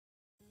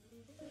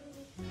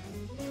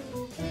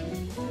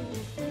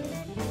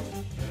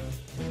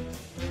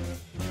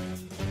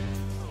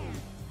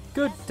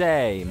Good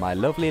day, my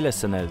lovely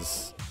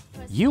listeners.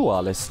 You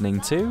are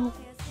listening to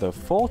the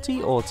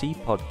THOUGHTY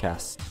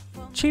podcast.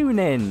 Tune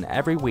in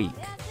every week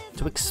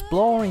to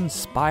explore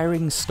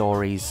inspiring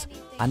stories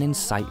and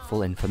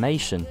insightful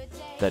information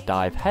that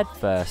dive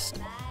headfirst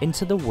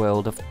into the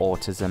world of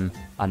autism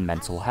and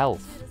mental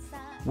health.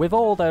 With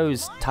all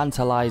those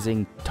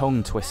tantalizing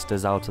tongue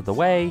twisters out of the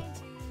way,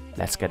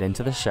 let's get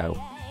into the show.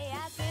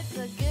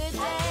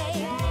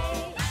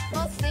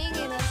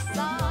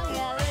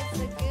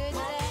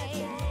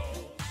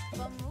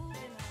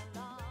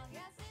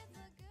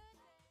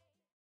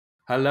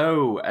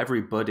 Hello,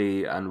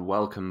 everybody, and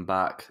welcome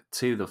back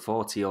to the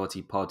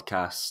THOUGHTY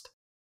podcast.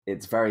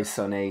 It's very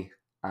sunny,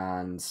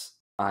 and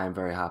I am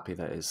very happy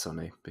that it's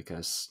sunny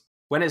because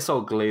when it's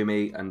all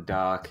gloomy and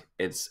dark,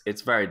 it's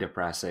very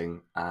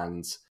depressing.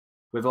 And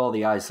with all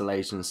the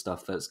isolation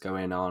stuff that's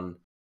going on,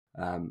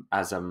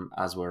 as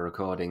we're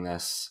recording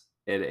this,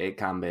 it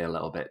can be a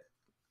little bit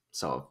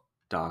sort of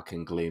dark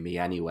and gloomy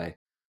anyway.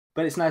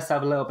 But it's nice to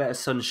have a little bit of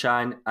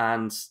sunshine,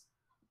 and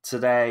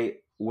today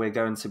we're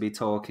going to be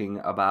talking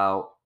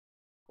about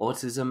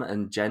autism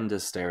and gender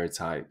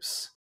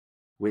stereotypes,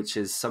 which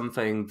is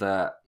something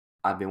that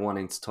I've been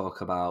wanting to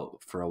talk about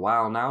for a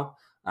while now.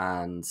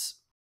 And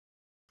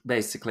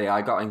basically,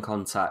 I got in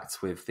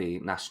contact with the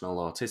National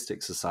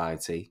Autistic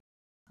Society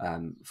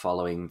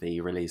following the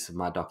release of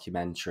my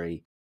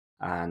documentary,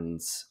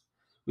 and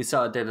we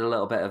sort of did a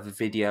little bit of a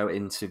video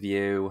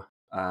interview,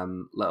 a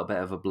little bit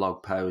of a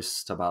blog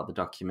post about the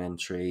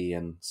documentary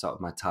and sort of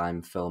my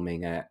time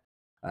filming it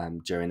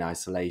during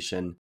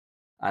isolation.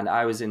 And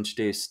I was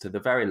introduced to the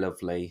very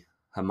lovely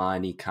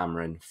Hermione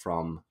Cameron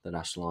from the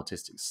National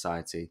Autistic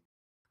Society.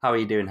 How are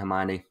you doing,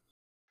 Hermione?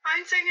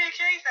 I'm doing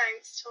okay,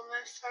 thanks,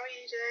 Thomas. How are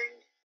you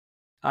doing?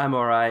 I'm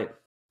all right.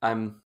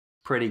 I'm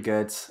pretty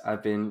good.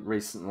 I've been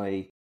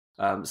recently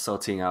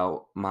sorting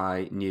out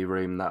my new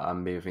room that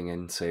I'm moving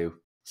into.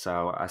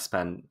 So I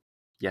spent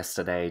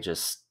yesterday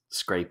just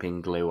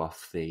scraping glue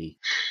off the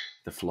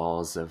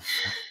floors of...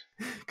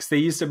 Because there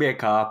used to be a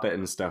carpet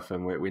and stuff,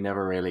 and we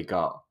never really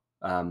got...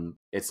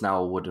 it's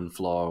now a wooden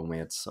floor, and we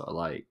had sort of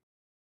like...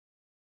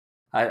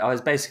 I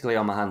was basically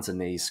on my hands and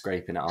knees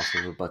scraping it off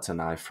with a butter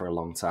knife for a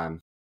long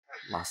time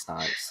last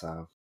night,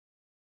 so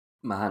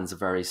my hands are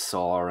very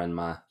sore, and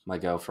my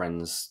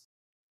girlfriend's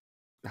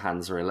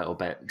hands are a little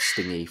bit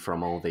stingy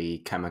from all the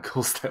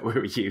chemicals that we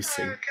were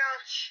using. Oh,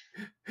 gosh.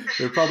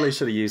 We probably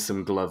should have used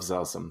some gloves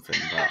or something,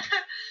 but...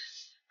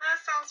 That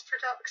sounds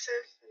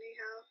productive,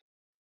 anyhow.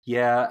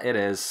 Yeah, it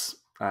is.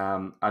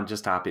 I'm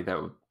just happy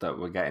that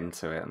we're getting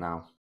to it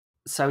now.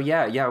 So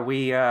yeah,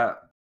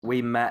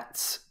 we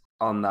met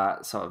on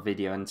that sort of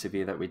video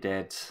interview that we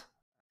did,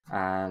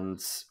 and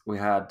we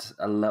had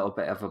a little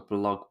bit of a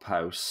blog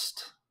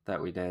post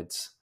that we did.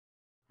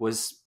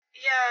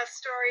 Yeah,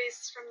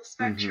 stories from the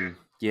spectrum.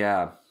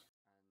 Yeah,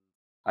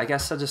 I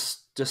guess I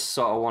just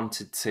sort of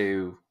wanted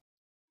to,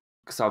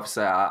 because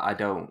obviously I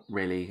don't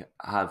really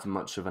have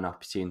much of an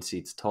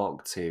opportunity to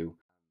talk to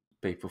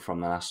people from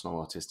the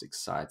National Autistic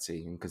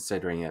Society, and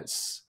considering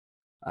it's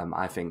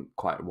I think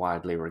quite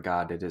widely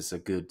regarded as a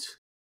good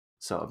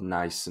sort of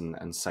nice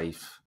and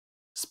safe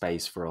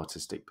space for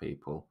autistic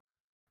people,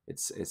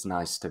 it's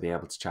nice to be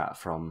able to chat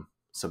from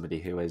somebody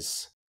who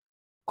is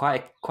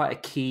quite a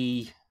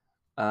key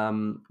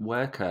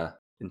worker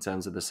in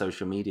terms of the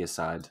social media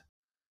side.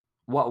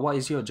 What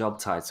is your job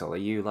title? Are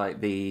you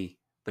like the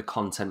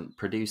content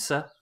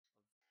producer?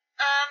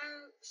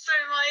 So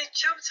my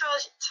job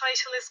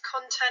title is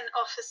content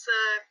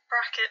officer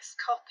brackets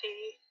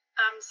copy.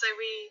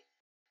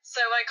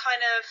 So I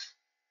kind of,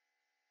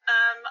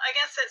 I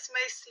guess it's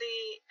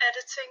mostly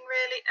editing,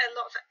 really, a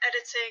lot of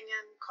editing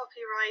and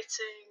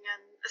copywriting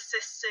and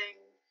assisting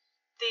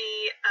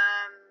the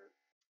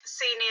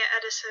senior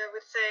editor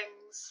with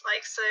things.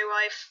 Like, so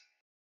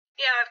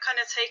I've kind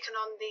of taken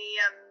on the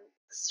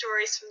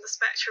stories from the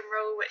Spectrum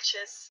role, which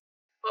is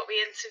what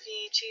we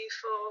interviewed you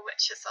for,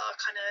 which is our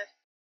kind of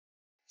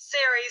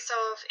series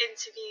of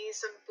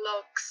interviews and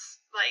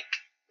blogs, like,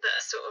 that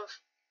are sort of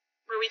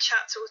where we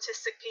chat to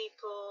autistic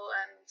people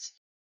and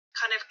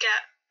kind of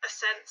get a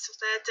sense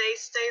of their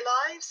day-to-day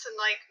lives, and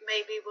like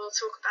maybe we'll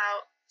talk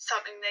about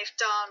something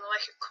they've done, or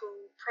like a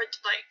cool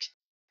project, like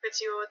with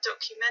your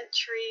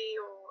documentary,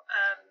 or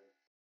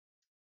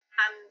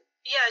and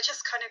yeah,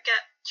 just kind of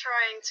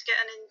trying to get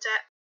an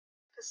in-depth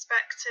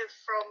perspective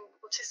from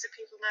autistic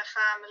people and their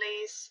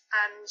families.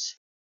 And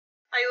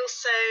I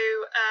also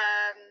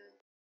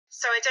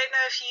so I don't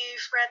know if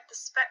you've read the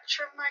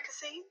Spectrum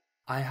magazine.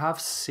 I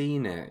have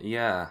seen it,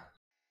 yeah.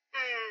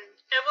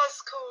 It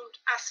was called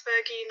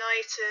Asperger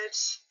United,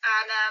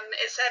 and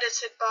it's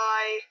edited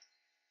by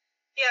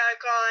a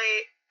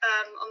guy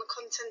on the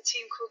content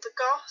team called The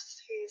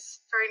Goth.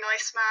 He's a very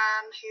nice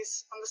man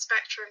who's on the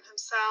spectrum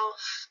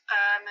himself,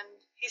 and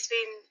he's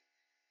been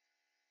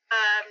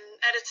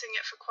editing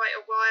it for quite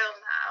a while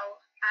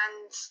now.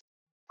 And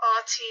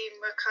our team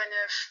were kind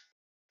of,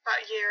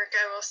 about a year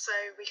ago or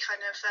so, we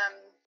kind of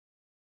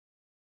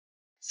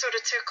sort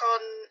of took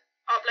on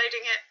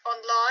uploading it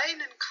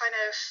online and kind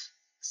of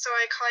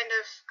I kind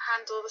of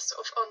handle the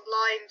sort of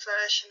online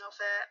version of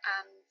it,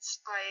 and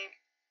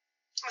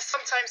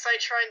sometimes I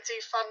try and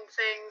do fun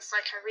things.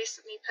 Like I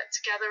recently put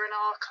together an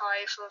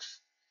archive of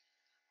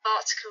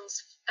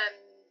articles and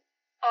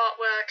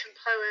artwork and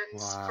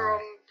poems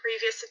from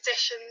previous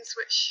editions,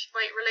 which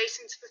like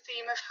relating to the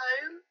theme of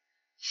home.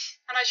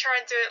 And I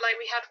try and do it like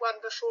we had one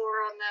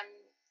before on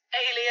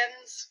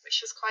aliens,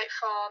 which was quite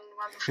fun.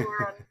 One before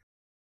on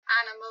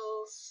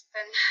animals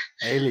and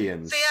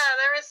aliens. So yeah,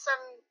 there is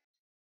some.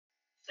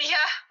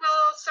 Yeah,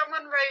 well,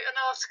 someone wrote an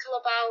article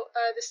about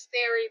this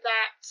theory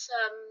that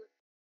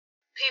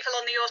people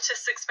on the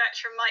autistic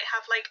spectrum might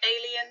have like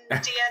alien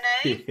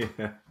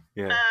DNA.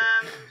 yeah.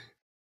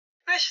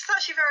 Which is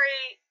actually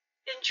very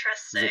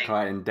interesting. Is it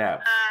quite in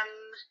depth?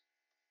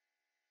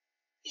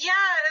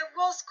 Yeah, it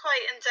was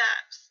quite in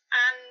depth,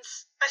 and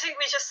I think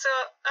we just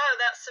thought, oh,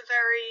 that's a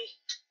very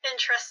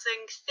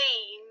interesting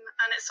theme,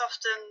 and it's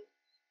often,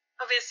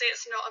 obviously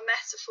it's not a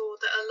metaphor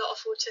that a lot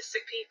of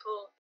autistic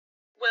people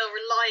will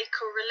like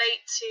or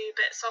relate to,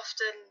 but it's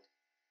often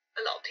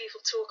a lot of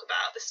people talk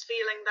about this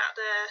feeling that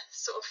they're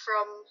sort of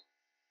from,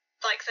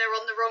 like they're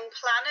on the wrong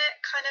planet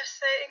kind of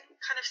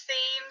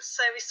theme.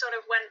 So we sort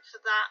of went for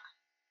that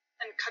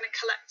and kind of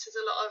collected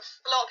a lot of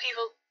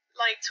people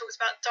like talks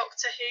about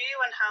Doctor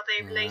Who and how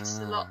they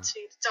related a lot to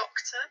the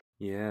Doctor.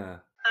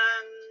 Yeah.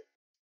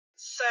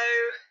 So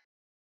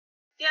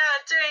yeah,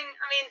 doing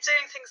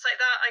things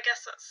like that, I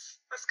guess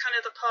that's kind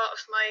of the part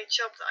of my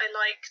job that I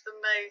like the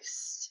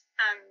most.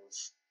 And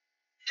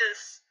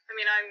because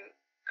I'm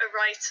a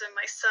writer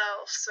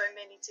myself, so I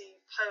mainly do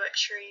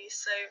poetry.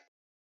 So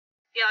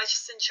yeah, I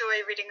just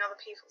enjoy reading other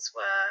people's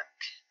work.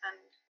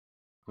 And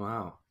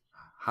wow,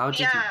 I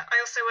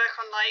also work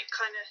on like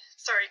kind of.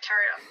 Sorry,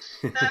 carry on.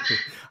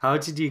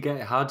 How did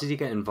you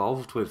get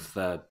involved with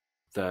the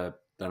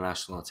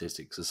National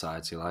Autistic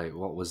Society? Like,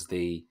 what was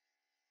the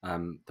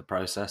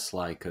process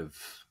like of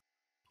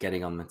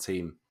getting on the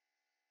team?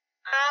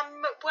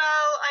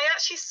 Well, I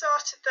actually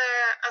started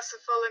there as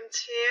a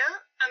volunteer,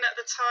 and at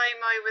the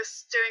time I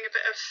was doing a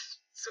bit of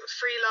sort of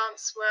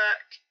freelance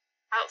work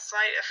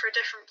outside for a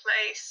different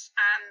place,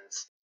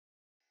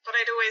 but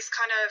I'd always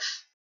kind of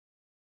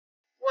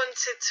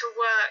wanted to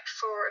work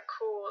for a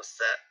cause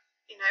that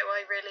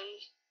I really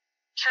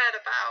cared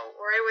about,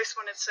 or I always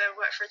wanted to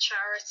work for a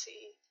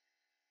charity.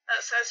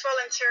 So I was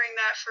volunteering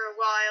there for a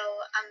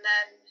while, and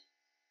then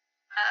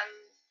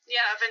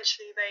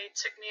eventually they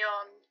took me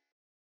on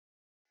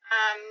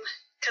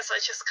because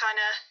I just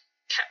kind of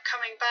kept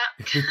coming back,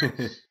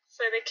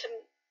 so they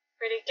couldn't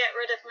really get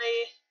rid of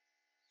me.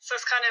 So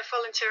I was kind of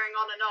volunteering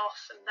on and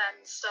off, and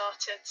then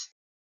started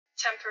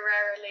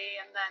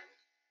temporarily, and then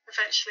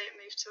eventually it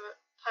moved to a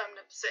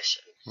permanent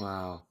position.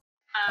 Wow.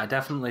 I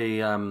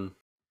definitely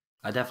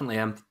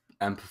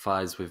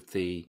empathize with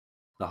the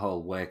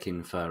whole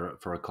working for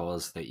a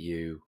cause that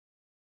you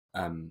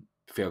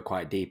feel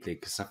quite deeply,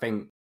 because I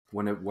think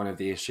one of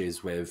the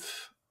issues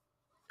with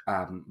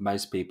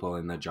most people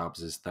in their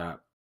jobs is that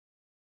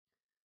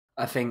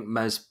I think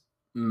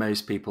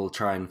most people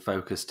try and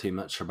focus too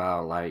much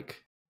about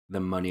like the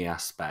money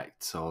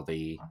aspect or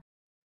the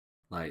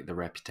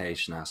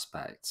reputation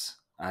aspect.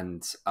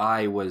 And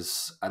I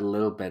was a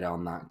little bit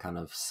on that kind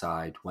of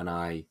side when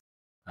I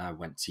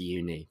went to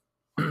uni,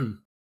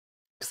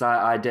 because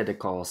I did a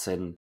course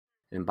in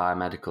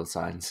biomedical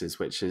sciences,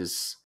 which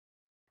it's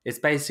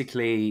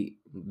basically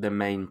the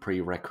main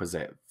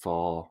prerequisite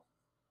for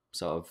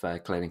sort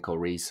of clinical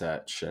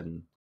research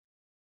and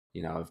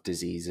of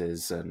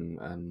diseases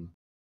and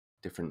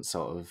different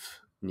sort of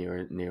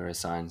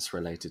neuroscience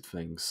related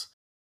things.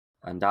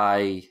 And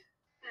I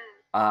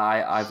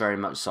very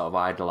much sort of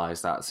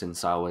idolized that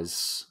since I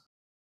was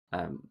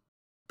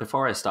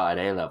before I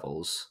started A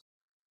levels.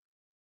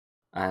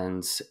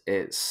 And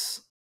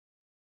it's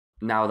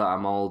now that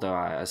I'm older,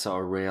 I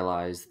sort of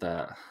realized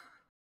that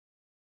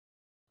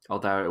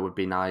although it would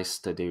be nice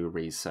to do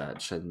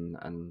research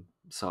and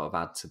sort of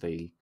add to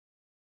the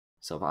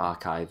sort of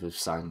archive of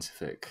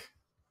scientific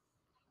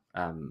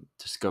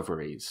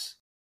discoveries,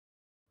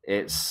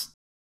 it's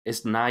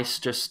nice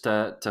just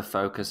to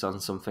focus on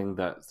something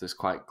that's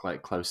quite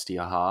like close to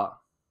your heart.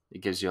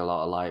 It gives you a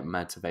lot of like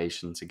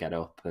motivation to get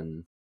up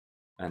and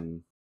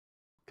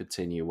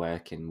continue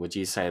working. Would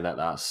you say that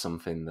that's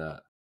something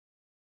that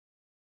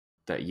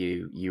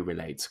you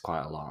relate to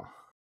quite a lot?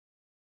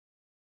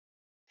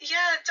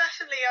 Yeah,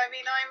 definitely.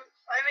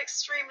 I'm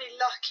extremely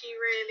lucky,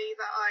 really,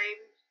 that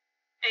I'm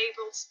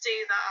able to do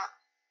that,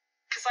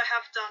 because I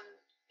have done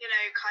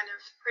kind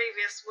of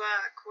previous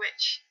work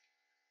which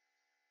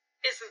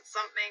isn't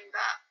something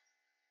that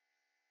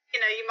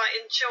you might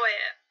enjoy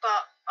it,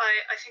 but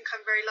I think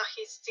I'm very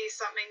lucky to do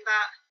something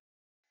that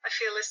I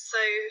feel is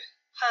so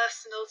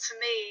personal to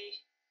me.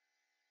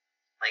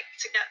 Like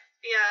to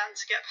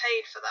get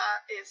paid for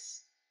that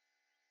is,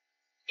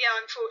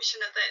 I'm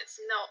fortunate that it's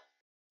not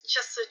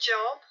just a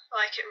job.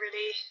 Like it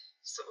really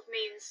sort of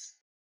means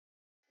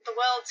the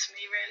world to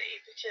me,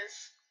 really,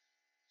 because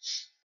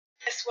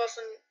this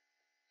wasn't,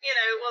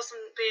 it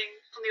wasn't being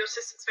on the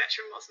autistic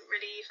spectrum wasn't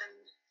really even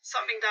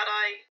something that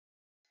I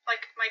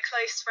like my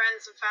close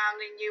friends and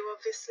family knew,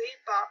 obviously,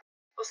 but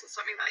it wasn't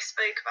something that I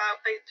spoke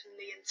about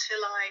openly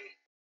until I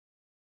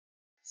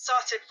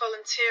started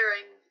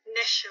volunteering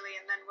initially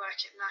and then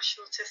working at the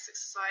National Autistic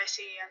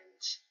Society,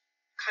 and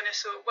kind of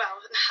sort of,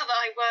 well, now that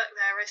I work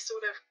there, I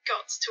sort of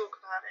got to talk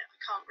about it. I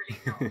can't really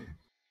not.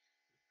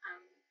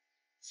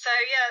 So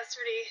yeah, it's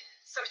really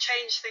sort of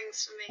changed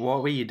things for me.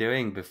 What were you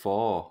doing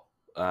before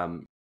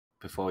you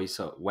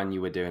when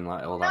you were doing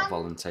like all that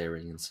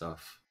volunteering and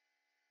stuff?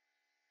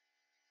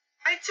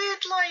 I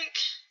did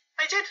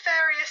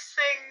various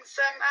things.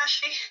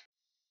 Actually,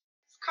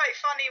 it's quite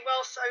funny.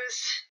 Whilst I was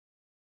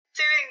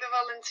doing the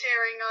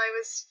volunteering, I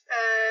was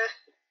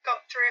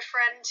got through a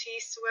friend who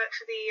used to work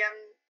for the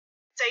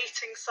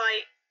dating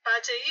site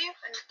Badoo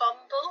and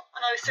Bumble,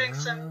 and I was doing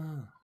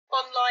some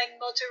online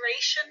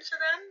moderation for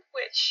them,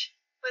 which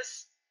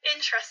was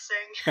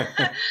interesting.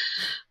 But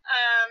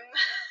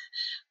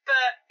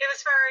it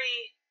was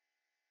very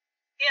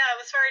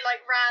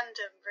like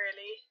random,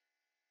 really.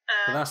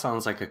 But that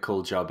sounds like a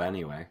cool job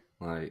anyway.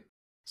 Like,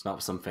 it's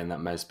not something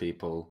that most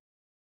people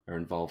are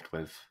involved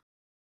with.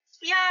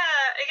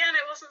 Yeah, again,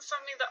 it wasn't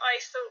something that I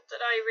thought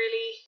that I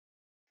really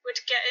would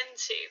get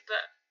into,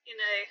 but, you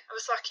know, I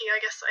was lucky,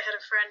 I guess, I had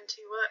a friend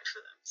who worked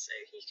for them, so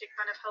he could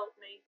kind of help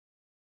me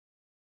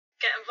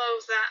get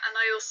involved with that. And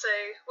I also,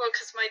 well,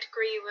 because my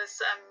degree was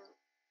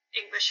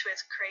English with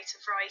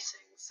creative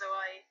writing, so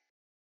I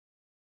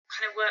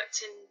kind of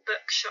worked in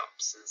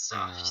bookshops and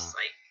stuff, just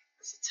like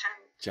as a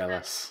temp.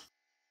 Jealous.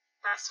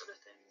 That sort of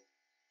thing.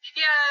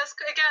 Yeah,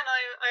 again,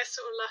 I was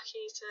sort of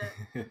lucky to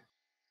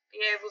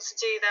be able to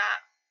do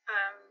that.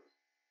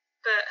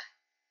 But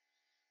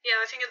yeah,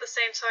 I think at the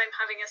same time,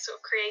 having a sort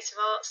of creative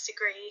arts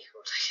degree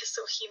or like a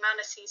sort of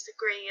humanities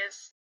degree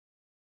is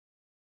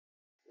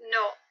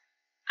not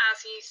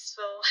as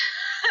useful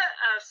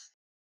as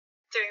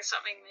doing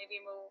something maybe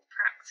more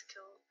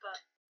practical.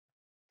 But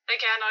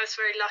again, I was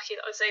very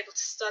lucky that I was able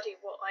to study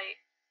what I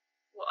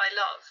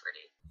love,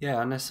 really.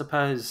 Yeah, and I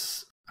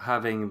suppose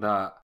having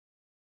that.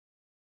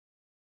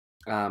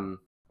 Well,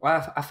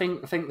 I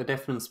think the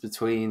difference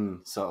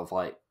between sort of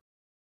like,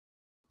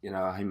 you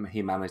know,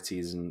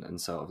 humanities and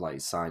sort of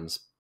like science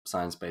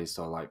based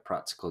or like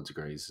practical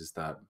degrees is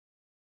that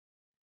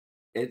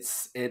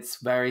it's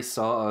very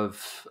sort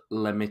of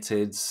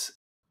limited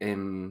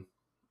in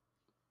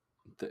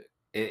the,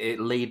 it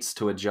leads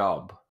to a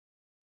job,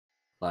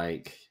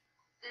 like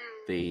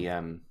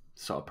the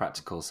sort of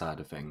practical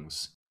side of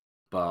things,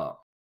 but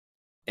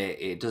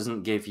it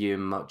doesn't give you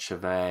much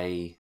of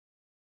a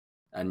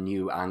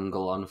new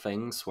angle on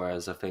things,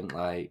 whereas I think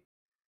like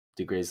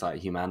degrees like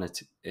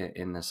humanity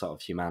in the sort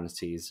of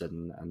humanities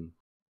and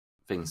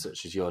things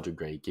such as your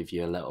degree give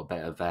you a little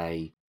bit of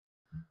a,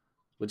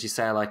 would you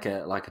say like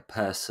a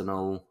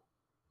personal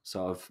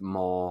sort of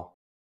more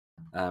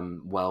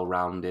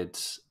well-rounded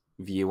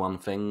view on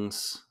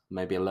things,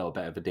 maybe a little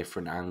bit of a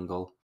different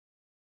angle?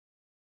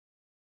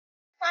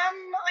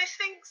 I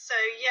think so,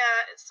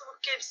 yeah. It sort of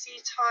gives you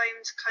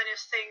time to kind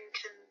of think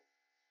and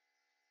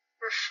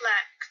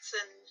reflect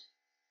and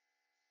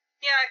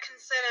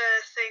consider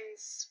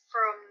things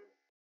from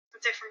a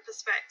different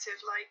perspective.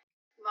 Like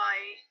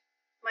my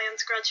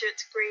undergraduate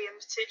degree in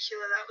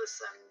particular, that was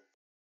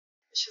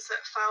which was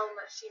at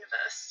Falmouth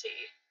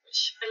University,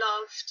 which I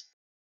loved.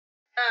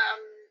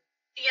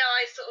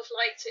 I sort of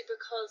liked it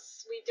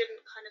because we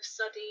didn't kind of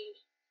study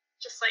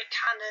just like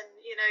canon,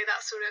 you know,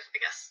 that sort of, I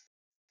guess,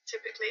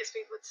 typically, as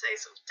people would say,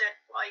 sort of dead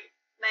white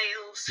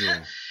males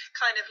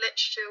kind of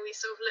literature. We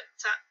sort of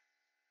looked at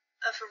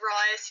a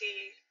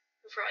variety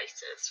of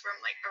writers from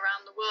like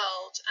around the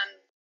world, and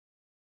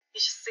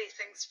you just see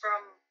things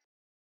from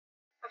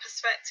a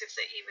perspective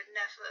that you would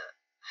never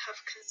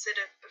have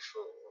considered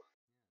before.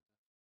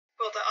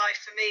 Well, that I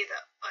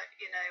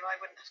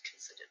wouldn't have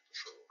considered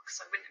before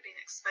because I wouldn't have been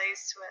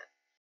exposed to it.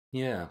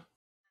 Yeah.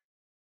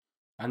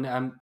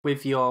 And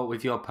with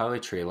your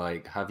poetry,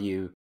 like, have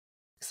you?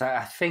 Because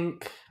I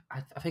think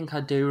I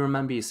do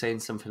remember you saying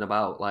something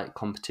about like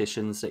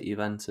competitions that you've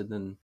entered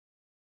and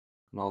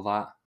all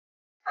that.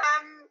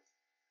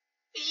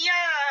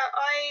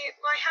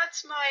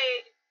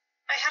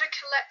 I had a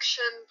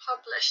collection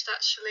published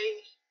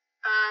actually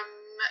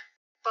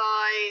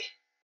by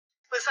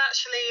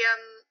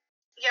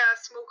a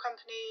small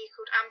company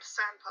called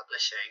Ampersand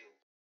Publishing.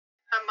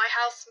 I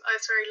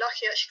was very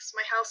lucky actually because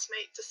my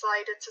housemate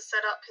decided to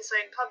set up his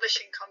own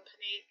publishing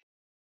company,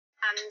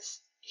 and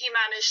he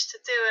managed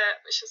to do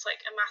it, which was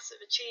like a massive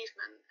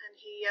achievement. And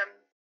he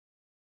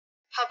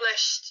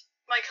published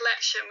my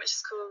collection, which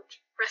is called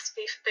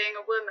Recipe for Being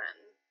a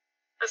Woman,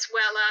 as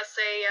well as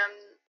a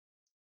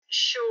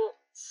short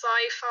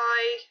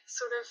sci-fi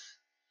sort of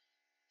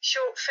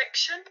short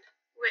fiction,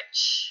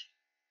 which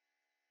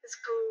is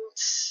called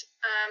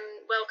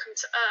Welcome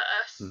to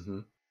Earth.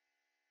 Mm-hmm.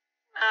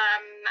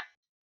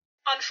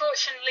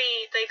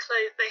 Unfortunately, they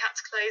had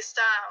to close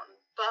down,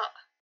 but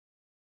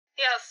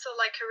yeah, it's still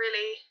like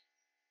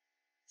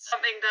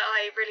something that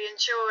I really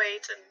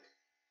enjoyed and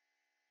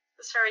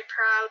was very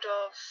proud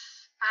of.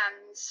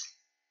 And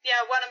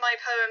yeah, one of my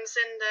poems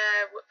in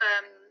there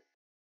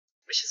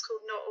which is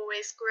called Not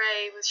Always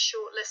Grey, was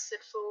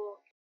shortlisted for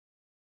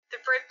the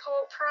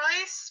Bridport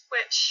Prize,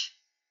 which,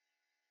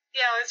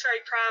 I was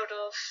very proud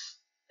of.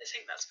 I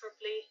think that's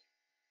probably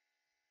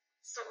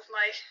sort of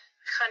my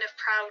kind of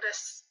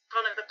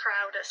one of the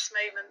proudest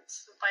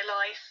moments of my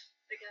life,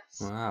 I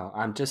guess. Wow,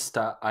 I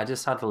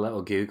just had a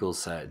little Google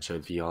search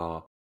of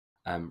your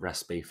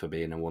recipe for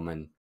being a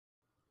woman.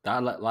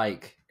 That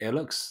it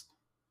looks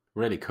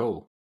really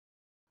cool.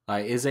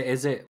 Like, is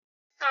it?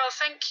 Oh,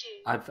 thank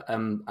you.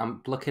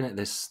 I'm looking at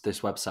this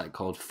website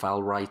called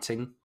Foul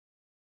Writing.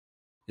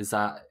 Is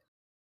that?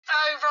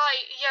 Oh,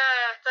 right,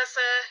 yeah. There's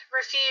a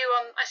review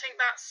on, I think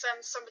that's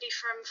somebody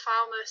from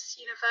Falmouth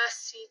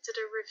University did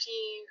a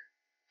review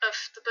of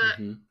the book.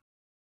 Mm-hmm.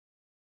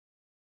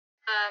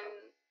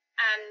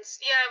 And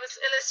yeah, it was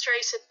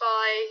illustrated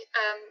by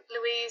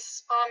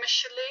Louise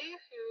Armichalou,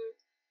 who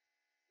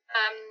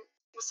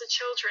was a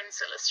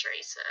children's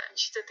illustrator, and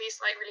she did these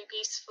like really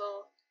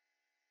beautiful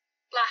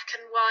black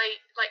and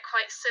white, like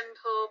quite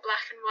simple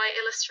black and white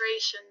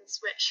illustrations,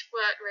 which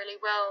worked really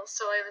well.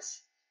 So I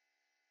was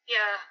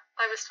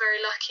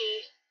very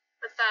lucky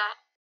with that.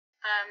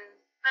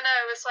 I know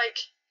it was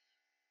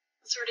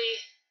really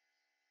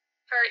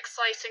very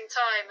exciting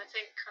time, I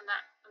think, when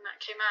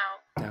that came out.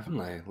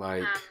 Definitely,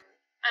 like,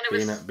 and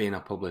it being a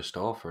published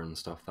author and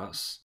stuff.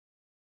 That's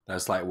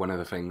like one of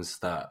the things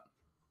that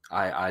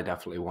I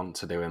definitely want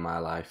to do in my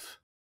life.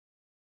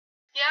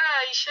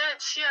 Yeah, you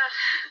should. Yeah.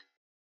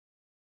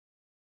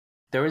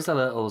 There is a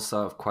little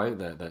sort of quote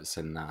that's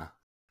in there.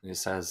 It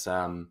says,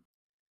 I'm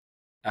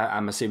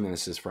assuming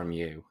this is from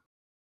you.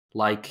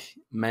 Like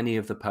many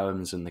of the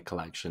poems in the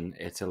collection,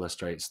 it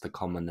illustrates the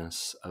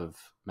commonness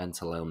of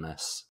mental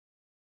illness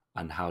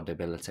and how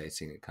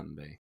debilitating it can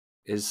be.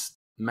 Is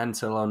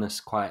mental illness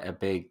quite a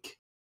big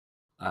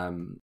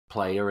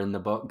player in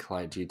the book?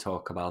 Like, do you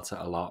talk about it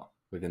a lot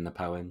within the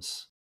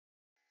poems?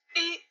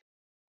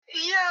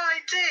 Yeah,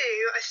 I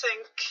do. I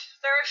think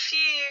there are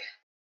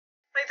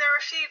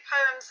a few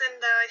poems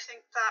in there. I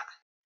think that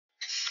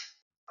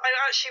I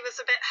actually was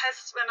a bit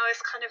hesitant when I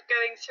was kind of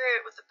going through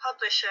it with the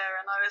publisher,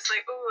 and I was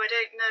like, oh, I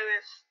don't know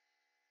if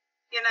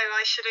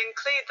I should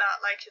include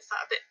that. Like, is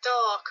that a bit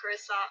dark, or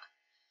is that?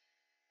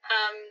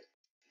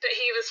 But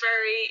he was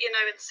very,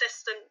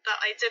 insistent that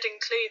I did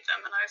include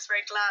them, and I was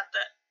very glad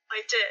that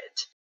I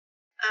did.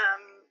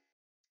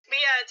 But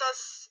yeah, it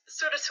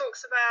sort of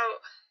talks about,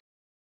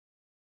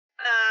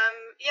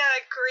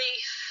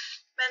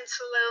 grief,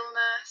 mental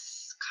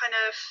illness, kind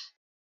of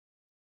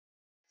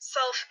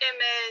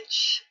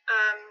self-image,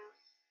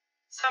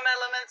 some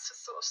elements of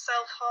sort of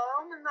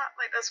self-harm, and that,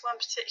 like, there's one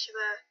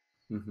particular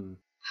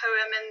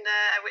poem in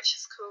there which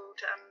is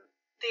called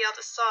The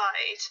Other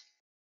Side,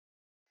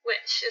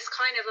 which is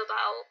kind of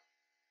about,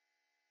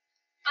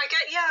 I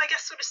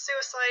guess sort of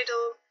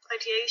suicidal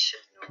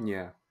ideation, or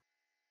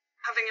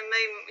having a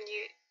moment when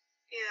you,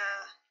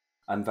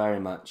 I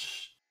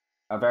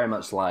very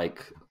much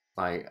like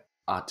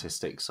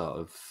artistic sort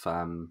of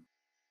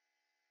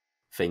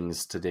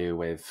things to do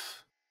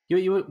with.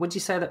 You would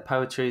you say that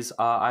poetry's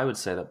art? I would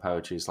say that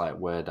poetry is like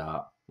word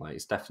art. Like,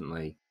 it's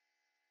definitely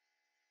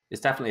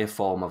a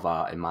form of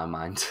art in my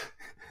mind.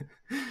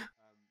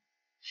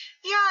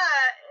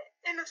 Yeah,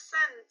 in a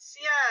sense,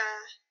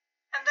 yeah.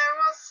 And there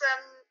was,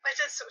 I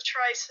did sort of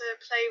try to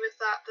play with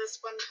that. There's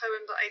one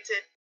poem that I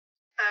did,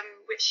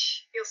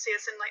 which you'll see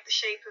is in like the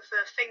shape of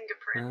a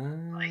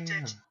fingerprint that I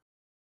did.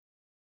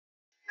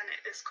 And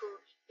it is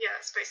called,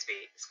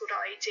 it's called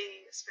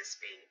ID. It's supposed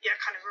to be,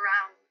 kind of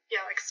around,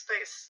 I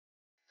suppose,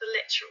 the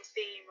literal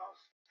theme of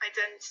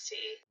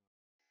identity.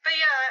 But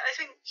I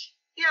think,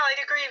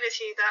 I'd agree with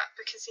you that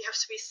because you have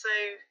to be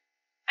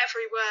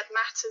every word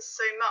matters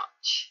so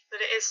much that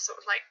it is sort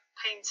of like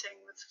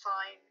painting with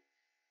fine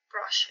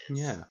brushes.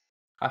 Yeah,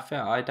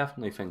 I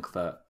definitely think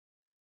that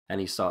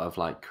any sort of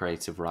like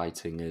creative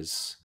writing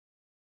is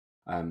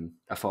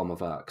a form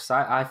of art.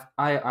 Because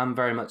I'm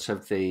very much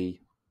of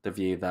the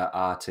view that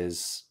art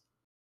is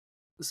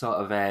sort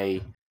of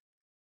a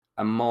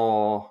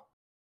more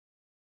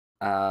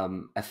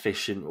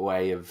efficient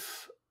way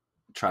of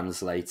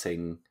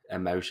translating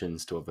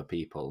emotions to other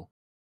people,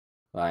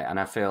 right? And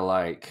I feel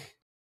like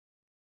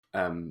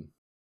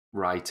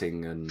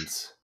writing and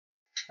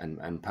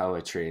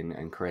poetry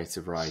and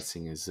creative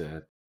writing is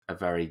a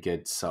very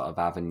good sort of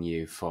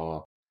avenue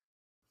for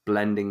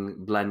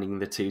blending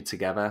the two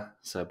together.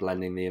 So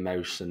blending the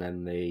emotion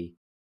and the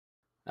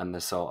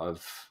sort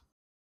of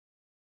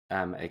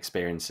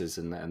experiences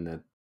and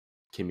the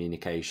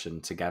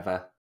communication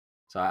together.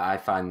 So I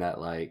find that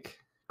like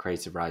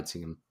creative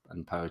writing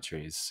and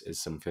poetry is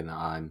something that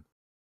I'm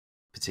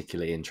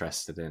particularly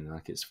interested in.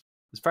 Like, it's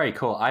very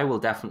cool. I will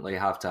definitely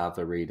have to have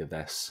a read of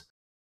this.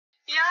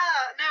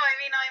 Yeah, no, I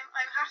mean,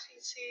 I'm happy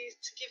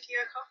to give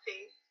you a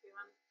copy if you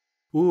want.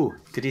 Ooh,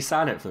 could you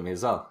sign it for me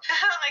as well?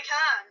 I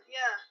can,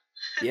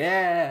 yeah.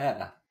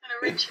 Yeah. An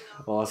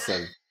original.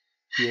 Awesome.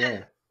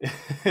 Yeah.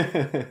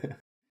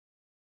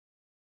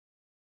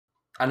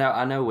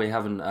 I know we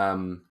haven't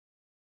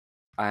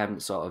I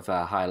haven't sort of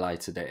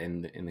highlighted it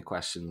in the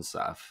questions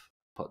that I've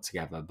put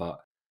together, but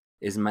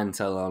is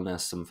mental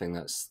illness something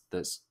that's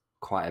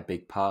quite a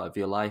big part of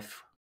your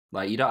life?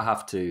 Like, you don't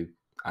have to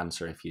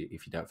answer if you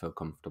don't feel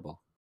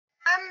comfortable.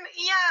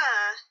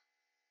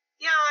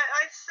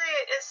 I'd say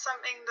it is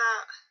something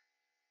that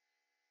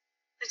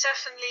I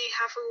definitely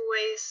have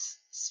always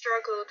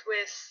struggled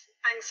with,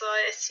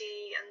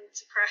 anxiety and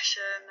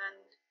depression, and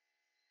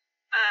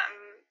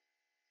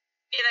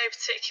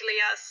particularly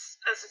as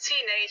a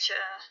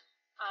teenager.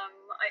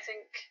 I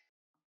think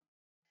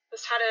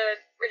I've had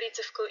a really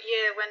difficult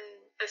year when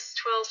I was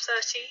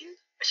 12, 13,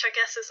 which I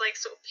guess is like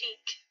sort of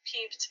peak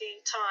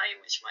puberty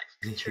time, which might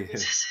have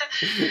contributed.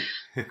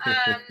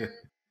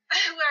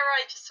 Where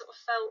I just sort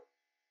of felt,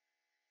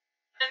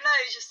 I don't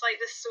know, just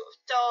like this sort of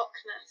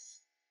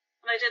darkness.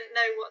 And I didn't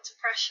know what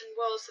depression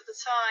was at the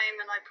time,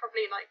 and I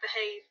probably I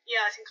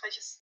think I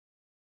just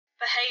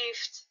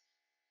behaved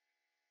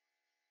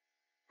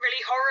really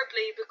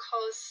horribly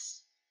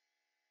because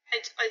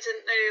I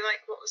didn't know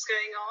like what was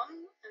going on,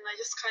 and I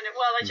just kind of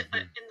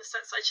in the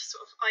sense I just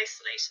sort of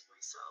isolated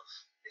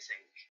myself, I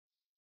think.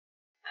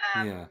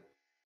 Yeah,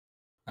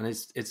 and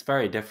it's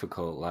very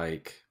difficult.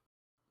 Like,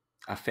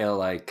 I feel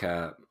like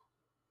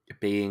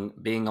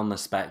being on the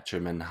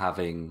spectrum and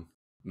having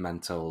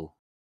mental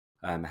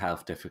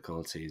health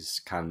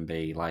difficulties can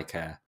be like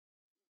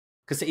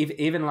because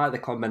even like the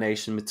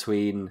combination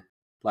between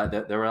like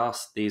there are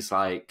these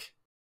like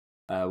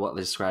what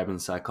they describe in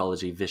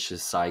psychology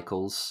vicious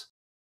cycles.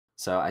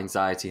 So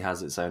anxiety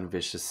has its own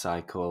vicious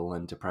cycle,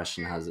 and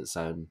depression has its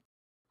own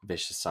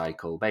vicious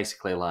cycle.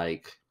 Basically,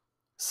 like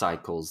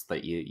cycles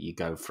that you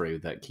go through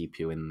that keep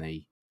you in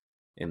the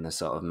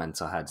sort of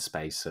mental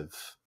headspace of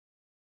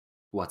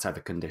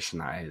whatever condition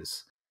that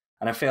is.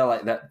 And I feel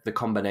like that the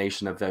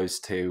combination of those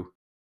two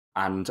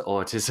and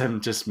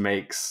autism just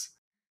makes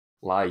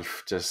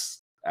life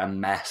just a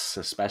mess,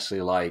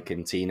 especially like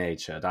in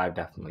teenagehood. I've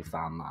definitely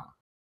found that.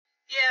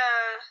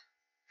 Yeah,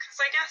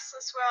 because I guess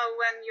as well,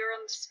 when you're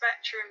on the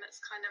spectrum, it's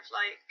kind of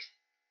like,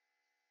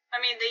 I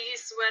mean, they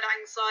use the word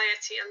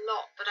anxiety a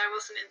lot, but I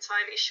wasn't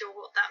entirely sure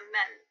what that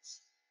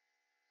meant.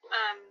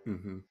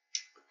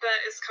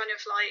 But it's kind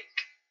of like,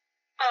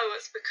 oh,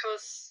 it's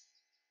because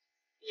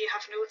you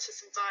have an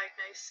autism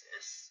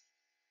diagnosis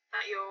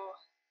that you're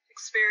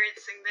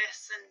experiencing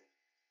this, and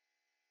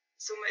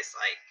it's almost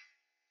like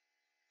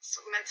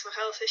sort of mental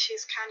health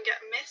issues can get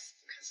missed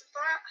because of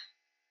that.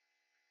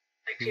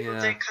 Like, people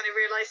don't kind of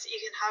realise that you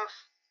can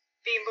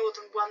be more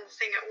than one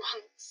thing at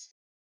once.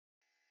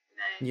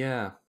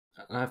 Yeah,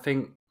 and I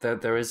think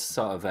that there is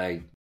sort of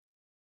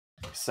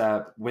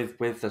so with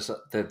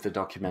the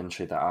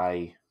documentary that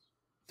I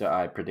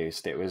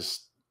produced, it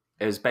was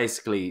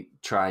basically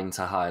trying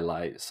to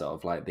highlight sort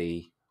of like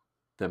the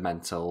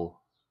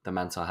mental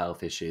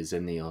health issues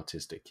in the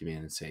autistic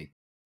community.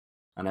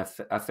 And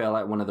I feel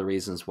like one of the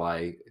reasons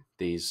why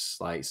these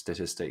like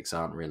statistics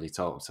aren't really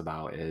talked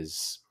about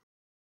is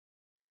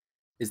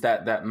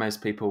that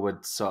most people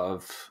would sort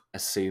of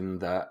assume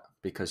that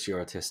because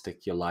you're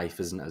autistic, your life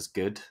isn't as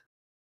good,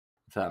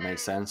 if that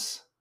makes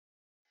sense.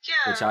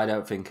 Yeah. Which I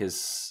don't think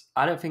it's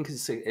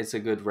a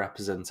good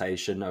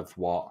representation of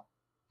what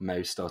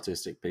most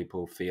autistic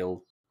people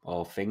feel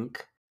or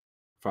think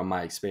from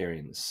my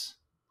experience.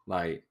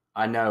 Like,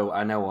 I know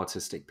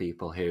autistic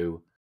people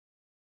who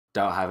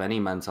don't have any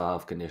mental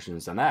health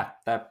conditions, and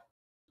they're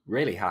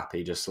really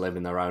happy just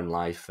living their own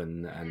life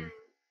and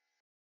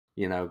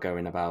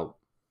going about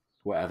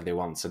whatever they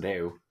want to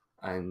do.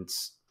 And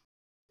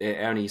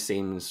it only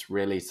seems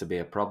really to be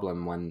a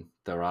problem when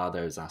there are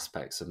those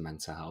aspects of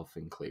mental health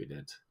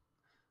included.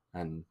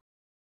 And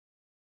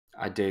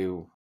I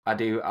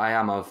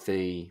am of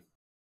the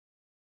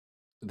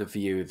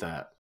view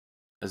that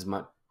as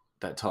much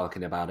that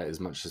talking about it as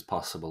much as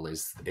possible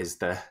is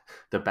the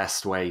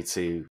best way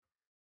to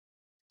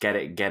get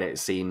it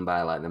seen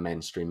by like the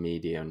mainstream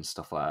media and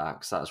stuff like that,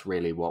 because that's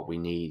really what we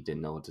need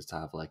in order to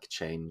have like a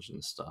change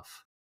and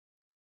stuff.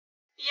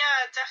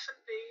 Yeah, definitely.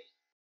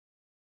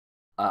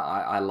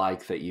 I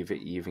like that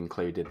you've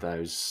included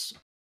those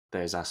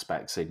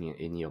aspects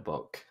in your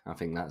book. I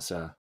think that's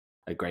a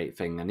great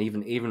thing. And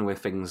even with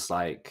things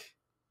like,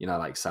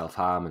 like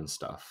self-harm and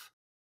stuff,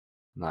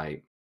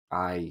 like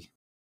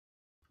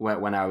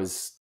when I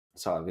was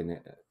sort of in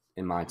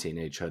my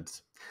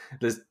teenagehood,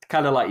 there's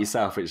kind of like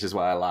yourself, which is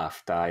why I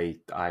laughed. I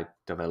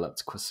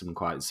developed some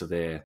quite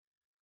severe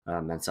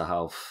mental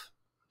health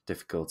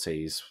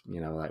difficulties,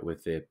 like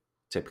with the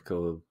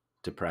typical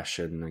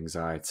depression,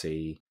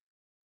 anxiety,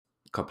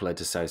 a couple of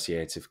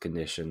dissociative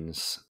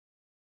conditions,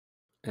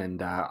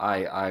 and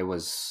I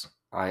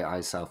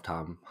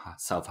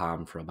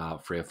self-harm for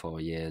about 3 or 4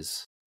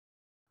 years.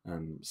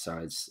 So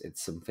it's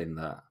something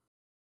that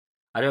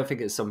I don't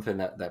think it's something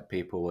that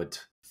people would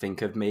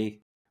think of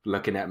me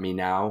looking at me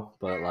now,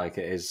 but like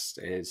it is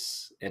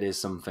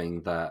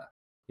something that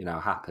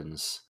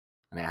happens,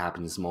 and it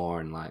happens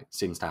more, and like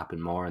seems to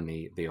happen more in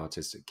the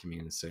autistic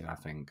community, I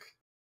think.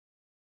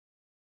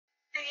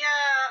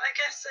 Yeah, I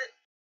guess it.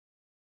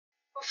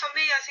 Well, for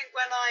me, I think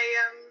when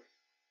I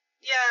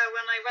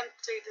went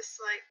through this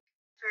like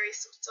very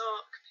sort of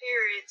dark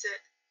period,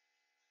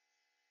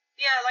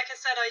 yeah, like I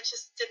said, I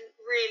just didn't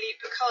really,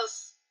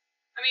 because,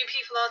 I mean,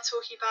 people are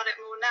talking about it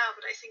more now,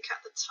 but I think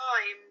at the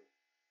time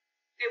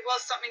it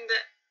was something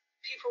that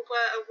people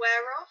were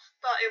aware of,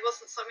 but it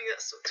wasn't something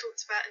that sort of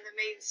talked about in the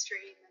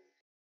mainstream. And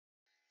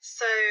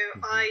so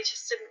I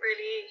just didn't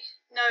really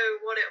know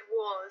what it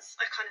was.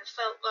 I kind of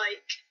felt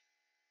like,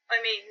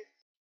 I mean,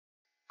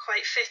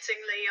 quite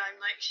fittingly,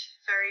 I'm like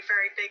very,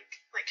 very big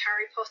like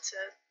Harry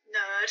Potter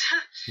nerd,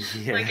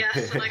 I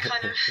guess, and I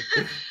kind of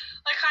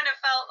I kind of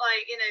felt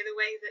like, you know, the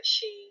way that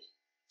J.K.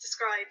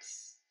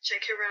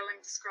 Rowling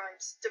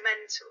describes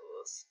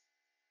Dementors,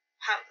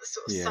 how the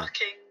sort of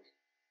sucking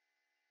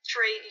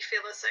trait, you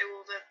feel as though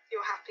you'll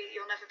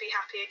never be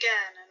happy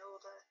again, and all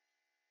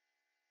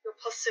your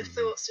positive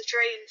thoughts are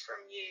drained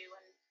from you.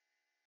 And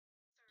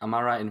am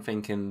I right in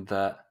thinking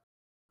that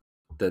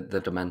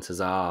the Dementors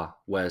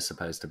were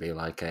supposed to be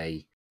like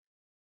a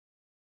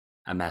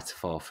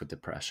metaphor for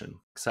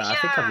depression? So I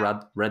think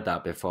I've read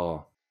that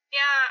before.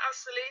 Yeah,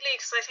 absolutely.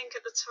 Because I think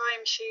at the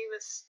time she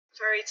was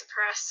very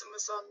depressed and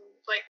was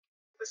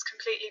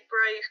completely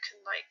broke,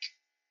 and like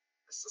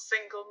was a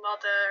single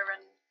mother,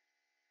 and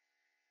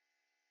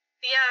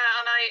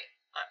and I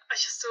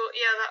just thought,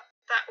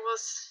 that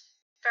was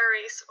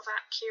very sort of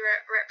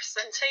accurate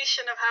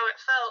representation of how it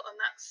felt, and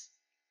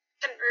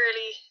couldn't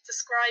really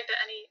describe it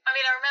any. I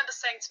mean, I remember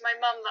saying to my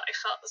mum that I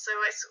felt as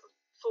though I sort of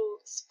fall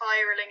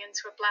spiraling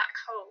into a black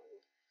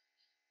hole.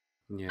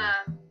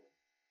 Yeah. And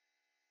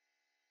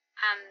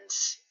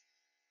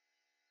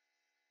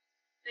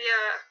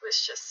it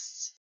was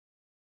just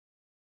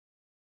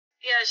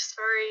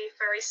very,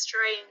 very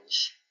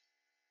strange.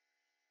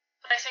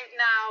 But I think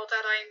now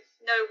that I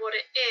know what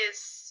it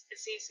is,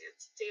 it's easier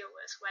to deal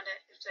with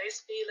if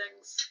those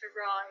feelings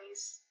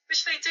arise,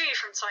 which they do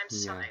from time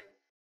to time.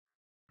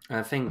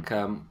 I think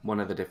one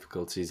of the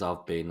difficulties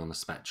of being on the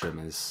spectrum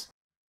is,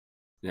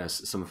 you know,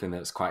 something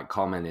that's quite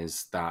common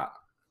is that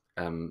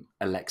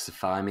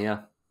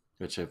alexithymia,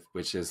 which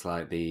is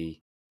like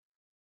the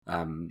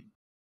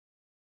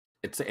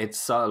it's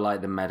sort of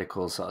like the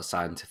medical sort of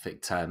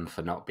scientific term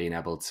for not being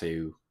able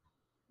to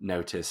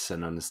notice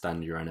and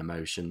understand your own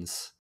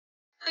emotions.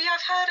 Oh, yeah,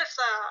 I've heard of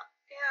that.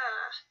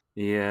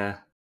 Yeah. Yeah.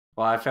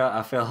 Well, I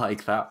feel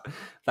like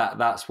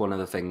that's one of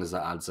the things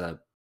that adds a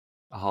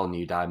whole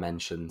new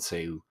dimension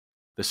to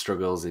the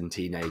struggles in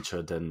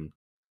teenagehood, and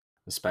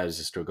I suppose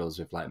the struggles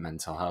with like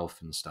mental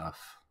health and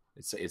stuff.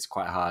 It's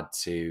quite hard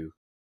to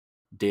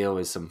deal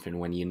with something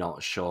when you're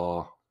not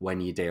sure when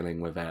you're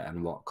dealing with it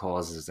and what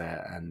causes it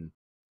and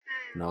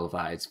all of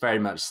that. It's very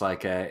much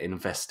like an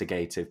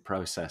investigative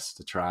process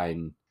to try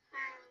and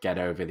get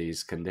over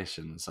these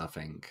conditions, I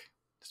think,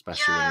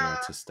 especially when you're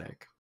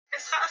autistic.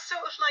 Is that a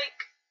sort of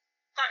like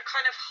that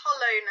kind of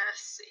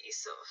hollowness that you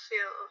sort of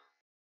feel?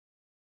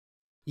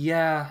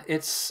 Yeah,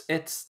 it's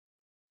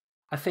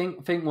I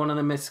think one of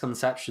the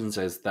misconceptions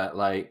is that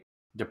like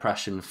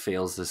depression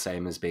feels the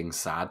same as being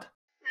sad,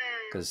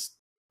 because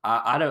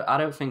I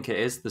don't think it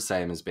is the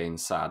same as being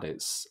sad.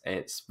 It's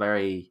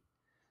very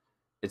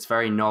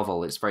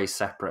novel. It's very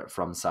separate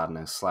from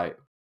sadness. Like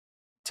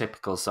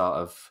typical sort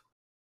of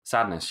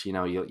sadness, you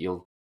know,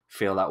 you'll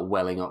feel that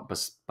welling up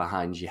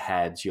behind your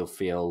head. You'll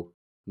feel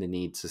the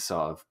need to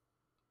sort of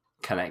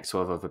connect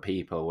with other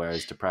people,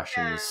 whereas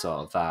depression is sort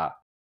of that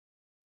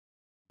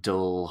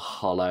dull,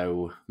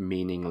 hollow,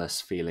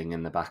 meaningless feeling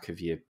in the back of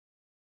your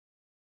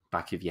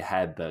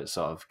head that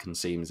sort of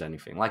consumes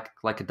anything, like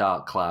a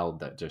dark cloud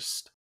that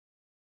just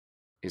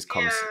is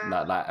constant,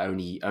 that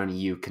only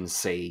you can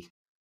see,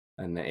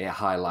 and it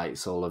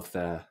highlights all of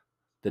the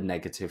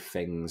negative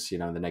things. You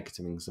know, the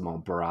negative things are more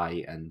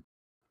bright and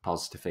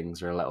positive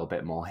things are a little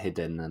bit more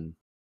hidden and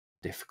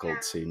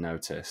difficult to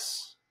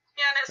notice.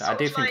 Yeah, and it's I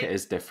do think it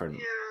is different.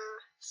 Yeah,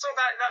 so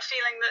that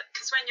feeling that,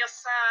 because when you're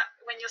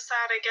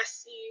sad, I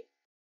guess you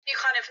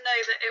kind of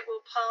know that it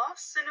will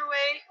pass in a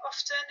way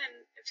often,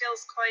 and it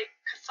feels quite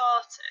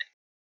cathartic.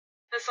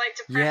 There's like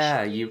depression.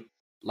 Yeah, you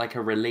like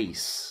a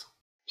release.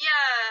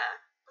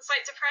 Yeah, it's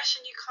like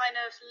depression. You kind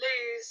of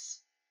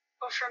lose,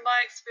 or from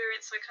my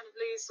experience, I kind of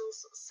lose all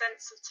sort of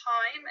sense of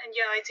time. And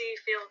yeah, I do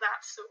feel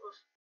that sort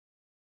of,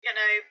 you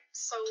know,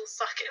 soul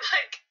sucking.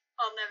 Like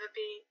I'll never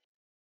be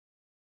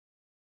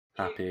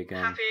happy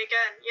again.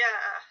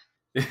 Yeah.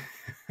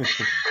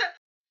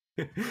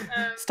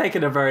 It's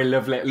taken a very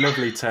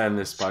lovely turn,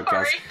 this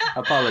podcast.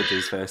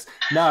 Apologies first.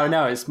 No,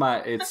 it's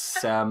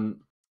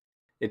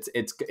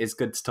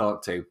good to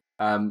talk to.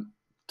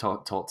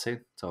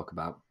 Talk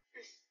about.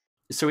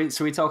 So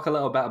we talk a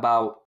little bit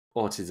about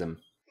autism.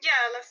 Yeah,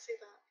 let's do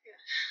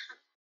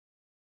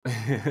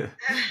that. Yeah.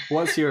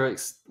 What's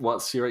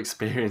your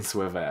experience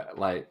with it?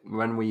 Like,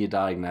 when were you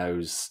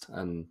diagnosed,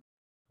 and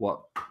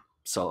what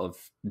sort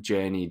of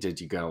journey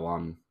did you go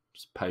on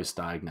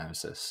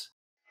post-diagnosis?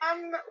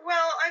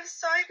 Well, I was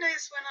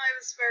diagnosed when I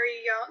was very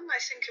young. I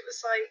think it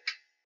was like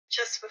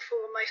just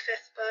before my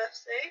 5th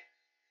birthday.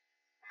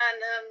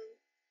 And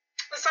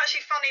it was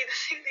actually funny, the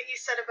thing that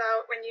you said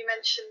about when you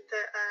mentioned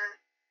that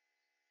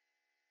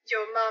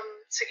your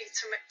mum took you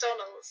to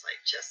McDonald's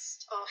like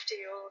just after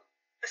your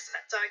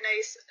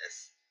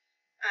diagnosis.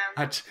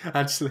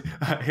 Actually,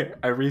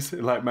 I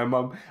recently, like, my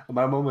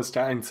mum was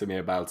chatting to me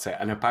about it,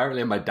 and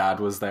apparently my dad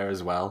was there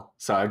as well.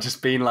 So I've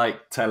just been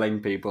like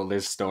telling people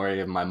this story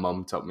of my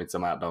mum took me to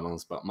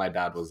McDonald's, but my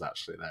dad was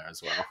actually there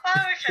as well.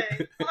 Oh,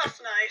 okay. Well,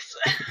 that's nice.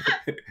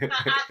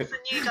 That adds a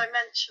new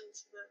dimension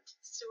to the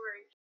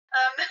story.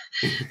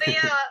 But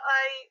yeah,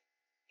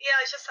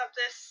 I just have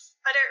this.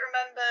 I don't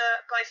remember,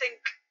 but I think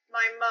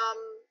my mum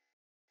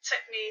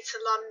took me to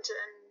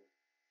London.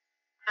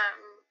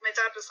 My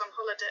dad was on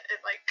holiday,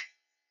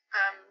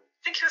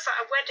 I think he was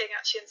at a wedding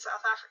actually in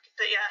South Africa.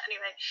 But yeah,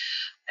 anyway,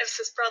 it was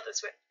his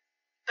brother's wedding.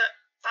 But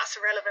that's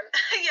irrelevant.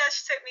 Yeah,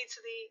 she took me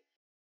to the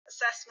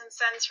assessment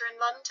centre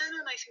in London,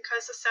 and I think I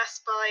was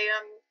assessed by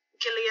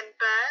Gillian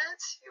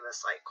Baird, who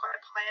was like quite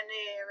a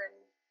pioneer in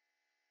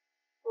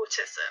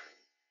autism.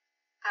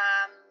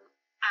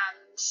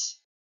 And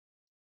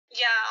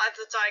yeah,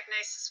 the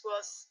diagnosis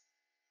was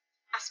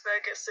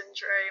Asperger's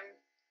syndrome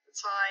at the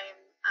time,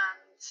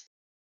 and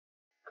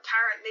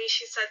apparently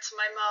she said to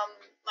my mum,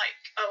 like,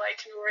 oh, I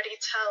can already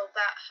tell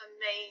that her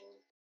main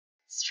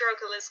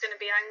struggle is going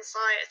to be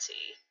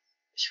anxiety,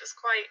 which was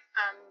quite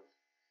a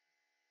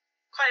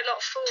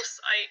lot of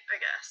foresight, I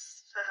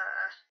guess, for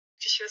her,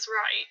 because she was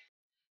right.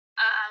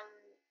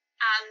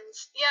 And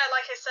yeah,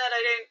 like I said,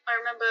 I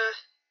remember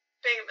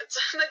being at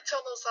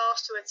McDonald's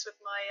afterwards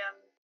with my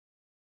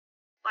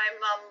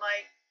mum,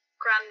 my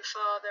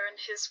grandfather,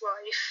 and his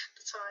wife at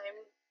the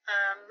time.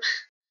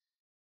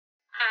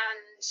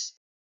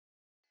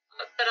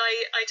 But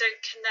I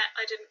didn't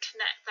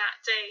connect that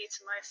day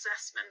to my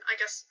assessment. I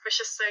guess I was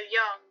just so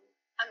young.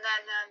 And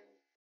then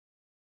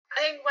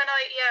I think when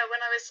I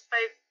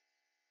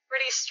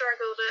really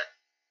struggled at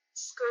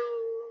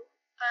school,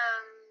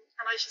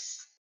 and I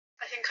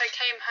think I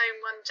came home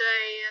one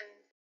day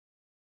and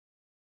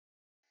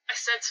I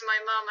said to my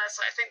mum, I was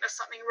like, I think there's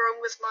something wrong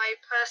with my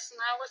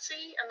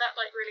personality, and that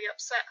like really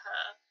upset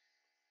her.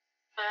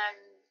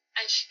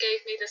 And she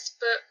gave me this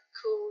book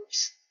called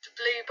The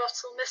Blue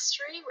Bottle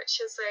Mystery, which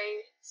is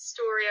a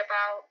story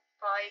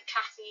by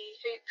Kathy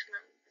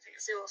Hoopman, I think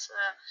it's the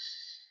author.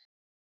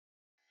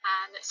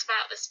 And it's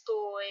about this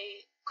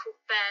boy called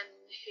Ben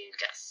who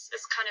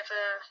it's kind of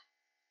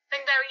I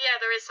think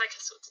there is like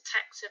a sort of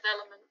detective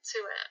element to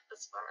it,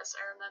 as far as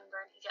I remember,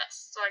 and he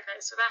gets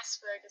diagnosed with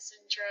Asperger's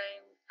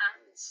syndrome.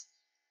 And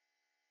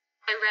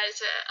I read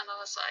it and I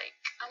was like,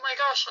 oh my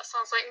gosh, that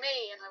sounds like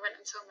me. And I went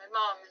and told my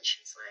mum, and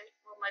she was like,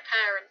 well, my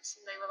parents,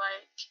 and they were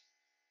like,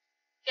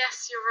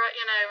 yes, you're right,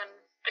 and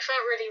I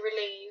felt really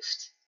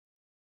relieved.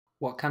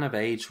 What kind of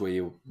age were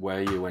you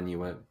when you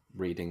were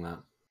reading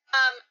that?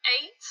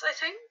 8, I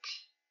think.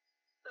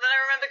 But then I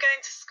remember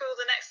going to school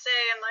the next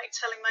day and like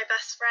telling my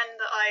best friend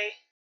that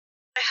I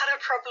had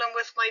a problem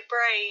with my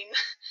brain.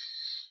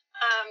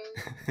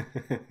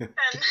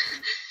 And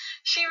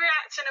she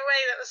reacted in a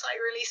way that was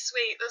like really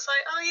sweet. It was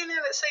like, oh,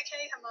 it's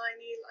okay,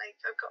 Hermione. Like,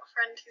 I've got a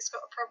friend who's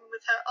got a problem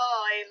with her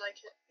eye. Like,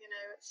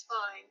 it's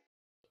fine.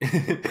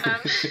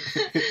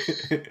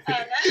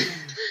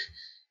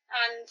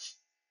 And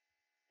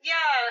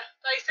yeah,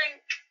 I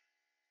think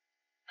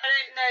I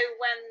don't know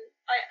when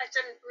I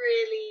didn't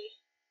really.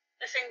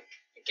 I think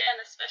again,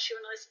 especially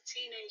when I was a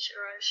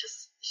teenager, I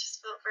just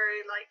felt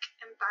very like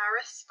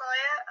embarrassed by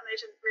it, and I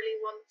didn't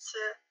really want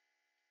to.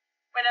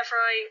 Whenever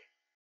I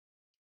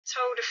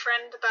told a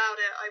friend about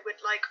it, I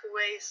would like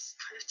always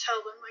kind of tell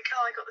them like,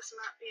 oh, I got this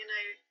map,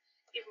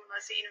 even when I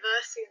was at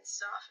university and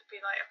stuff, it'd be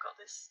like, I've got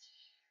this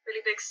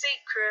really big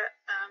secret,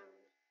 and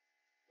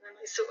then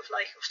I sort of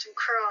like often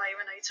cry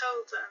when I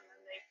told them,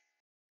 and they,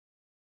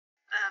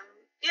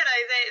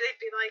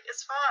 they'd be like,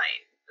 it's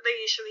fine. They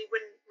usually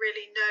wouldn't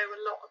really know a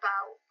lot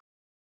about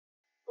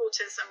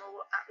autism or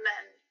what that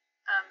meant,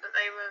 but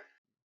they were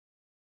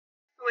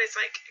always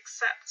like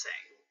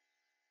accepting.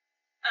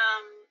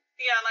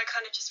 And I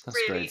kind of just That's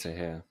really. That's great to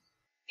hear.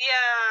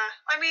 Yeah,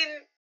 I mean,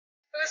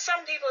 there were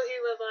some people who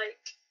were like,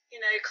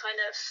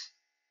 kind of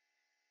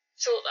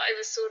thought that I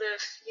was sort of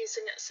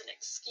using it as an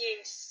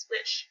excuse,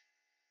 which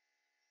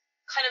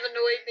kind of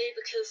annoyed me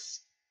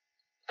because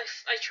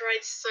I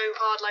tried so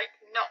hard, like,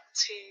 not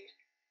to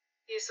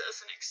use it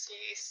as an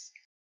excuse.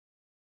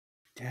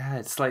 Yeah,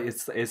 it's like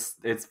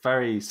it's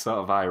very sort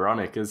of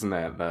ironic, isn't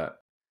it?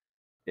 That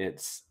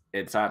it's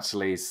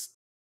actually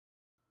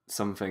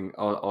something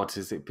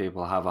autistic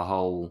people have a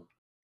whole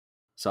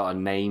sort of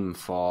name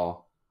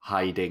for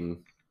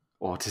hiding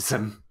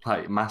autism,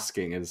 like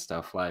masking and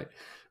stuff. Like,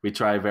 we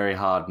try very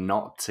hard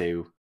not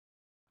to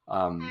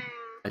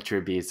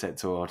attribute it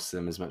to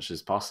autism as much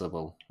as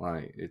possible.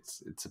 Like,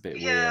 it's a bit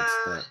weird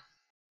that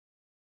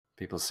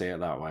people see it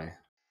that way.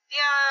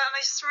 Yeah, and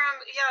I just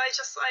remember, I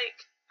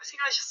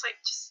think I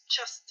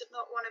just did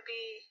not want to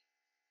be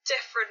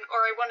different, or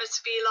I wanted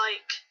to be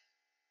like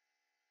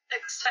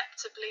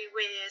acceptably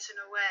weird in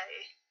a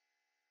way.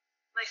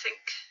 And I think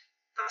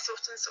that's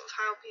often sort of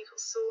how people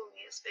saw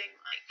me, as being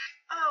like,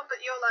 oh, but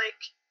you're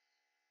like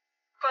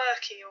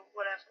quirky or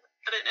whatever.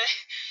 I don't know.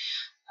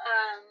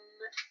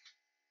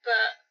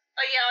 But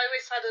yeah, I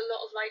always had a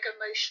lot of like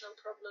emotional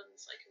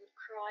problems. Like, I would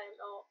cry a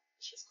lot,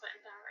 which is quite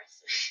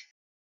embarrassing.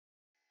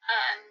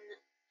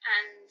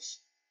 And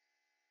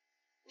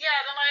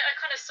yeah, then I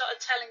kind of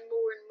started telling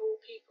more and more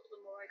people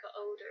the more I got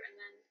older. And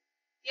then,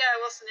 yeah,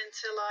 it wasn't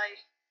until I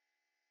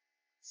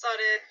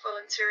started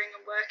volunteering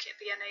and working at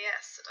the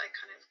NAS that I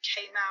kind of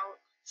came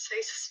out, so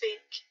to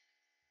speak,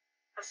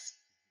 as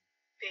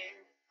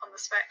being on the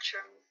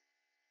spectrum.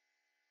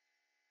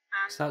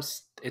 And So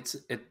it's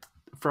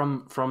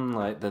from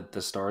like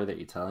the story that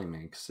you're telling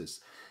me, because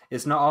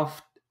it's not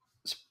oft.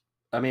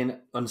 I mean,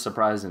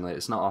 unsurprisingly,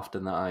 it's not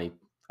often that I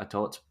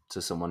talk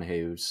to someone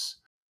who's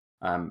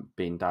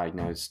been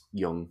diagnosed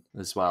young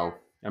as well.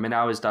 I mean,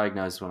 I was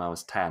diagnosed when I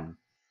was 10.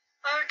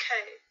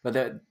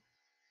 okay.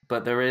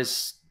 But there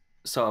is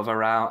sort of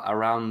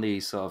around the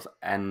sort of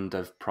end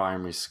of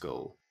primary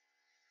school,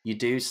 you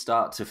do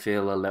start to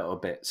feel a little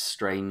bit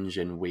strange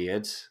and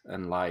weird,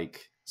 and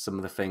like some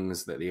of the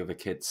things that the other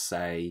kids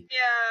say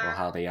or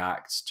how they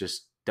act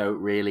just don't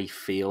really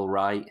feel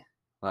right.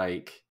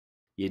 Like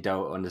you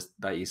don't understand,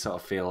 that you sort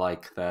of feel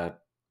like they're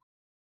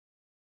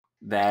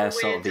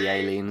sort of the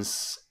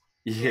aliens.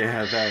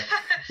 Yeah,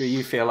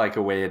 you feel like a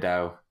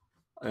weirdo.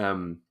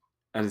 And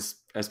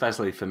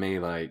especially for me,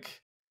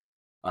 like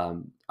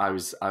I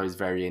was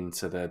very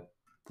into the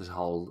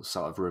whole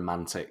sort of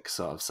romantic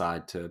sort of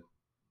side to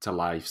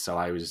life. So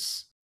I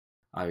was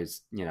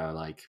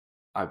like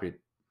I would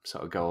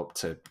sort of go up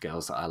to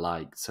girls that I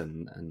liked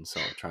and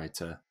sort of try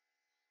to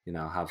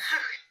have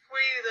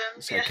woo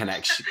them, so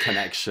connection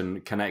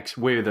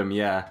with them,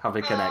 have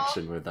a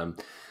connection with them.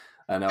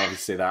 And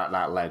obviously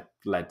that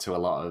led to a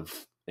lot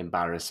of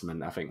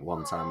embarrassment. I think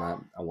one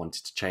time I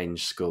wanted to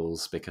change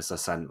schools because I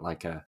sent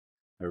like a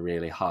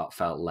really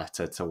heartfelt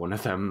letter to one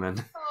of them,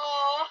 and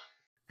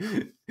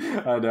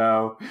I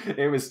know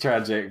it was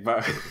tragic,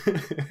 but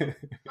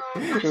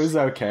it was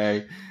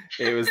okay.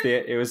 It was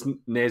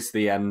near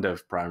the end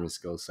of primary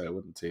school, so it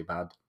wasn't too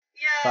bad.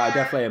 Yeah. But I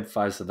definitely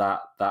empathise with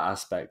that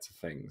aspect of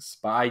things.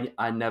 But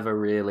I never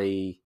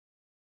really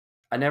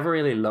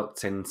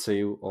looked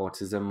into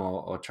autism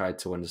or tried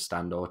to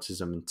understand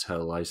autism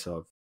until I sort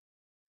of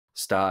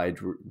started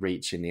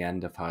reaching the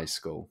end of high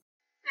school.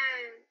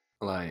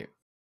 Like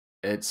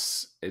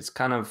it's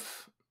kind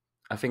of,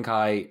 I think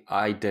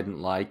I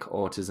didn't like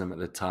autism at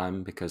the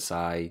time because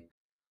I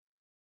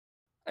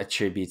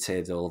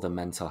attributed all the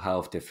mental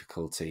health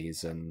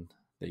difficulties and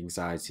the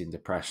anxiety and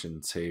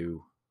depression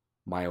to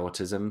my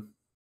autism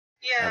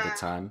at the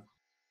time.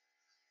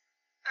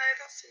 Oh,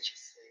 that's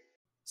interesting.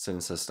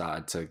 Since I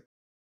started to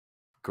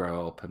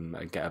grow up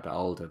and get a bit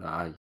older, that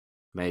I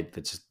made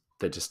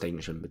the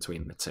distinction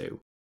between the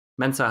two.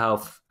 Mental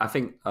health, I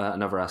think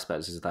another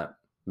aspect is that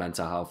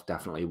mental health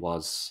definitely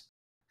was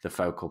the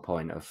focal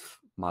point of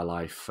my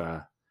life,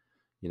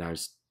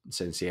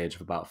 since the age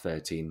of about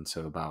 13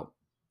 to about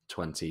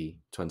 20,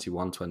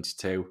 21,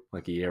 22,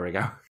 like a year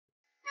ago.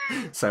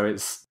 So it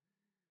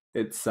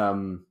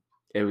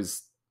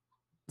was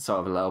sort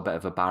of a little bit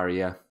of a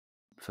barrier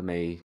for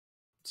me,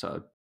 sort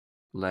of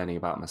learning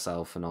about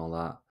myself and all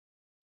that.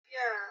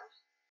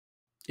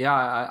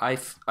 Yeah, I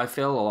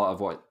feel a lot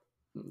of what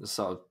the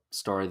sort of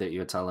story that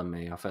you're telling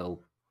me, I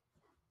feel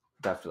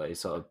definitely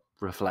sort of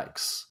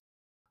reflects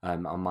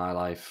on my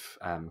life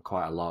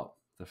quite a lot,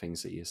 the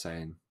things that you're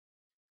saying.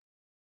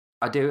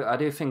 I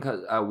do think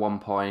at one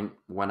point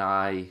when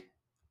I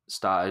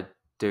started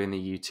doing the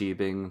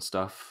YouTubing and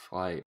stuff,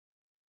 like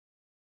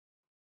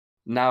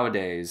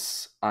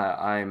nowadays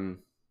I'm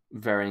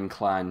very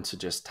inclined to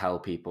just tell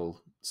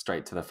people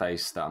straight to the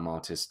face that I'm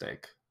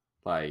autistic.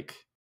 Like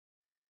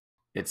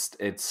it's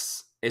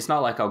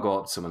not like I'll go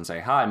up to someone and say,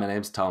 "Hi, my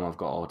name's Tom, I've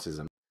got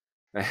autism."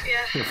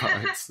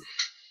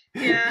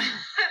 Yeah.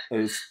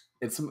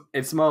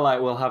 It's more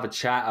like we'll have a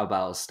chat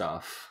about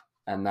stuff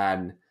and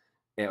then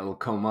it'll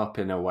come up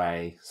in a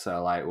way.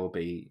 So like we'll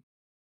be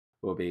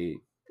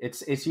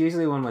it's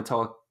usually when we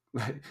talk,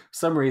 for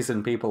some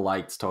reason people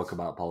like to talk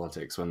about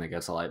politics when they go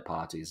to like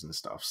parties and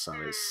stuff. So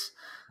it's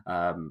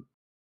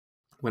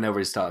whenever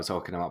we start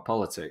talking about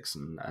politics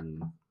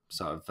and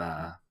sort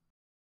of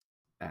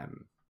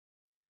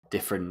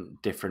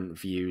different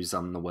views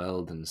on the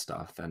world and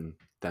stuff, then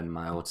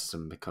my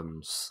autism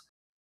becomes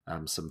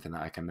something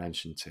that I can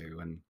mention to,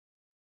 and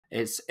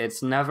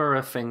it's never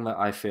a thing that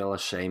I feel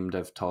ashamed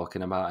of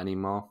talking about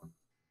anymore,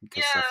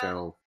 because I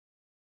feel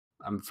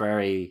I'm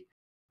very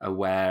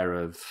aware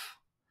of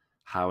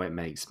how it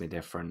makes me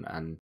different,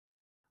 and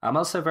I'm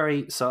also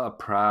very sort of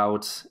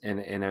proud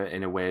in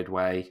a weird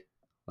way.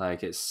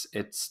 Like it's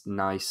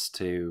nice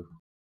to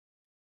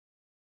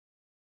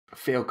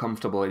feel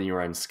comfortable in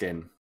your own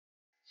skin.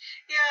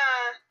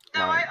 Yeah.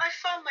 No, I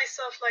found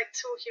myself like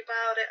talking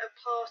about it at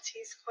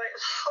parties quite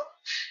a lot.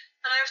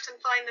 And I often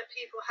find that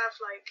people have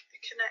like a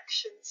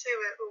connection to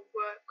it or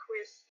work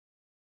with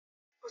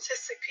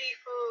autistic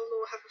people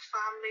or have a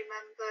family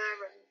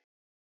member, and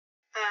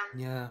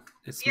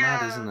it's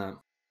mad, isn't it?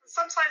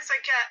 Sometimes I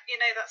get,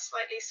 that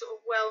slightly sort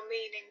of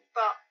well-meaning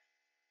but,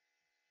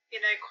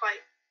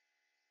 quite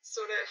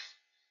sort of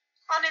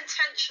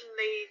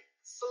unintentionally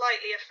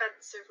slightly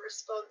offensive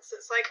response.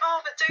 It's like, "Oh,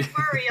 but don't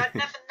worry, I'd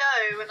never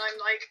know." And I'm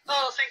like,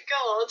 "Oh, thank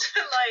God."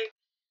 Like,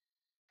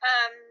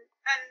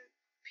 and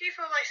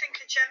people, I think,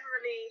 are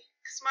generally,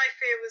 because my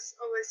fear was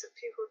always that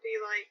people would be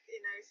like,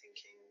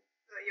 thinking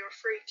that you're a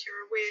freak,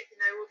 you're a weird,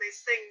 all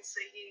these things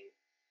that you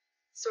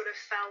sort of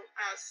felt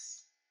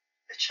as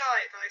a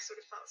child, that I sort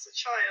of felt as a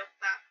child,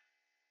 that,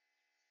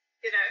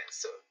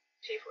 sort of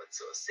people would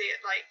sort of see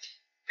it like,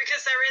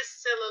 because there is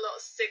still a lot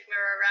of stigma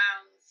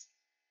around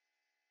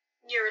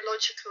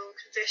neurological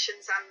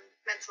conditions and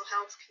mental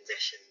health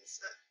conditions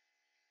that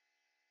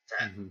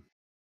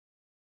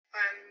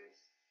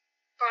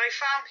but I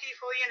found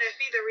people, who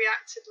either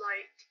reacted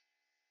like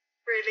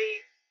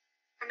really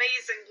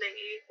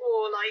amazingly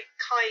or like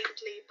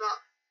kindly but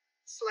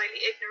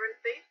slightly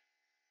ignorantly.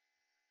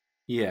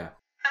 Yeah.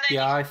 And then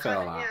I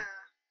feel that. Yeah.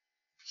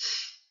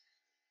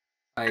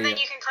 And then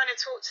you can kind of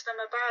talk to them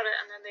about it,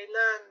 and then they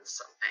learn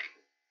something,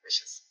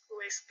 which is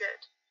always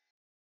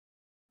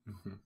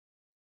good.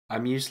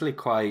 I'm usually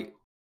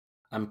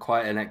I'm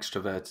quite an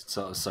extroverted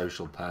sort of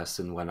social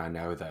person when I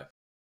know that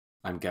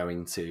I'm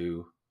going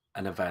to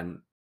an event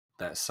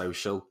that's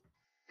social.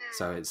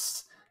 So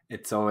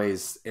it's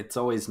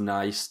always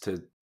nice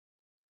to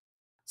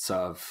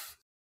sort of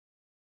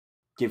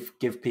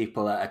give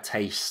people a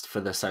taste for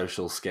the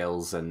social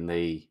skills and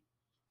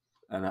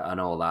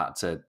all that,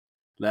 to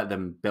let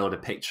them build a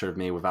picture of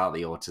me without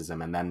the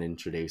autism and then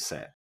introduce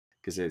it,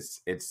 because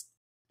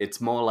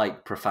it's more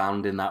like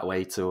profound in that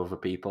way to other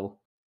people.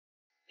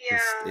 Yeah,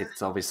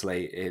 it's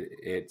obviously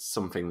it's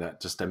something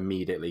that just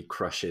immediately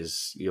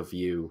crushes your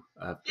view.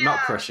 Not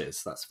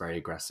crushes, that's very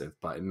aggressive,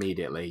 but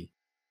immediately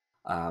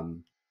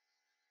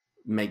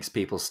makes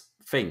people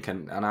think.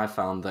 And I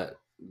found that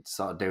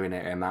sort of doing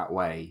it in that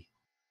way,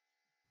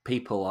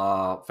 people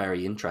are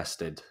very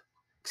interested,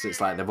 because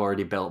it's like they've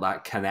already built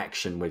that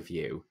connection with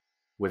you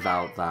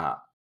without that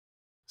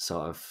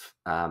sort of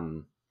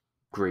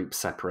group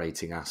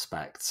separating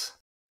aspect.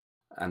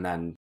 And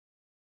then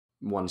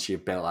once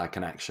you've built that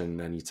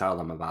connection and you tell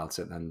them about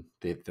it, then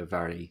they're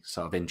very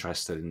sort of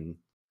interested in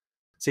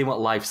seeing what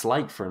life's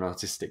like for an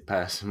autistic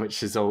person,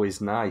 which is always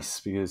nice,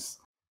 because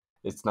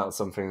it's not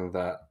something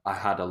that I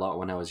had a lot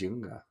when I was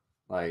younger.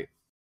 Like,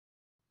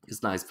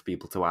 it's nice for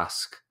people to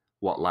ask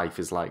what life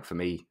is like for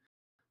me,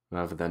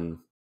 rather than,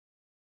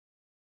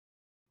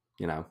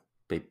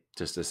 be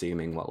just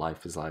assuming what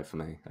life is like for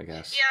me, I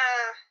guess.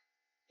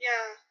 Yeah,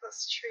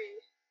 that's true.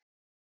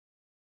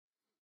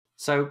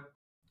 So,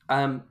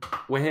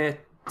 we're here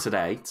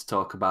today to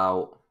talk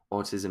about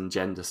autism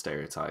gender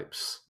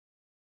stereotypes.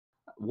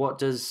 What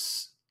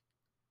does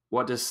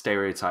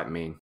stereotype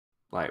mean?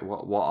 Like,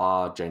 what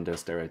are gender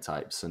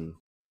stereotypes, and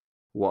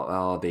what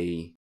are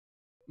the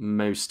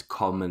most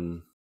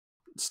common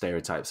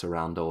stereotypes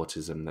around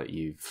autism that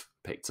you've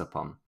picked up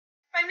on?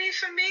 I mean,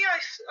 for me, I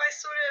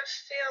sort of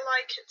feel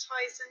like it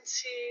ties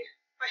into,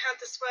 I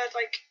heard this word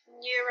like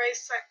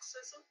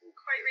neurosexism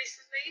quite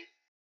recently.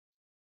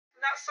 And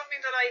that's something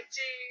that I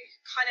do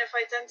kind of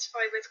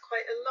identify with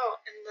quite a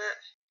lot, in that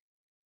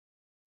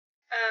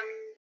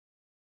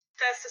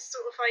there's this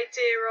sort of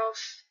idea of,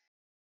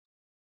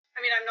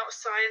 I mean, I'm not a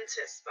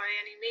scientist by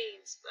any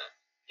means, but,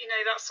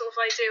 that sort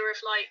of idea of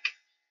like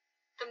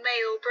the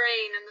male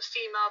brain and the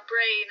female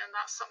brain, and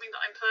that's something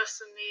that I'm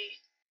personally,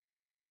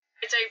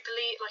 I don't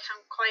believe, like,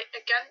 I'm quite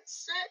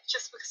against it,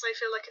 just because I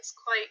feel like it's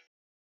quite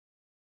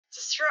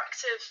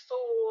destructive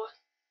for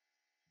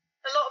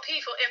a lot of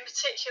people, in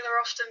particular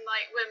often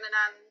like women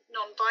and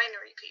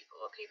non-binary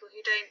people, or people who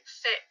don't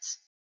fit.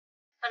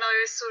 And I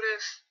was sort of,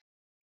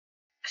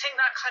 I think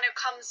that kind of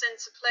comes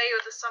into play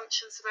with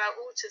assumptions about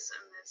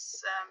autism,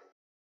 is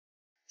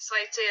this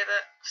idea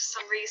that for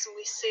some reason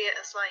we see it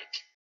as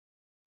like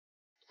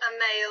a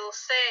male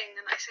thing.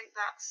 And I think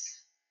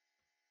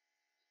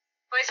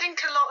I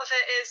think a lot of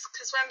it is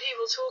because when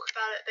people talk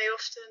about it, they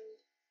often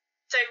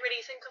don't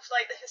really think of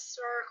like the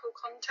historical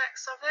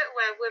context of it,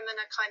 where women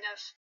are kind of,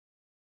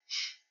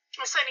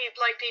 it's only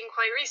like being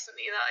quite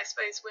recently that I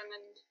suppose women,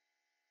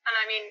 and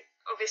I mean,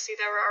 obviously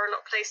there are a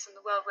lot of places in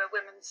the world where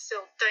women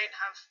still don't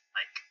have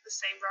like the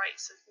same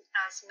rights as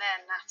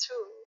men at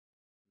all.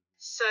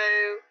 So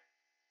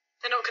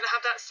they're not going to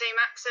have that same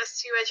access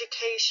to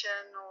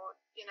education or,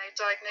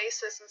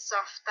 diagnosis and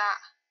stuff that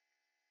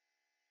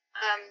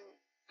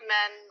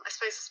men, I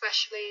suppose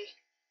especially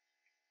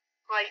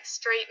white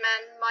straight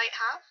men, might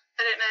have.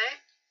 I don't know.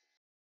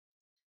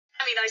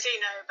 I mean, I do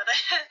know, but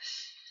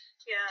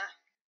yeah.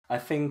 I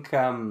think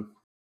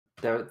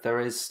there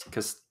is,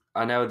 because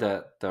I know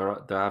that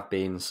there have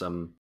been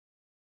some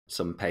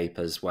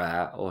papers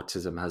where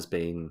autism has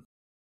been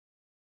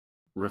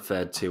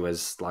referred to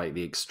as like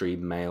the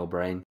extreme male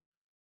brain,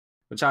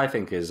 which I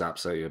think is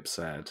absolutely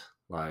absurd.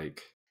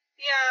 Like,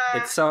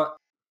 yeah, it's so.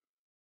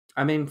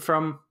 I mean,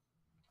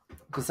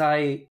 because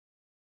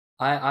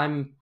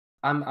I'm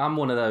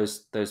one of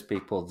those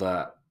people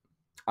that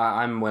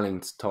I'm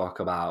willing to talk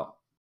about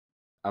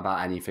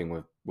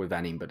anything with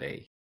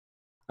anybody,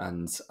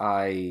 and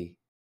I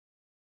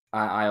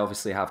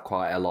obviously have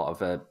quite a lot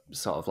of a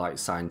sort of like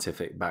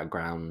scientific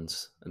background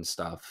and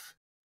stuff,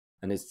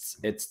 and it's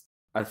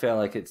I feel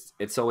like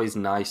it's always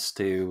nice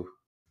to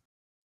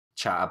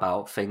chat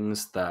about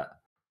things that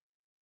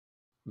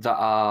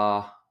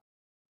are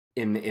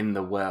in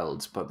the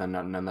world, but they're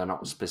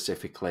not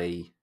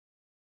specifically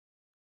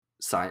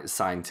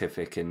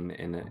scientific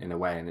in a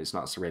way, and it's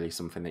not really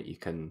something that you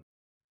can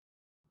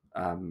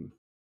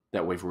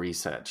that we've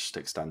researched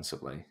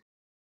extensively.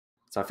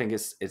 So I think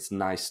it's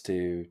nice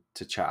to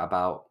chat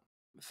about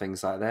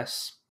things like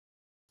this,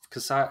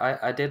 because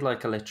I did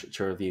like a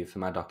literature review for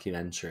my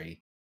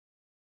documentary,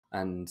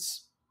 and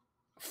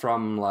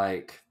from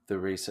like the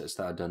research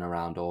that I've done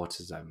around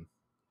autism,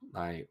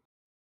 like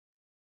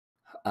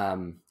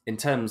in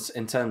terms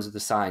of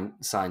the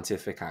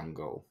scientific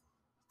angle,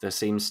 there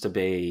seems to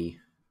be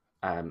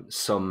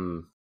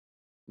some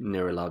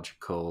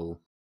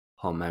neurological,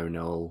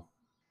 hormonal,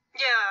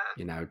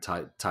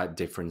 type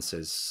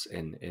differences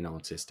in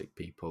autistic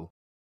people.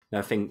 And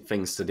I think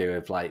things to do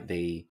with like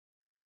the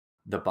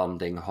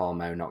bonding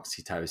hormone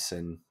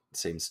oxytocin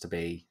seems to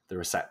be the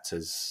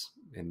receptors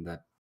in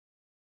the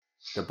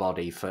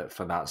body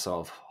for that sort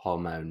of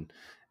hormone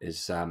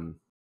is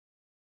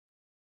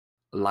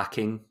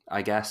lacking,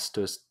 I guess,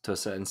 to a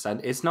certain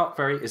extent. It's not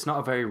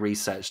a very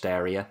researched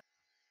area.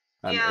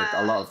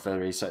 A lot of the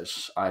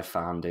research I've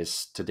found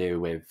is to do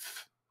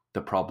with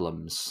the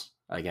problems,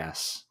 I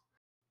guess.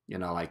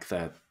 Like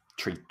the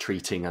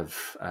treating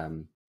of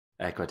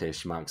air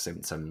quotation mark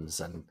symptoms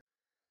and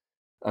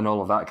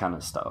all of that kind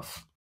of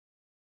stuff.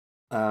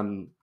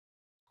 And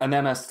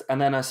then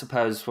I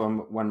suppose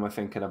when we're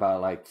thinking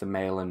about like the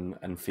male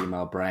and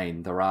female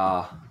brain, there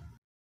are,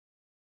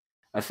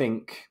 I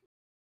think,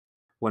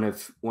 one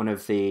of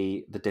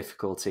the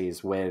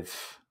difficulties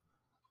with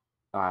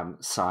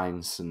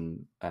science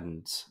and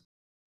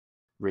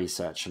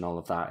research and all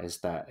of that is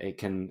that it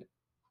can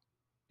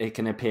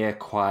appear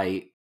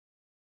quite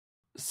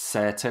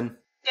certain.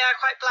 Yeah,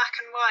 quite black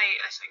and white,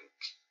 I think.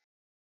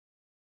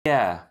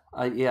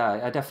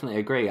 I definitely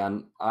agree,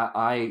 and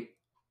I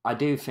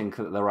do think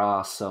that there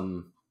are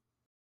some,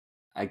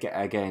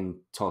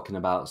 again, talking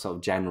about sort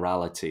of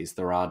generalities,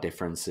 there are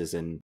differences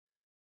in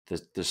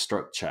the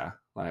structure.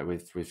 Like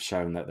we've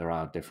shown that there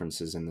are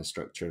differences in the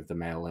structure of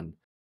the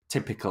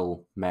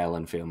typical male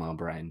and female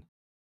brain,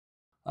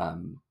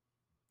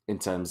 in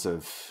terms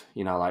of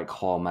like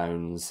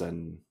hormones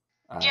and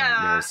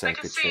neurocircuitry. I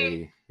can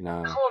see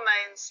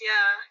hormones. Yeah,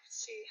 I can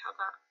see how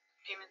that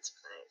came into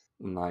play.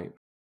 And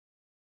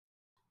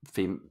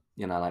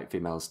like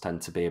females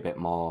tend to be a bit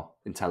more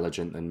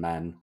intelligent than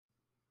men,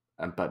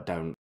 but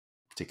don't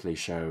particularly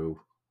show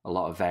a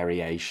lot of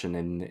variation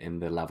in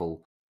the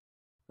level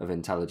of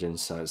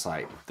intelligence. So it's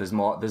like there's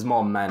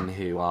more men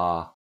who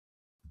are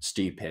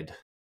stupid,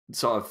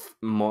 sort of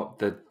more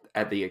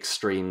at the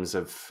extremes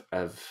of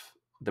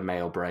the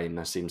male brain.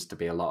 There seems to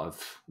be a lot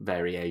of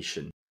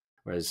variation,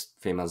 whereas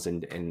females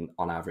in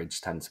on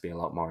average tend to be a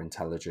lot more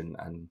intelligent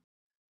and,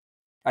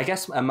 I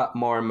guess,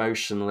 more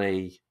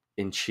emotionally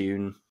in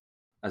tune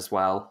as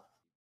well.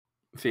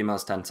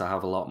 Females tend to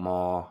have a lot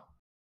more,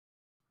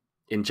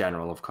 in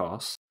general, of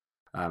course,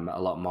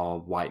 a lot more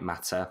white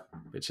matter,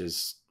 which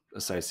is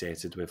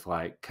associated with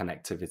like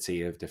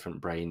connectivity of different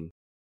brain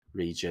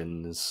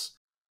regions,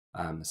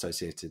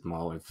 associated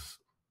more with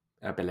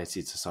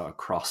ability to sort of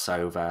cross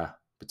over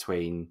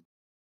between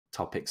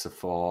topics of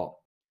thought.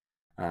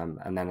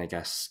 And then I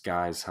guess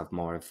guys have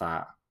more of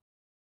that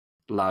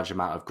large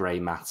amount of grey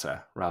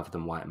matter rather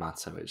than white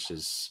matter, which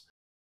is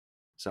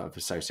sort of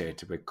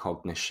associated with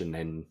cognition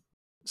in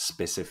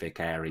specific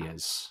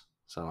areas.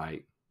 So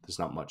like there's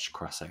not much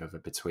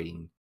crossover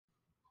between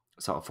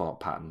sort of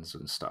thought patterns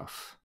and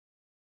stuff.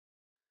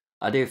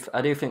 I do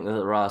think that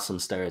there are some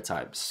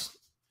stereotypes,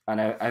 and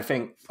I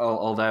think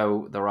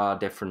although there are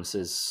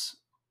differences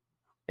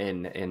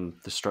in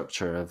the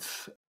structure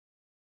of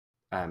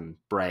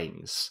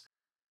brains,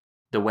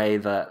 the way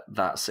that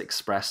that's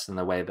expressed and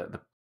the way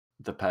that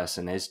the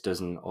person is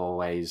doesn't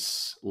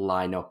always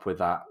line up with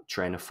that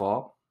train of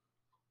thought,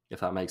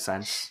 if that makes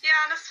sense. Yeah,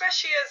 and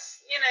especially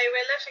as,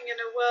 we're living in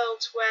a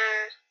world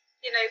where,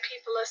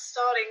 people are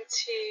starting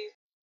to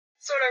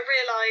sort of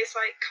realise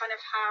like kind of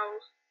how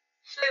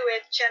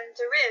fluid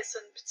gender is,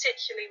 and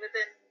particularly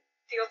within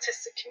the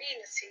autistic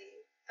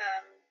community.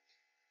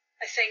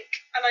 I think,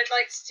 and I'd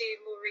like to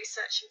do more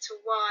research into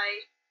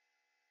why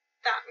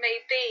that may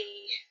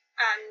be.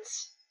 And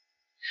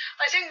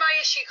I think my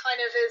issue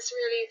kind of is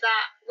really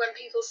that when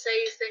people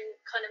say things,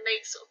 kind of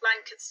make sort of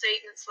blanket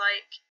statements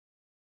like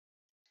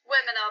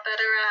women are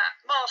better at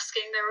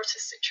masking their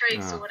autistic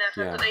traits or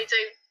whatever, but they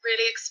don't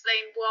really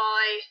explain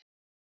why.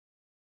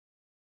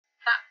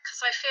 That, because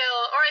I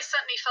feel, or I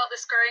certainly felt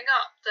this growing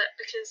up, that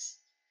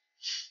because,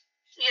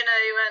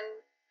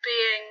 and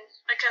being,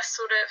 I guess,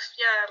 sort of,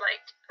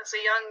 like as a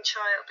young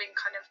child being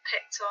kind of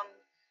picked on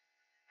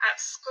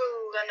at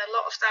school, and a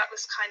lot of that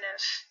was kind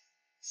of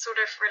sort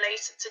of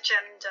related to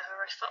gender.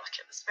 I felt like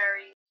it was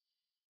very...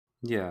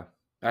 Yeah,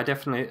 I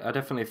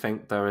definitely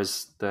think there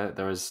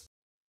is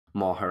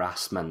more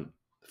harassment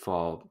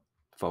for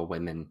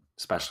women,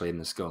 especially in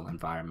the school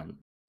environment.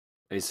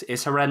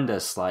 It's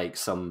horrendous. Like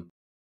some,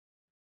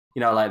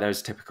 like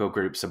those typical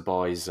groups of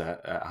boys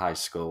at high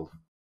school.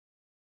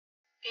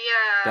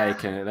 Yeah,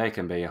 they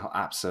can be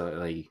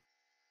absolutely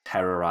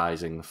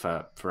terrorizing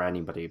for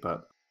anybody.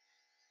 But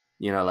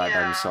You know, like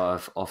them Yeah.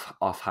 sort of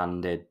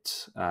offhanded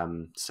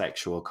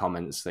sexual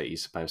comments that you're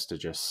supposed to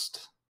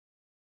just,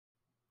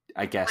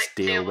 I guess, Like,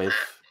 deal deal with with.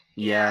 it.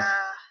 Yeah,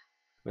 Yeah.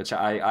 which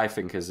I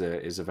think is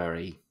a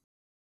very,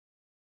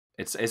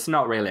 it's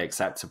not really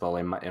acceptable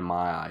in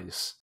my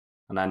eyes,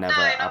 and No, not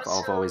I've at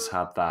always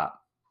all. had that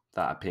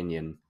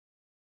opinion.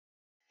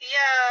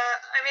 Yeah,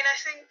 I mean, I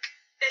think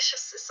it's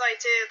just this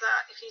idea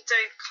that if you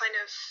don't kind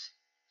of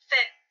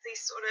fit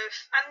these sort of,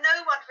 and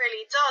no one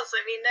really does.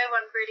 I mean, no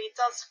one really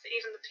does.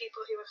 Even the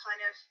people who are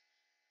kind of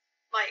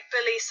like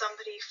bully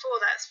somebody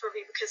for that, it's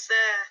probably because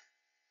they're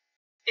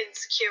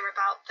insecure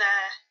about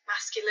their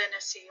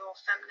masculinity or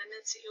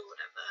femininity or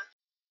whatever.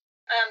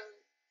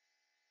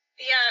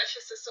 Yeah, it's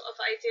just a sort of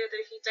idea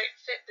that if you don't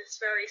fit this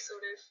very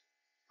sort of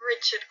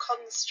rigid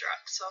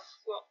construct of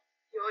what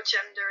your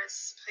gender is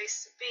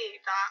supposed to be,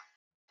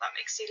 that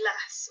makes you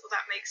less, or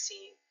that makes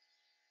you.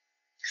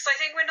 Because I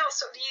think we're not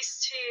sort of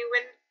used to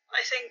when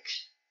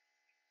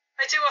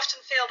I do often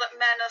feel that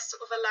men are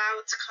sort of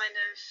allowed to kind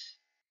of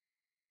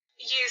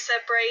use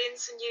their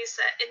brains and use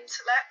their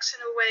intellect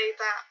in a way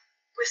that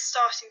we're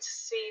starting to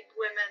see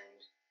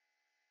women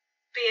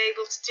be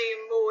able to do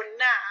more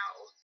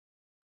now.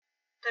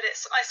 But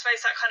I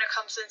suppose that kind of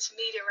comes into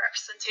media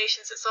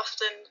representations. It's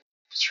often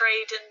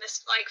portrayed in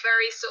this like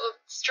very sort of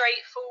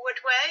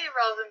straightforward way,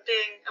 rather than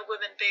being a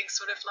woman being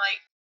sort of like,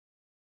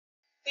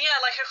 yeah,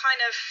 like a kind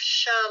of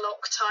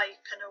Sherlock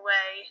type in a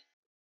way.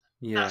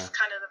 Yeah, That's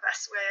kind of the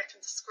best way I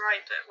can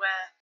describe it.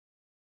 Where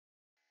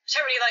I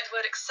don't really like the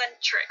word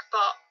eccentric,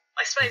 but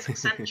I suppose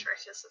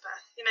eccentric is the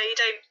best. You know, you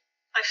don't.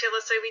 I feel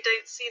as though we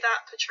don't see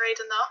that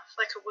portrayed enough,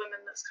 like a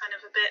woman that's kind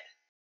of a bit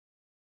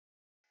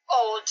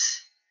odd.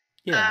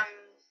 yeah.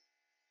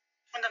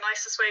 In the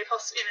nicest way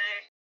possible, you know.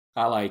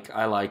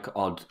 I like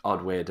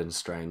odd, weird, and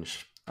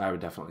strange. I would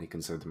definitely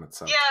consider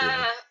myself to be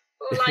Yeah,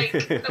 or like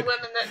a odd.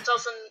 woman that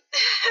doesn't,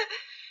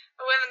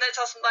 a woman that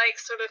doesn't like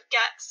sort of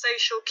get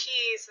social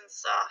cues and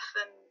stuff,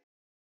 and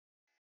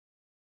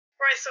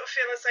where I sort of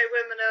feel as though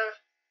women are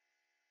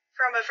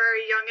from a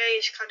very young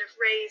age kind of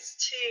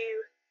raised to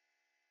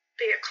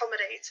be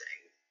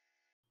accommodating.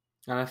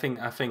 And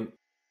I think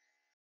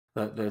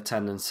that the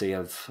tendency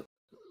of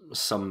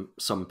some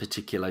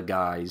particular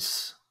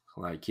guys,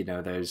 like, you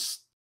know, those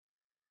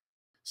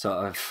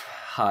sort of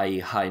high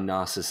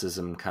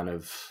narcissism kind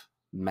of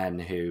men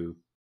who,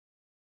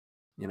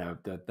 you know,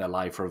 their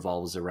life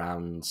revolves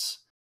around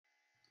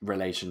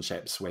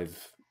relationships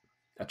with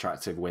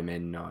attractive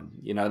women, or,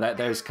 you know, that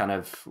those kind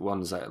of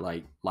ones that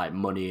like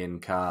money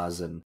and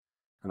cars and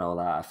all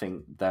that. I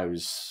think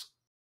those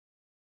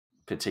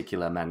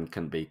particular men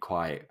can be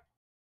quite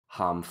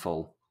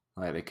harmful.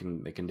 Like they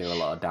can do a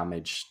lot of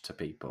damage to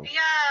people.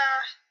 Yeah,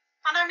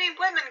 and I mean,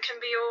 women can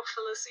be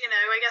awful as, you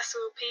know, I guess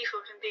all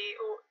people can be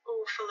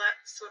awful at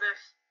sort of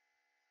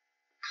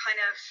kind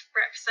of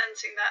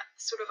representing that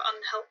sort of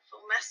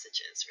unhelpful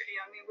messages,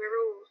 really. I mean, we're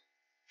all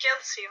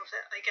guilty of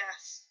it, I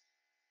guess.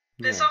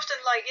 But it's Yeah,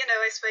 often like, you know,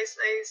 I suppose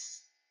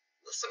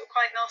the sort of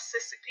quite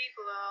narcissistic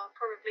people are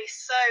probably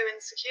so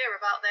insecure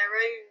about their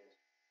own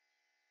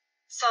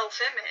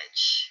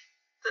self-image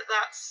that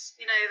that's,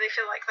 you know, they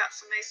feel like that's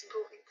the most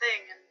important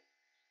thing, and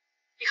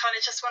you kind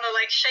of just want to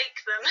like shake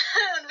them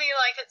and be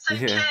like, it's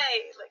yeah,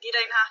 okay. Like you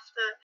don't have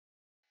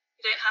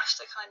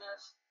to kind of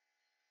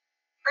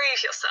prove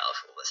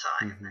yourself all the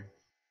time. hmm And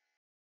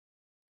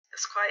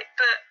it's quite,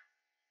 but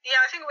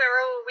yeah, I think we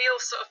all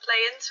sort of play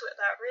into it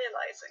without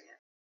realizing it.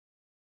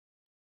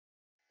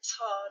 It's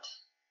hard.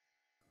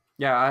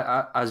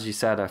 yeah. As you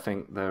said, I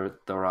think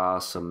there are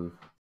some,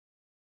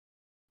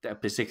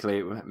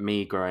 particularly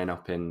me growing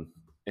up in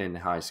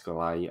high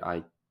school.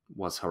 I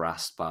was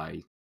harassed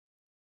by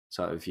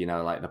sort of, you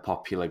know, like the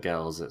popular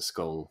girls at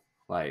school.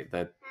 Like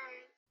the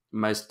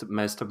Mm.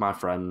 most of my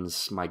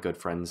friends, my good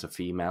friends, are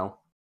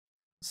female.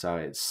 So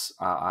it's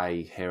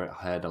I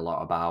heard a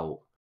lot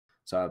about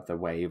sort of the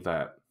way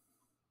that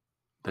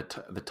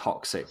the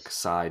toxic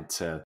side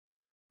to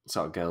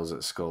sort of girls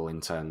at school,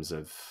 in terms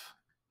of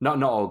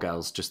not all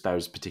girls, just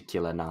those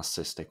particular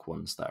narcissistic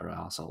ones that are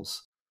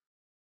assholes.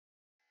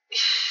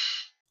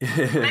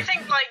 I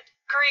think like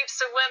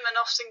groups of women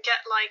often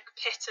get like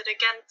pitted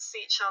against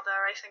each other.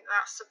 I think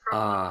that's the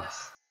problem.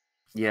 Is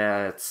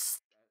Yeah, it's.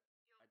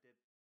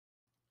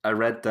 I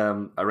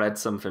read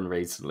something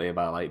recently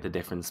about like the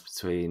difference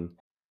between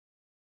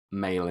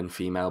male and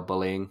female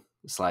bullying.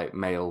 It's like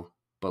male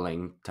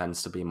bullying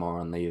tends to be more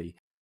on the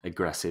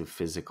aggressive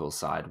physical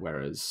side,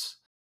 whereas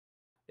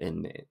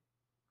in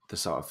the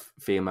sort of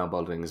female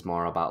bullying is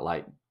more about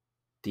like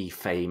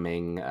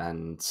defaming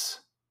and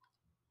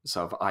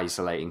sort of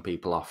isolating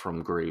people off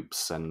from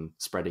groups and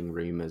spreading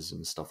rumors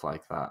and stuff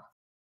like that.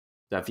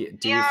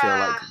 Do you feel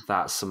like yeah.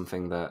 that's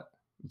something that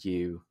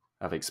you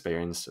have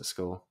experienced at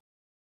school?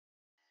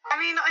 I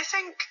mean, I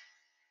think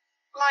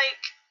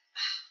like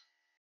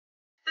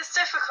it's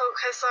difficult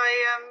because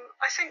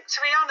I think, to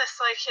be honest,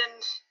 I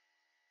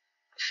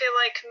feel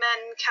like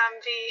men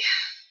can be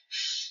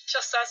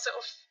just as sort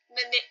of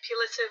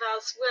manipulative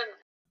as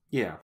women,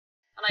 Yeah,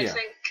 and I yeah,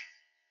 think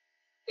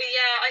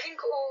Yeah, I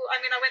think I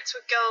mean, I went to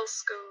a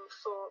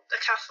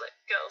Catholic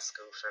girls'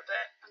 school for a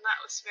bit, and that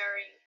was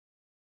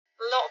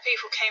a lot of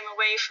people came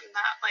away from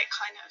that, like,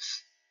 kind of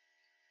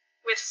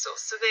with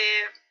sort of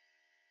severe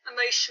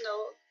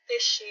emotional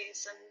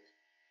issues, and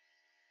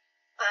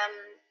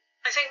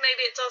I think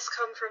maybe it does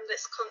come from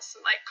this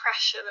constant, like,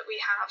 pressure that we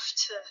have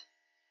to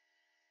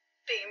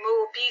be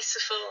more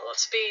beautiful or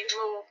to be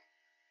more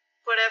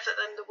whatever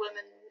than the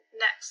woman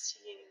next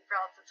to you,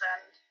 rather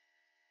than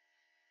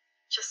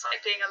just,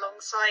 like, being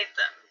alongside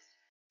them.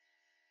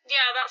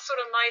 Yeah, that's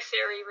sort of my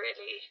theory,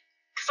 really.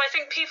 Because I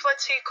think people are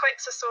too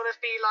quick to sort of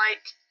be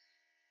like,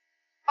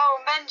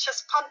 oh, men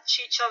just punch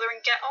each other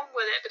and get on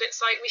with it, but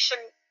it's like we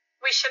shouldn't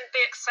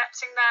be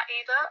accepting that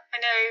either. I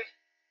know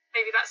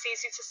maybe that's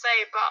easy to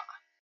say, but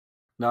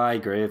No, I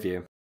agree with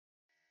you.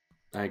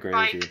 And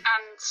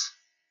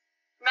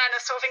men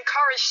are sort of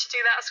encouraged to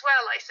do that as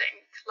well, I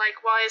think.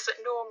 Like, why is it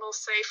normal,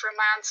 say, for a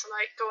man to,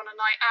 like, go on a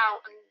night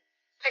out and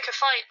pick a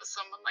fight with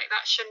someone? Like,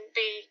 that shouldn't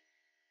be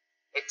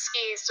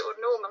excused or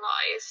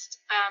normalised.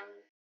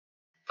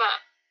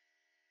 But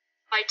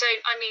I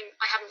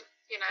haven't,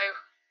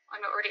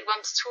 I'm not really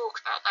one to talk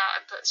about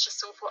that, but it's just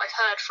sort of what I've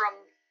heard from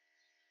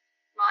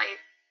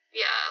my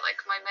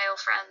male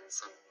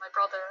friends and my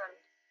brother and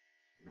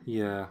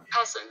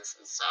cousins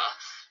and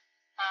stuff,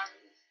 and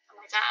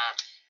my dad.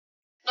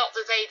 Not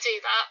that they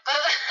do that,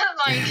 but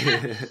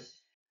like...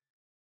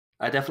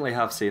 I definitely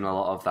have seen a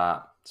lot of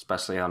that,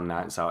 especially on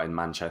nights out in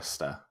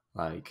Manchester.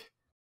 Like,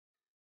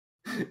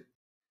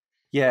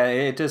 yeah,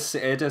 it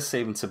does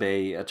seem to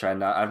be a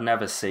trend. I've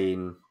never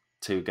seen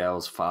two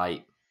girls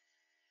fight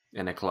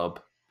in a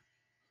club.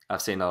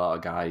 I've seen a lot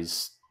of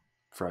guys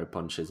throw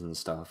punches and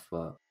stuff,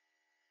 but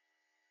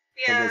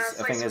yeah, it's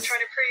like trying to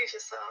prove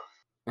yourself.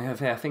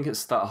 I think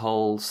it's that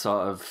whole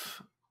sort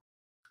of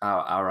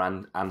our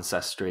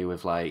ancestry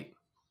with, like,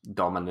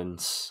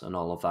 dominance and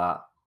all of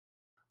that.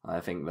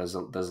 I think there's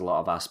a lot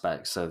of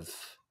aspects of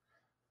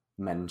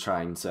men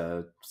trying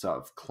to sort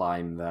of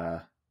climb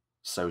their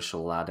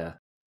social ladder,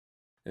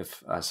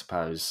 if I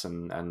suppose,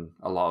 and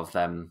a lot of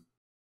them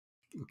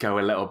go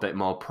a little bit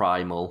more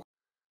primal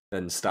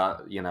and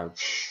start,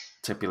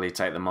 typically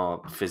take the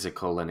more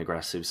physical and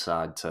aggressive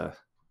side to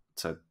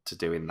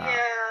doing that.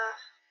 Yeah.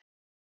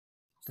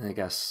 And I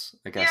guess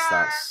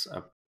that's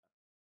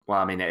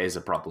it is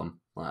a problem.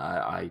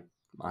 I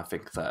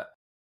think that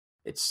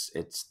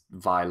it's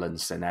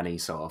violence in any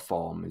sort of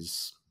form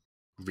is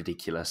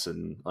ridiculous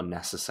and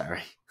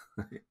unnecessary.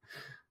 Yeah,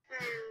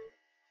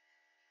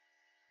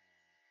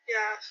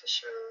 for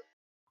sure.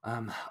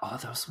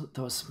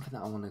 There was something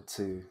that I wanted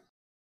to.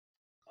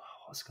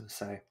 What was I going to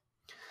say?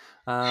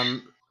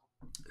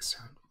 Is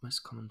there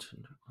most common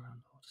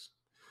around autism?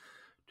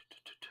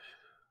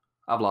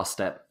 I've lost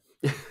it.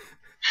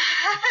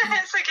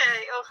 It's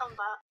okay. I'll come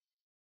back.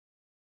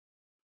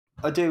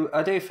 I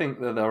do think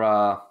that there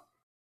are.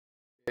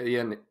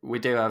 We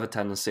do have a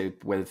tendency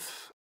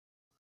with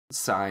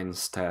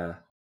signs to.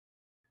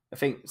 I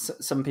think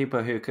some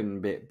people who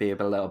can be a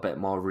little bit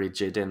more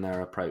rigid in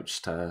their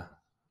approach to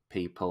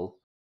people.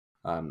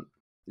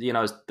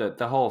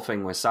 The whole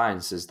thing with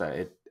science is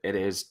that it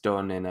is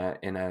done in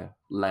a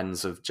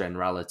lens of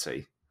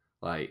generality.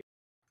 Like,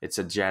 it's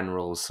a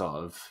general sort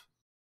of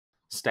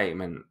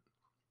statement,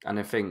 and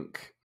I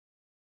think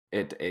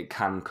it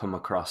can come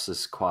across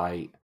as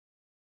quite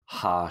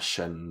harsh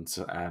and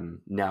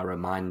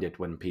narrow-minded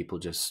when people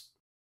just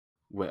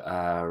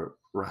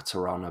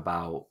ratter on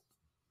about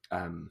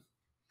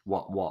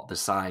what the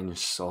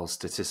science or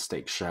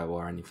statistics show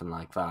or anything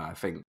like that. I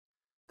think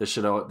there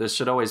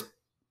should always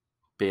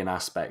be an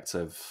aspect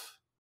of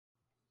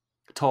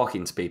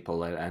talking to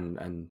people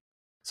and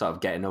sort of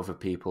getting other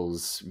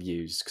people's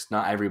views, because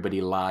not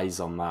everybody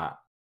lies on that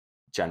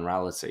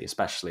generality,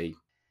 especially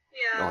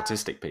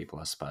autistic people,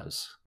 I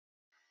suppose.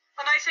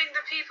 And I think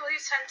the people who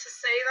tend to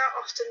say that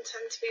often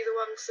tend to be the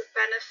ones that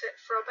benefit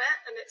from it,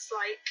 and it's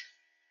like,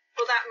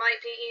 well, that might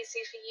be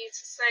easy for you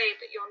to say,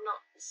 but you're not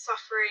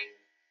suffering.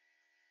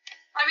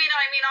 I mean,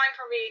 I'm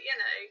probably,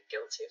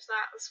 guilty of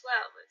that as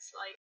well. It's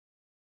like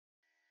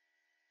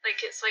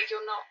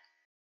you're not,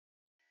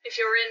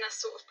 if you're in a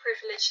sort of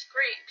privileged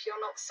group,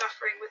 you're not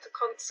suffering with the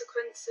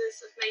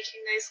consequences of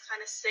making those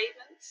kind of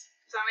statements.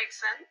 Does that make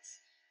sense?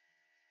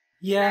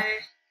 Yeah.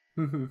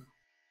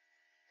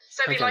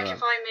 So it'd be like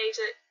if I made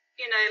it,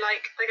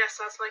 I guess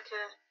as like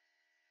a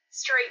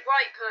straight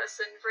white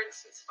person, for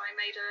instance, if I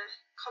made a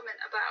comment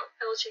about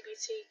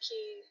LGBTQ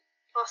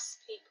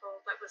plus people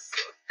that was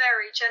sort of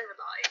very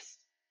generalised,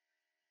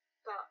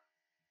 but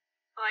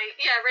I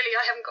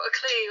haven't got a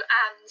clue,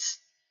 and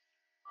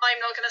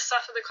I'm not going to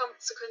suffer the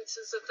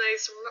consequences of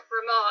those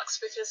remarks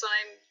because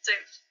I'm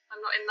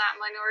not in that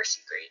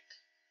minority group.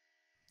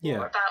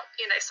 Yeah. Or about,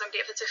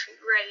 somebody of a different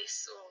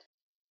race, or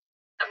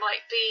it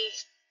might be,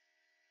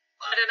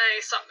 I don't know,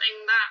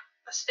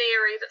 a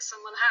theory that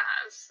someone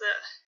has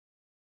that.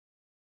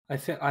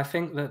 I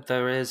think that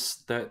there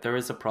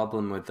is a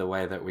problem with the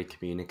way that we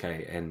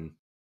communicate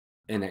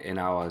in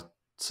our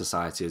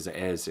society as it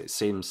is. It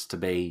seems to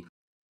be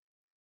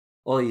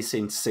all you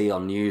seem to see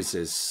on news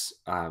is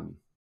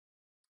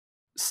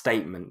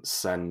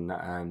statements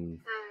and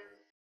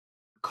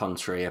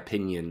contrary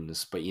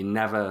opinions, but you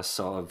never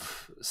sort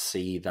of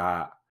see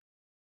that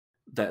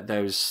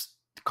those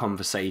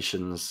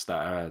conversations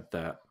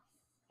that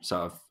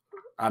sort of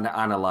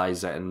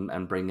analyze it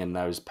and bring in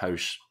those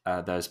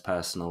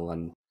personal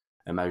and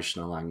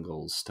emotional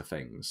angles to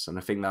things. And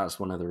I think that's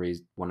one of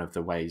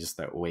the ways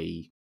that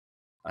we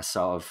are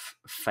sort of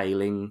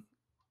failing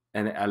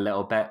in a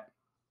little bit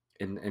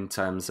in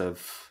terms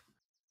of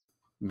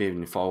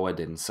moving forward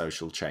in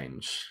social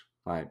change.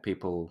 Like,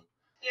 people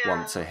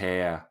want to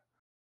hear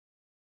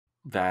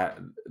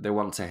they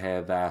want to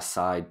hear their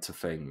side to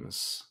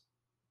things,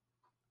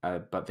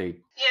 but they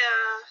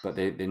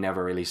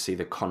never really see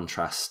the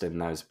contrast in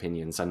those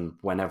opinions. And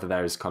whenever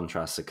those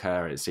contrasts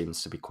occur, it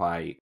seems to be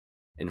quite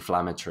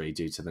inflammatory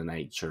due to the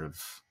nature of,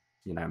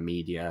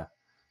 media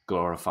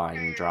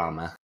glorifying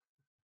drama.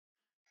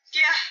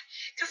 Yeah,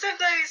 because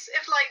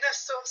if like the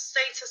sort of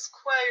status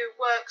quo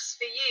works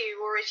for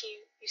you, or if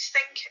you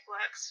think it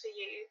works for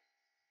you,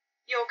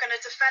 you're going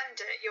to defend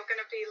it. You're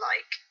going to be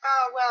like,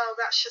 oh, well,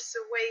 that's just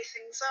the way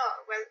things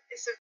are. Well, it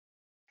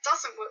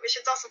doesn't work, which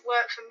it doesn't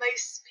work for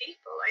most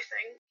people, I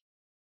think.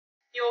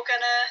 You're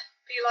going to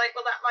be like,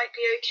 well, that might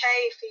be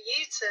okay for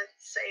you to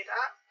say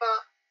that,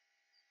 but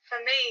for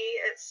me,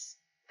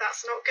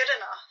 that's not good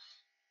enough.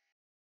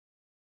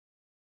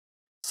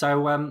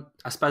 So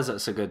I suppose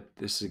this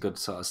is a good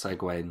sort of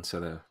segue into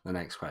the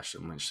next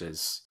question, which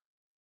is,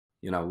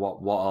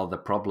 what are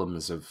the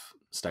problems of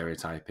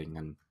stereotyping,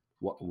 and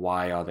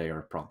why are they a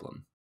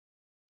problem?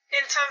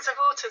 In terms of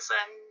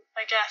autism,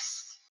 I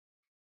guess.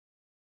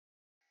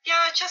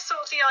 Yeah, just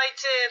sort of the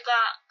idea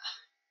that,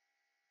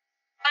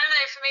 I don't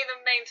know, for me the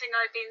main thing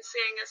I've been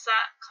seeing is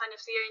that kind of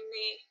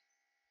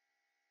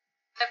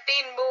there've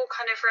been more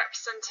kind of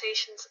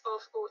representations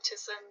of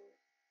autism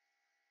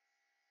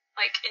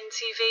like in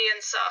TV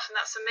and stuff, and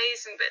that's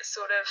amazing, but it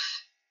sort of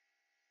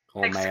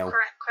all begs male. the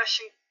correct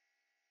question.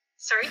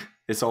 Sorry?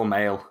 It's all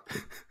male.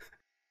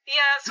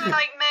 Yeah, it's all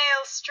like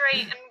male,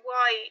 straight and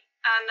white,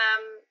 and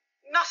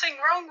nothing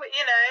wrong with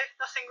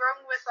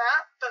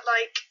that, but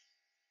like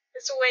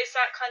it's always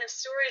that kind of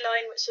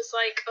storyline which is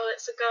like, oh,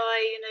 it's a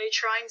guy,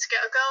 trying to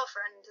get a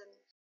girlfriend, and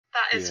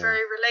that is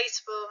very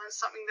relatable and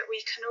something that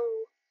we can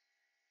all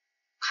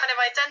kind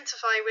of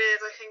identify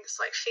with. I think it's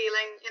like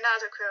feeling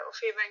inadequate or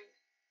feeling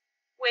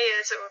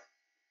weird or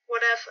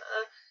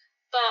whatever,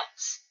 but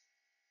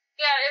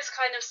yeah, it's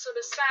kind of sort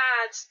of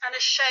sad and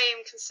a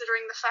shame,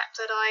 considering the fact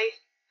that I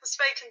have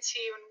spoken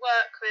to and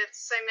work with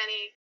so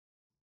many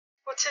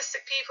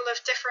autistic people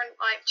of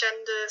different like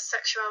genders,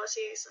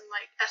 sexualities and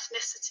like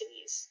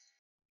ethnicities,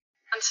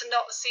 and to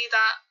not see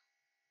that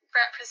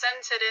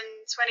represented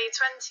in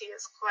 2020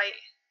 is quite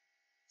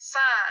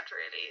sad,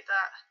 really.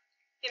 That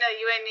I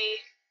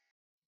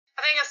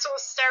think a sort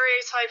of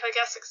stereotype,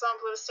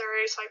 example of a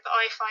stereotype that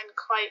I find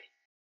quite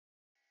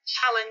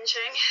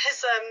challenging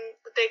is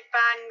the Big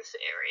Bang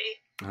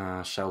Theory.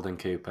 Sheldon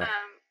Cooper.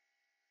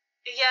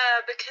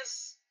 Yeah,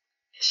 because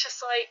it's just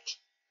like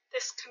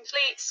this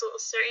complete sort of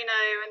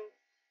and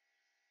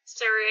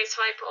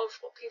stereotype of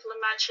what people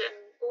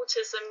imagine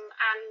autism.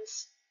 And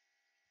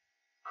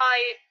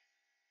I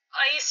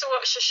used to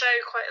watch the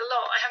show quite a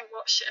lot. I haven't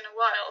watched it in a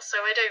while,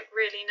 so I don't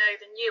really know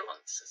the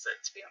nuances of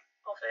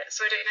it.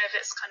 So I don't know if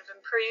it's kind of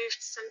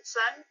improved since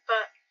then,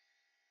 but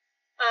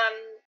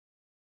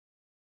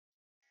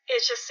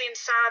it just seems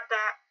sad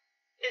that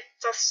it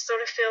does sort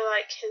of feel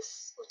like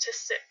his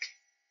autistic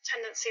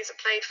tendencies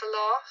are played for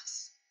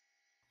laughs.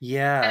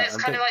 Yeah. And it's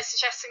kind of like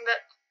suggesting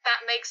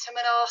that makes him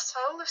an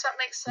arsehole, if that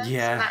makes sense.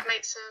 Yeah. And that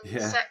makes him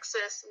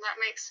sexist, and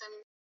that makes him...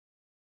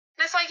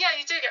 And it's like, yeah,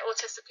 you do get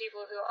autistic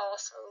people who are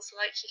arseholes.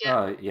 Like, you get...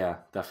 Oh,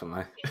 yeah,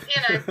 definitely.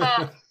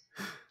 But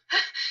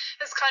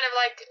it's kind of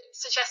like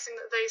suggesting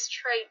that those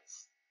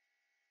traits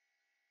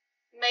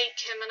make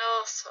him an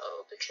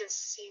arsehole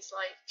because he's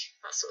like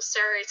that sort of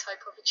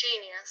stereotype of a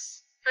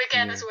genius, who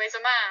again is always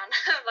a man.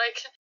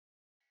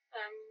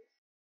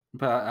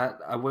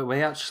 But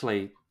we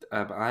actually,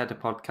 I had a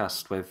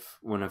podcast with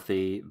one of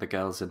the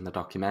girls in the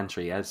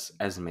documentary,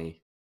 Esme,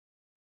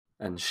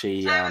 and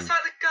she... was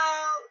that the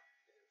girl,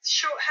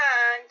 short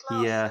hair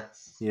and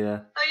glasses? Yeah.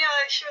 Oh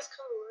yeah, she was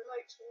cool,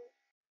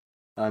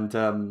 I liked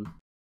her. And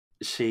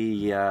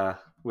she...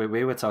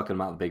 we were talking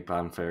about the Big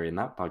Bang Theory in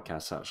that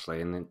podcast,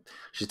 actually, and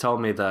she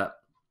told me that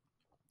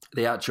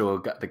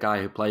the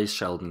guy who plays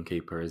Sheldon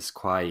Cooper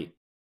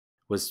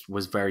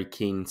was very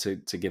keen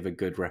to give a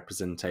good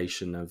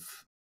representation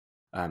of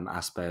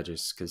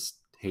Asperger's, because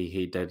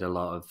he did a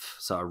lot of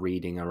sort of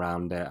reading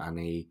around it, and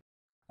he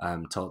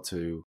talked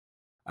to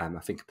I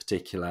think a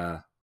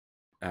particular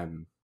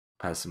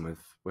person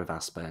with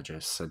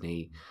Asperger's, and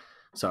he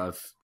sort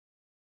of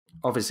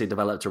obviously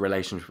developed a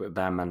relationship with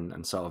them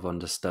and sort of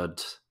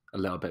understood a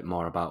little bit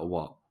more about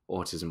what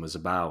autism was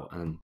about.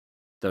 And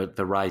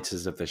the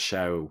writers of the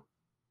show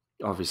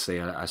obviously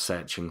are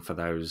searching for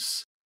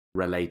those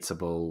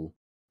relatable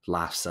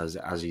laughs,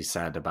 as you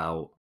said,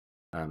 about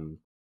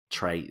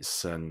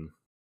traits and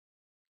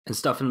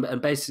stuff,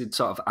 and basically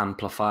sort of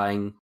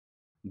amplifying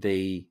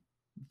the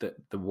the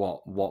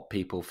what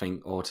people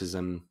think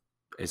autism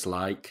is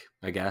like,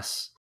 I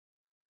guess.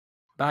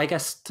 But I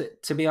guess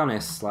to be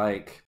honest,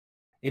 like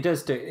it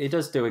does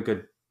do a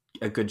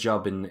good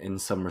job in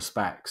some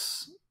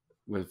respects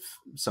with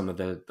some of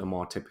the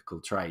more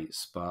typical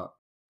traits. But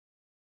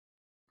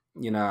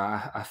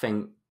I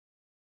think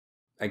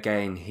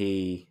again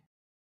he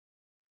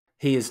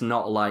is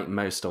not like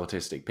most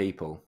autistic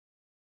people.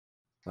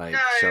 Like no,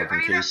 Sheldon I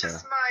mean Cooper. That's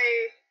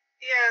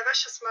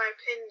just my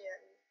opinion.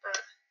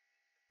 But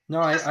no,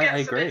 I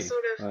agree. It gets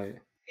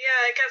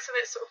a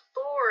bit sort of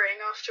boring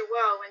after a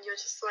while when you're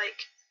just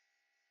like.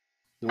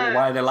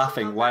 Why are they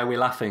laughing? Why are we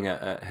laughing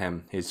at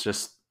him? He's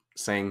just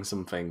saying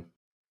something,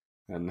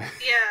 and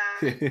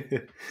so like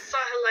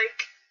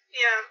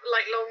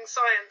long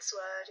science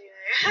word,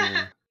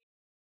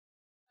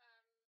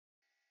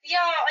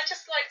 Yeah. I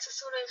just like to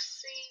sort of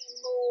see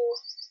more.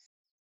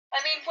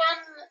 I mean,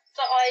 one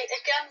that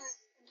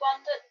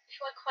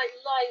who I quite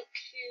like,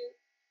 who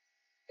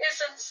is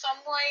in some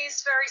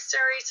ways very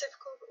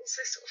stereotypical, but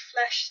also sort of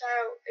fleshed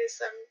out, is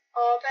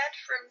Arbed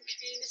from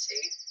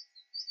Community.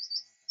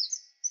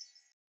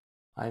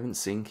 I haven't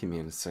seen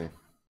Community.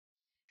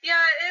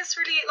 Yeah, it is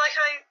really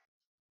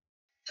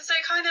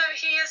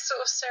he is sort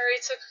of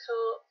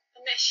stereotypical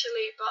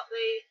initially, but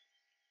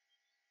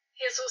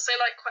he is also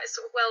like quite a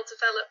sort of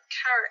well-developed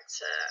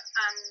character,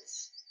 and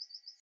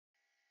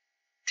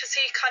because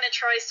he kind of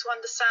tries to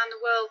understand the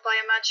world by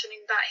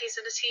imagining that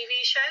he's in a TV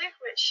show,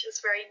 which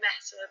is very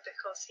meta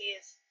because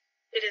it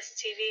is a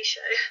TV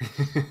show.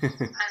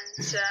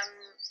 And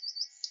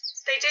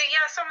they do,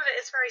 some of it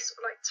is very sort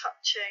of like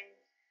touching.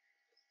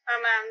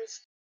 And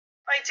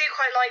I do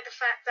quite like the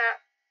fact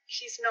that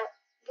he's not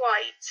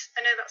white.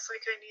 I know that's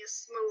like only a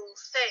small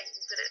thing,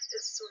 but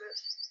it's sort of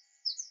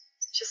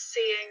just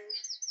seeing,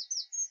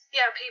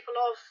 people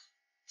of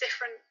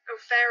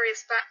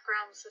various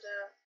backgrounds that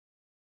are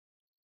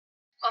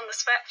on the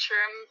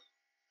spectrum.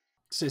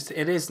 So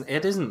it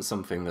isn't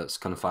something that's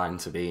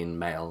confined to being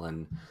male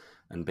and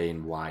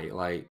being white.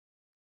 Like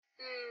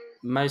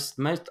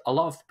a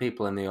lot of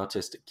people in the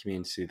autistic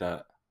community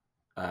that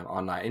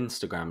on like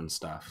Instagram and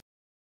stuff,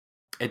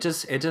 it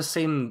just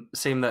seem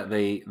that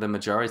the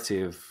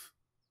majority of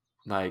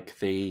like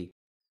the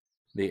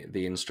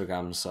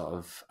Instagram sort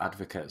of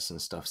advocates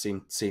and stuff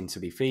seem to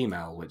be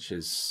female, which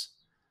is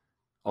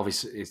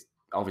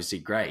obviously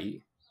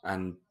great.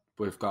 And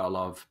we've got a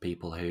lot of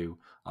people who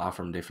are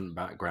from different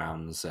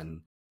backgrounds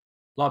and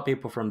a lot of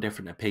people from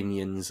different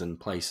opinions and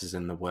places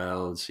in the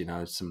world.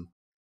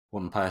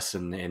 One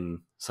person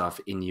in sort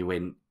of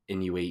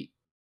Inuit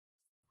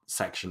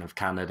section of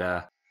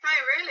Canada.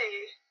 Oh,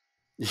 really?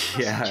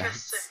 Yeah,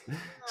 it's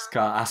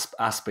got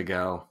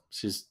Aspergirl.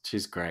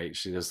 She's great.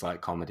 She does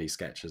like comedy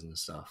sketches and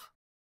stuff.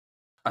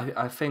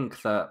 I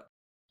think that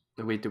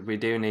we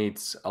do need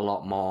a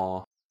lot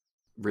more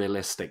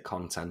realistic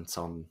content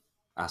on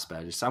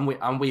Asperger's,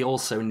 and we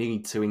also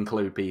need to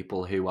include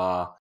people who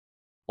are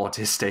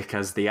autistic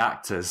as the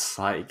actors.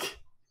 Like,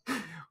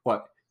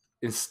 what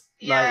it's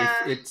like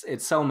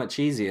it's so much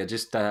easier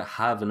just to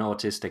have an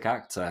autistic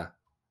actor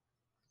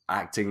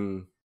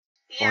acting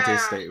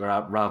autistic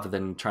rather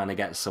than trying to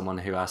get someone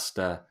who has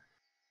to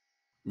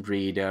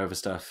read over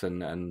stuff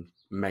and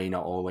may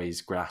not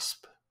always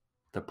grasp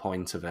the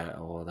point of it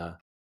or the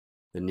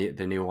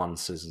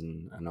nuances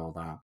and all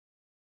that.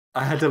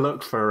 I had to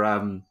look for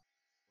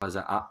was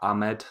it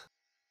Abed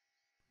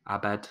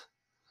Nadir,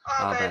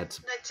 I think.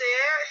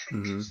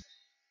 Mm-hmm.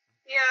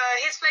 Yeah,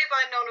 he's played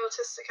by a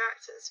non-autistic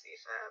actor, to be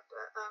fair.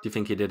 But do you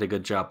think he did a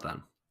good job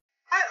then?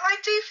 I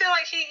do feel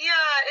like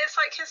it's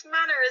like his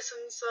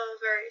mannerisms are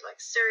very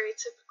like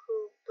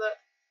stereotypical, but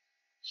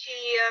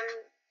he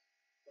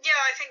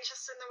I think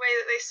just in the way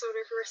that they sort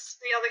of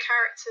the other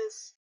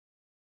characters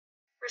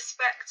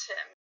respect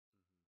him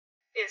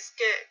is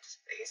good.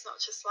 He's not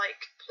just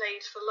like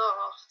played for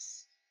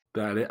laughs.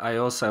 But I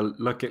also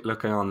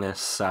looking on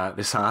this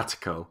this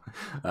article.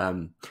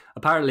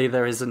 Apparently,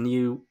 there is a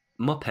new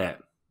Muppet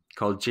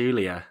called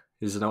Julia,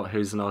 who's an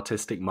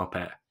autistic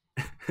Muppet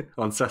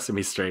on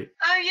Sesame Street.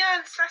 Oh yeah,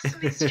 on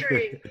Sesame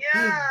Street.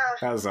 Yeah,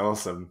 that was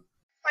awesome.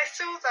 I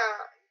saw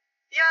that.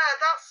 Yeah,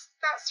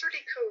 that's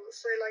really cool.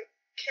 So like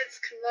kids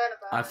can learn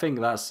about. I think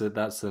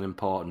that's an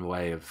important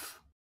way of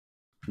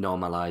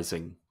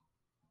normalizing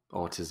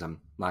autism,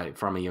 like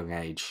from a young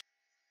age.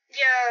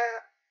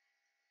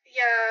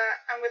 Yeah,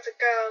 and with a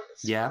girl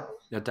as well.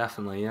 Yeah,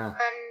 definitely, yeah.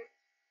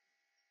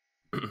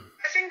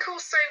 I think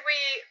also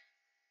we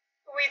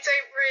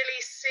don't really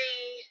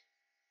see,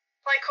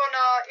 like on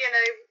our,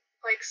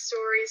 like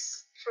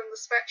stories from the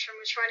spectrum,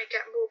 we're trying to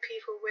get more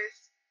people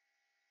with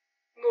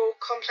more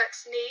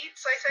complex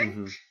needs, I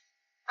think.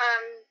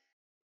 Mm-hmm.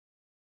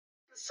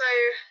 So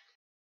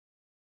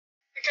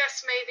I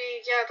guess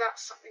maybe,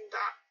 that's something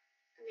that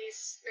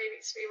needs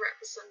maybe to be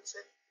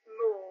represented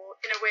more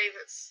in a way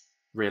that's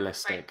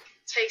realistic,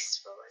 like,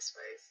 tasteful, I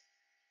suppose.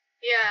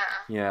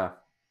 Yeah,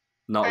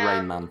 not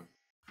Rain Man.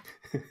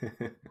 No.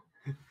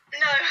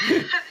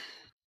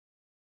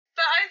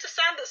 But I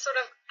understand that sort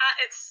of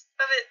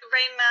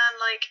Rain Man,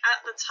 like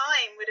at the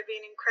time, would have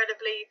been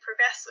incredibly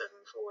progressive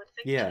and forward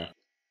thinking. Yeah,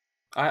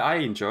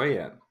 I enjoy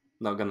it.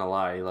 Not gonna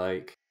lie,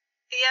 like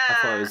I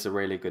thought it was a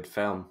really good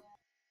film.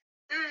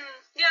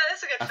 Yeah,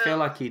 it's a good film. I feel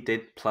like he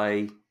did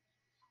play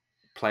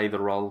the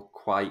role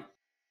quite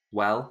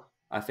well.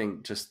 I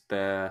think just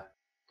the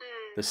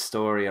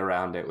story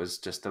around it was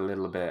just a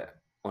little bit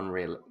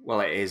unreal. Well,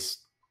 it is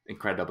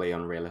incredibly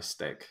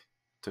unrealistic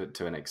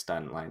to an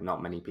extent. Like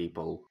not many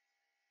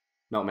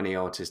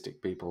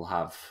autistic people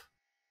have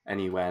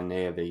anywhere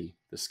near the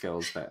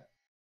skills that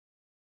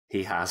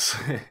he has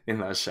in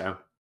that show.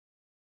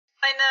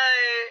 I know.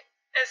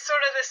 It's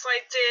sort of this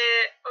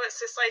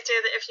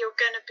idea, that if you're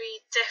going to be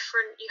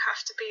different, you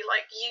have to be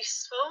like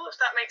useful, if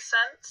that makes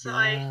sense.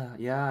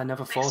 Yeah, I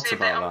never thought about that. Makes me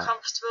a bit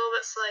uncomfortable.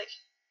 That's like,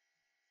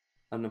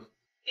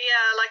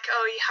 yeah, like,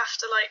 oh, you have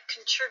to like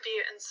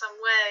contribute in some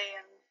way,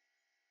 and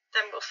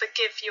then we'll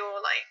forgive your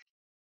like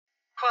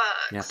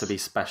quirks. You have to be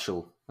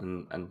special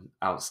and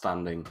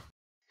outstanding.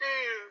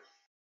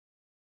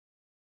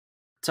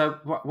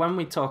 So when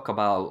we talk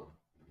about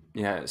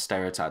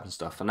stereotypes and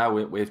stuff, I know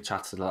we've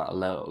chatted a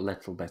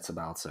little bit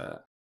about it,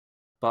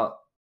 but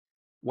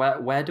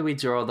where do we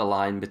draw the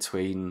line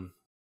between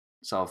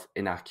sort of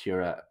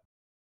inaccurate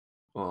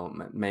or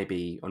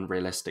maybe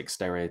unrealistic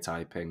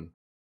stereotyping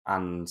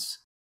and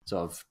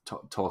sort of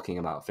talking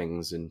about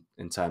things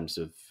in terms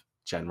of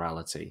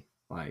generality?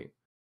 Like,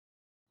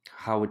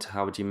 how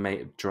would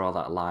you draw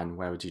that line?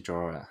 Where would you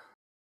draw it?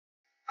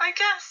 I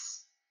guess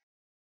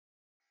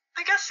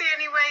the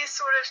only way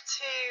sort of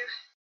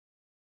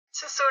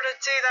to sort of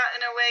do that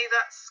in a way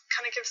that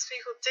kind of gives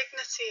people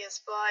dignity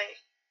is by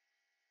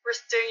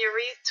doing your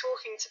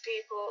talking to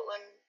people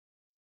and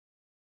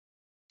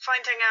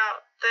finding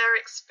out their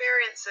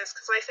experiences,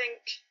 because I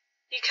think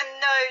you can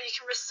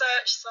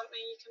research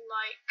something, you can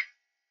like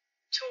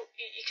talk,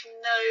 you can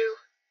know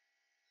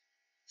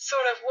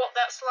sort of what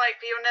that's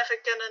like, but you're never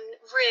gonna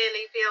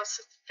really be able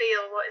to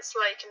feel what it's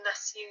like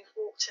unless you've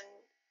walked in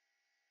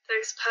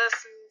those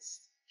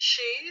person's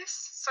shoes.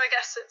 So I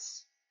guess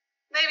it's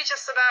maybe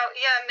just about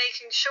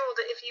making sure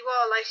that if you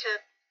are like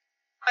a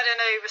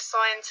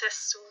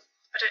scientist, or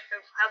I don't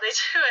know how they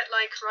do it,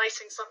 like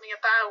writing something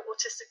about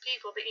autistic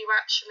people, that you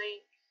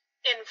actually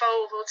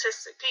involve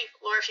autistic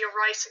people, or if you're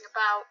writing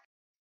about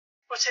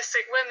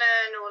autistic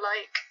women or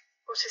like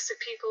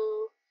autistic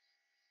people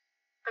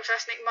of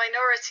ethnic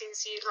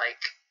minorities, you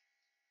like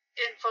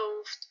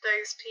involve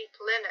those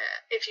people in it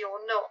if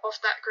you're not of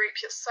that group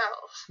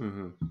yourself.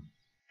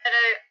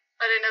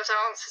 I don't know if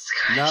that answers the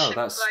question. No,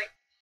 that's like,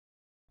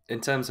 in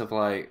terms of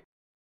like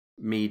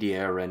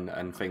media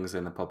and things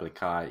in the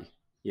public eye.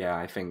 Yeah,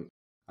 I think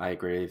I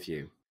agree with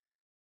you.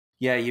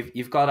 Yeah, you've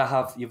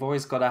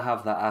always got to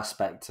have that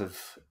aspect of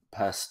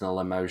personal,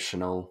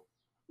 emotional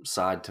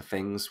side to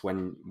things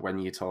when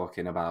you're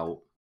talking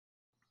about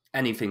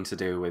anything to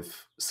do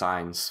with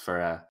science for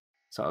a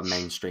sort of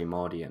mainstream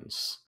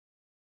audience.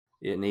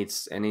 It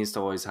needs to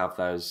always have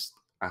those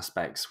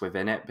aspects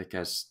within it,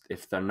 because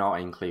if they're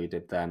not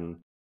included,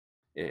 then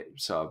it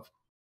sort of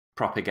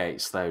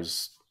propagates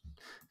those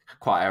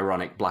quite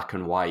ironic black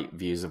and white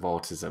views of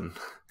autism.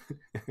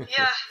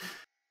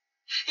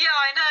 Yeah,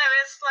 I know,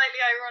 it's slightly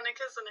ironic,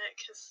 isn't it?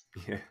 Because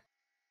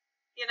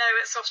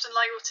it's often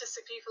like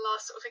autistic people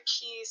are sort of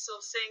accused of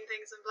seeing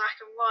things in black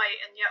and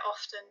white, and yet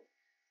often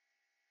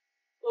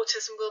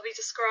autism will be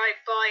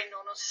described by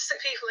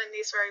non-autistic people in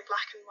these very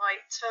black and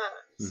white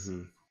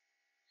terms.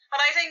 And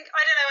I think,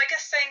 I don't know, I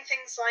guess saying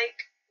things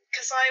like,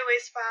 because I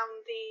always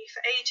found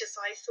for ages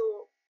I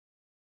thought,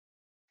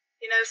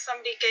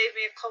 somebody gave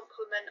me a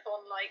compliment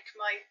on like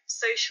my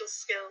social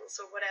skills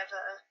or whatever,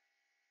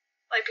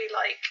 I'd be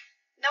like,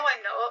 no,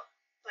 I'm not.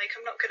 Like,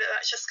 I'm not good at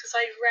that, just because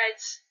I read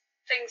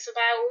things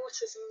about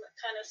autism that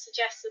kind of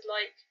suggested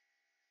like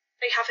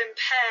they have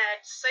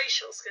impaired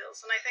social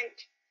skills. And I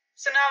think,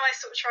 so now I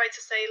sort of try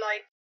to say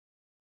like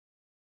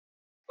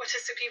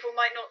autistic people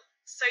might not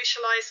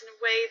socialise in a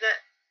way that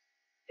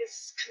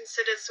is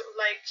considered sort of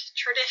like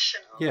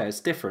traditional. Yeah,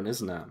 it's different,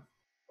 isn't it?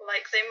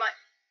 Like they might,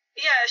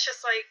 it's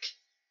just like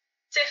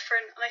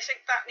different, and I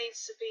think that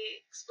needs to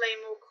be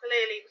explained more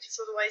clearly, because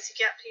otherwise you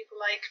get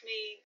people like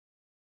me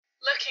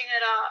looking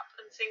it up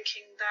and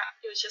thinking that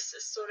you're just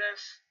this sort of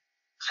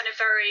kind of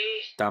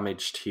very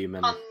damaged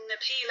human,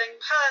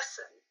 unappealing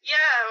person.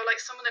 Yeah, or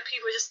like someone that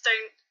people just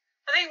don't.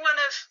 I think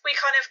we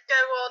kind of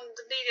go on,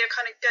 the media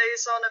kind of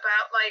goes on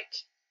about like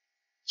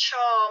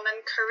charm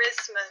and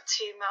charisma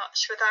too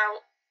much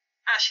without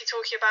actually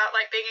talking about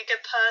like being a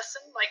good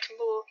person. Like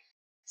more,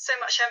 so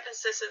much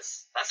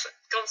emphasis that's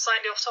gone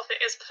slightly off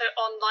topic, is put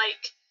on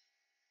like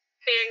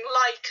being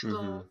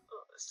likable,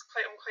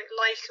 quote unquote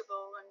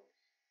likable, and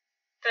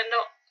then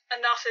not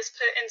enough is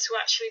put into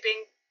actually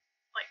being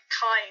like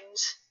kind.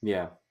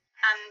 Yeah.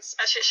 And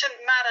actually, it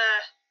shouldn't matter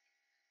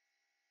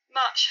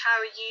much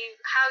how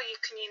you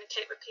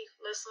communicate with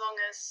people, as long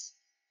as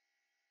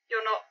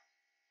you're not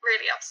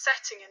really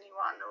upsetting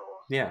anyone,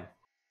 or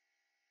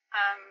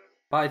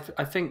But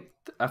I think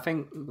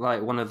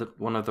like one of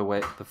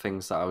the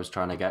things that I was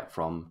trying to get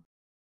from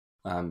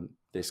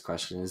this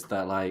question is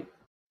that, like,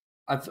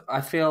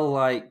 I feel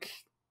like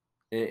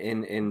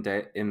in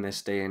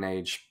this day and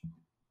age,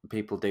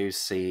 people do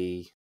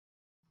see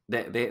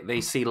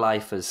they see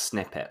life as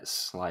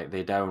snippets. Like,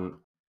 they'll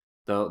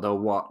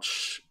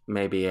watch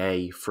maybe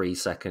a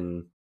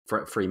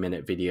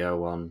 3-minute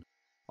video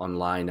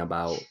online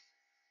about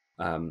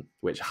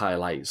which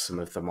highlights some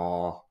of the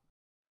more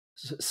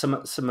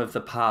some of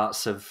the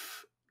parts of,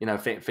 you know,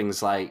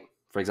 things like,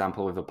 for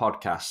example, with a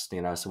podcast,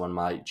 you know, someone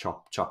might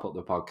chop up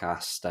the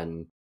podcast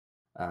and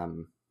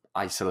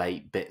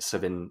isolate bits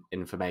of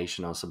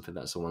information or something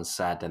that someone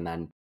said and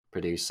then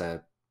produce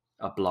a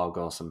blog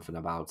or something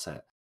about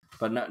it.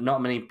 But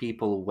not many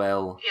people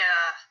will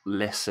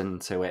listen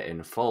to it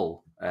in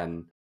full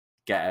and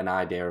get an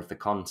idea of the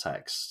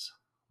context.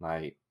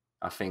 Like,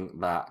 I think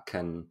that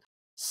can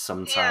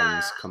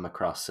sometimes come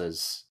across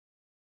as,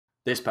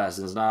 this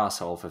person's an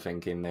arsehole for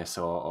thinking this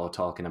or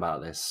talking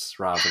about this,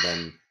 rather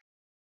than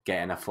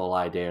getting a full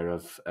idea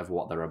of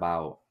what they're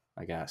about,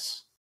 I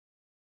guess.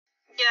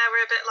 Yeah,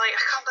 we're a bit like,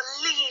 I can't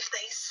believe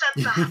they said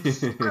that. It's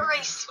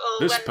graceful.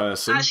 This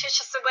person, actually, it's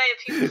just a way of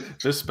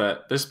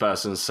people. this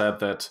person said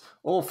that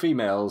all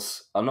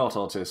females are not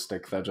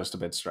autistic; they're just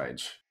a bit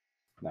strange.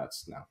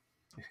 That's no.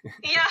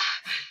 Yeah,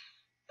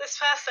 this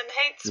person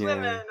hates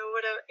women or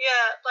whatever.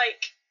 Yeah,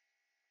 like,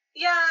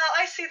 yeah,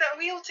 I see that.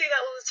 We all do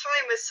that all the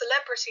time with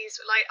celebrities.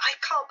 We're like, I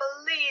can't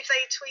believe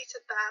they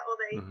tweeted that or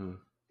they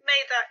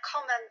made that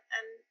comment,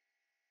 and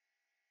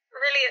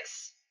really,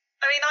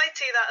 I mean, I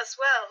do that as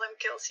well. I'm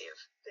guilty of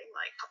being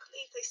like, I can't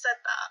believe they said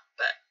that.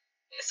 But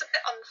it's a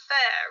bit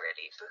unfair,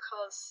 really,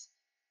 because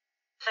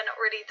they're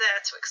not really there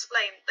to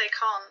explain. They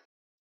can't.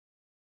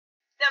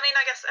 I mean,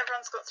 I guess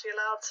everyone's got to be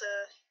allowed to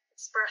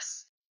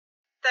express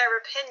their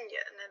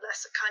opinion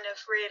unless it kind of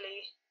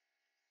really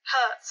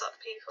hurts other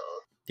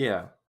people.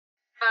 Yeah.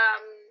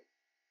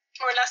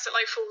 Or unless it,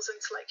 like, falls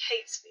into, like,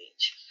 hate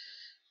speech.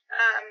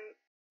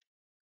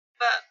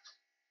 But,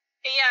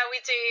 yeah,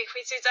 we do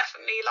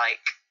definitely,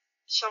 like,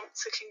 jump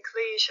to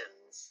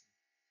conclusions,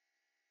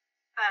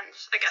 and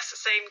I guess the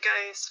same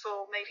goes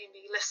for maybe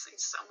me listening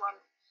to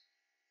someone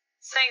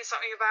saying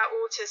something about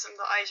autism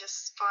that I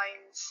just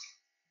find,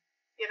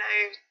 you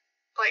know,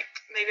 like,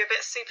 maybe a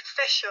bit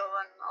superficial,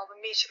 and I'll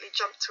immediately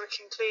jump to a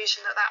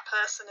conclusion that that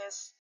person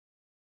is,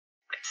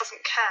 like,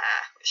 doesn't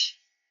care, which,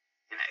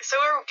 you know,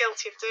 so we're all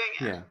guilty of doing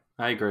it. Yeah,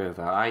 I agree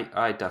with that.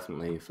 I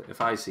definitely,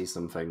 if I see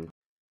something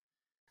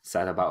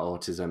said about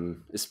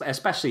autism,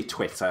 especially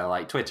Twitter,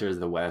 like, Twitter is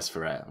the worst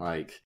for it.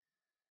 Like,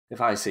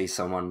 if I see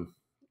someone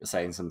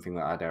saying something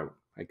that I don't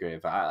agree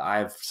with, I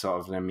have sort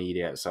of an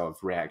immediate sort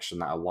of reaction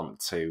that I want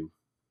to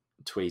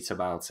tweet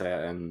about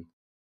it and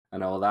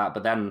all that.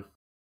 But then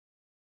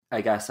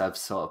I guess I've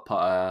sort of put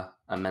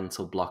a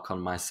mental block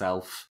on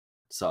myself,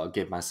 sort of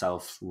give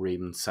myself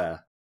room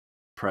to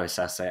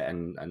process it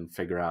and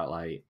figure out,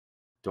 like,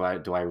 do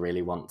I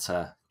really want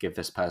to give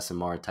this person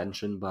more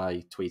attention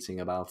by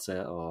tweeting about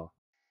it? Or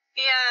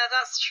yeah,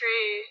 that's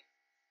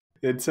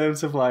true. In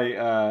terms of, like,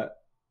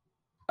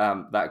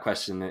 that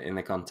question in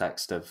the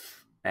context of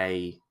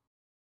a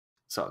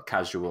sort of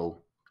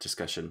casual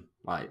discussion,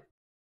 like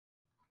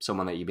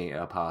someone that you meet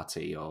at a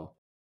party, or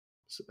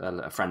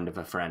a friend of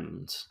a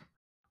friend,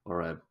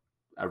 or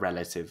a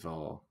relative,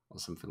 or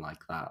something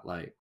like that,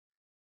 like,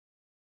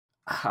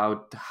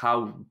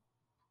 how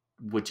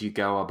would you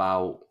go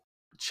about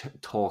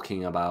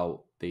talking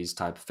about these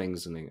type of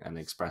things and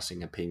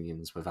expressing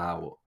opinions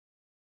without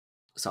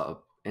sort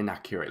of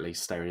inaccurately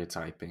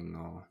stereotyping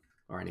or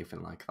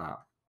anything like that?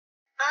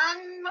 I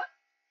don't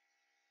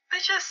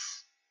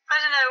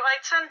know, I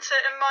tend to,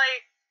 in my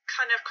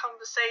kind of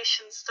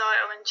conversation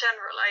style in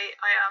general,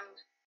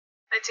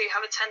 I do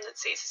have a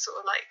tendency to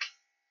sort of, like,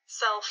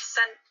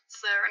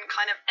 self-censor and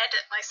kind of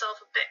edit myself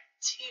a bit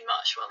too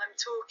much while I'm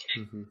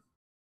talking.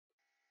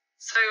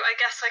 So I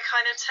guess I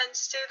kind of tend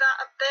to do that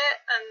a bit,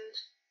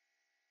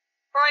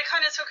 or I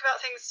kind of talk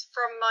about things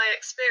from my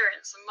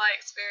experience, and my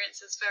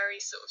experience is very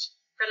sort of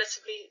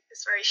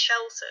it's very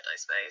sheltered, I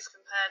suppose,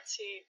 compared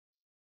to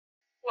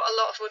what a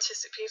lot of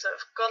autistic people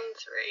have gone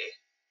through.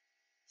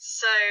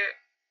 So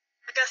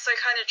I guess I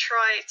kind of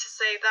try to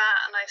say that,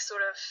 and I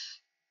sort of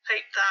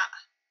hope that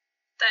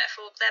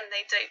therefore then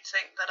they don't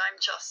think that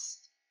I'm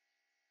just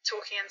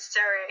talking in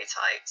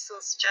stereotypes or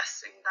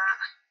suggesting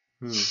that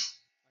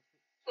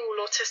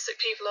all autistic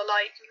people are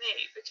like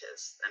me,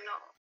 because they're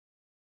not.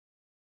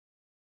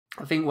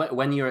 I think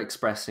when you're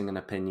expressing an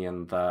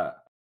opinion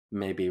that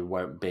maybe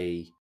won't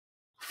be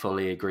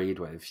fully agreed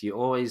with, you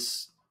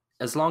always,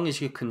 as long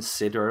as you're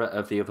considerate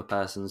of the other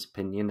person's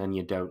opinion and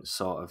you don't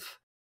sort of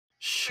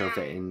shove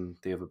it in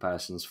the other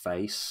person's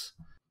face,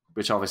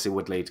 which obviously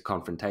would lead to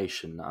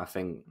confrontation, I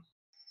think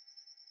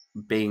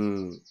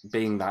being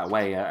that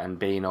way and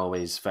being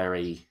always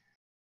very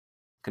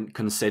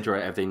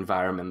considerate of the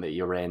environment that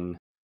you're in,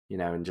 you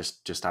know, and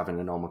just having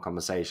a normal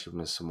conversation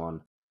with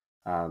someone,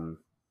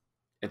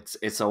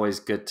 it's always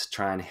good to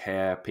try and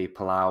hear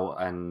people out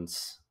and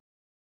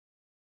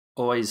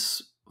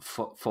always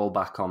fall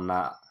back on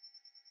that,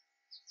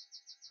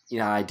 you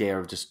know, idea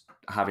of just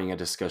having a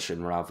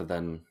discussion rather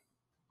than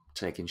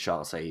taking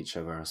shots at each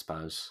other, I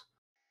suppose.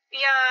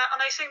 Yeah,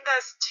 and I think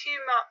there's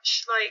too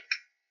much like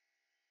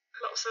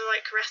lots of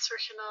like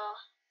rhetoric in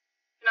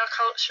our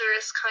culture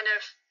is kind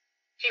of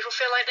people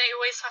feel like they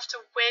always have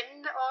to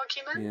win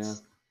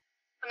arguments.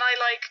 Yeah. And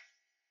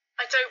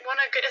I don't want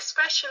to go,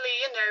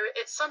 especially,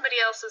 it's somebody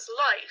else's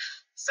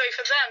life. So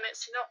for them,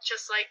 it's not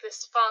just like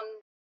this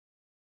fun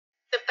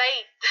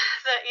debate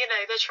that,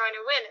 they're trying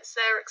to win. It's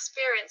their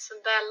experience and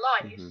their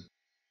life. Mm-hmm.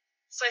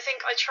 So I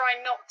think I try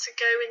not to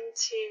go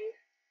into,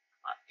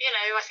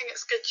 I think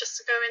it's good just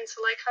to go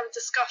into like have a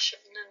discussion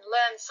and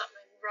learn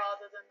something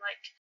rather than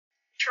like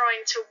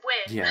trying to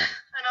win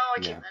an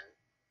argument.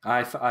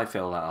 Yeah. I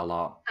feel that a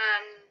lot.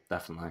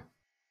 Definitely.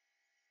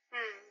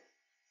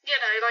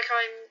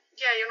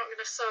 You're not going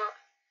to start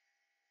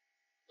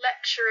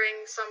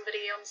lecturing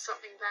somebody on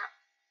something that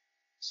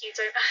you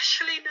don't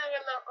actually know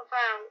a lot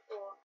about,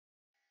 or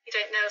you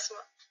don't know as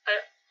much,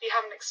 you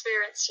haven't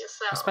experienced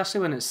yourself.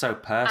 Especially when it's so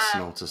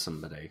personal to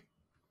somebody.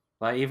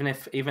 Like even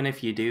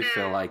if you do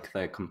feel like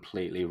they're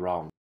completely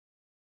wrong,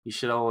 you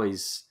should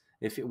always,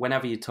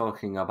 whenever you're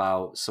talking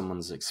about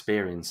someone's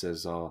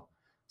experiences or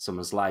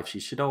someone's life,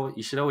 you should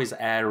always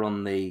err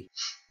on the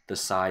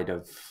side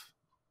of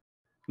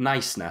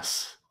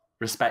niceness,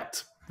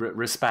 respect.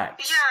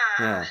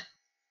 Yeah.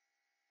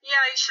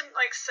 Yeah, you shouldn't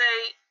like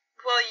say,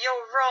 well,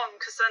 you're wrong,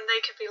 because then they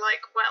could be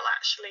like, well,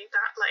 actually,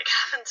 that like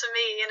happened to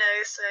me,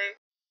 so.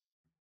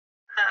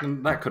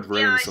 And that could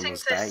ruin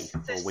someone's day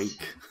or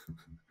week.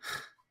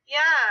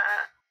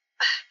 Yeah,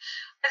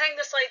 I think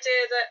this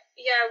idea that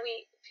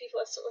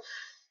people are sort of,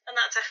 and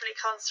that definitely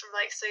comes from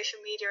like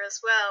social media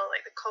as well,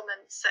 like the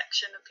comments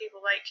section of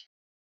people like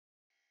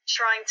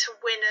trying to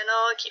win an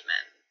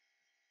argument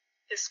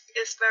is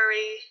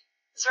very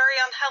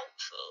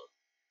unhelpful.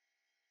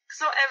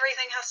 Because not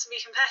everything has to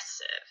be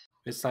competitive.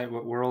 It's like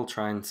we're all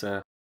trying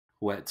to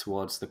work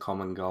towards the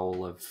common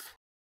goal of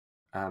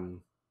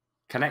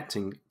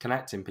connecting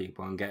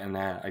people and getting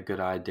a good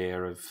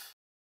idea of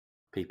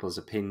people's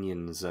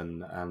opinions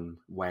and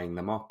weighing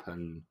them up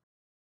and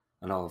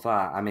all of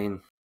that. I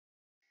mean,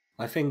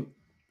 I think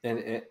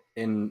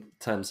in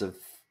terms of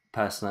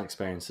personal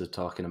experiences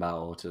talking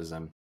about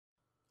autism,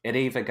 it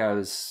either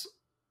goes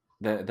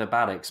the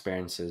bad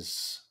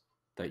experiences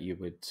that you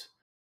would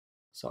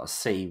sort of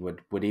see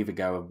would either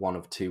go one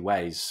of two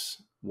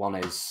ways. One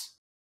is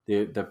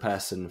the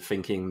person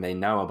thinking they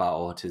know about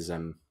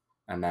autism,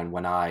 and then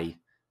when I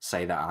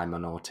say that I'm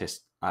an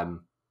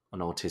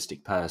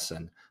autistic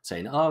person,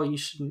 saying, "Oh, you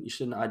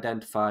shouldn't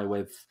identify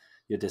with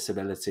your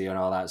disability and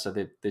all that." So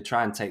they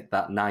try and take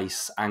that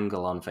nice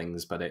angle on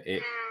things, but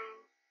it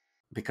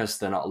because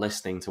they're not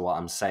listening to what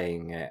I'm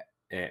saying,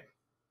 it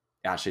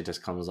actually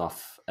just comes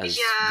off as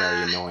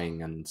very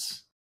annoying and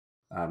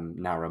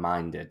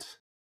narrow-minded.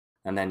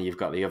 And then you've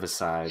got the other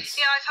side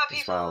I've had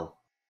as well.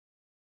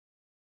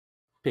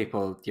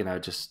 People,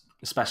 just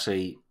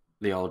especially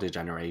the older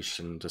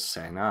generation, just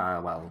saying,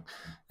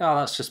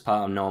 that's just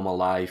part of normal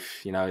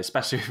life,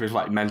 especially with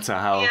like mental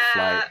health,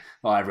 like,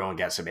 everyone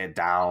gets a bit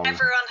down.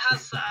 Everyone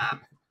has that.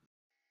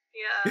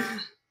 Yeah.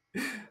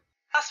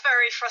 That's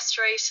very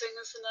frustrating,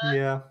 isn't it?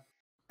 Yeah.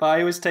 But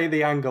I always take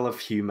the angle of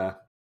humour.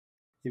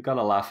 You've got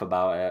to laugh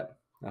about it,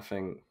 I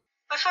think.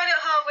 I find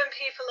it hard when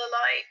people are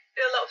like,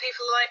 a lot of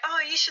people are like, oh,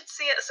 you should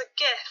see it as a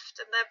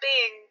gift, and they're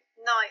being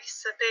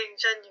nice, they're being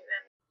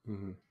genuine.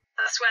 Mm-hmm.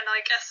 That's when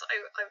I guess I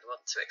would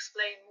want to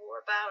explain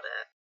more about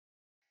it.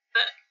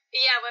 But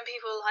yeah, when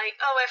people are like,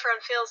 oh,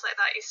 everyone feels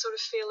like that, you sort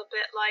of feel a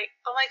bit like,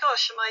 oh my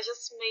gosh, am I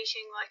just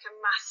making like a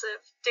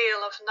massive deal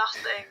of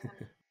nothing?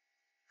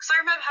 Because I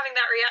remember having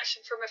that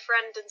reaction from a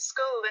friend in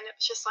school, and it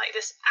was just like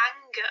this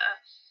anger,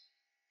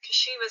 because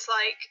she was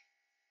like,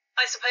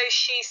 I suppose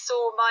she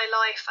saw my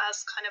life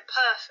as kind of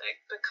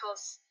perfect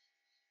because,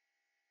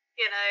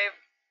 in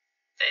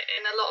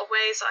a lot of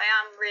ways I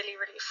am really,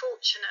 really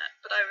fortunate.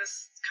 But I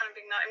was kind of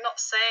being like, I'm not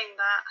saying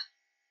that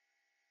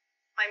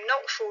I'm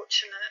not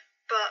fortunate,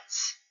 but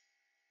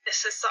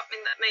this is something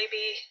that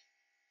maybe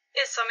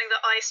is something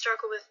that I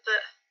struggle with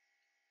that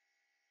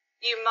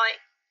you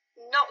might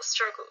not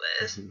struggle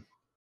with. Mm-hmm.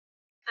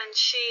 And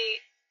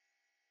she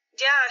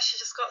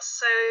just got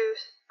so,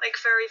 like,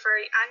 very,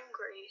 very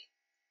angry.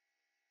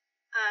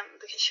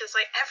 Because she was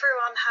like,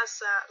 everyone has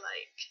that,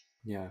 like...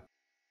 Yeah.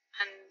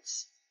 And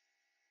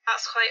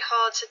that's quite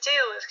hard to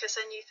deal with, because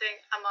then you think,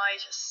 am I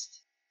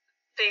just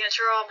being a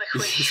drama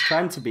queen? She's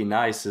trying to be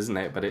nice, isn't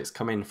it? But it's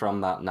coming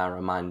from that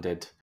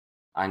narrow-minded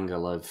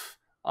angle of,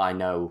 I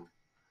know,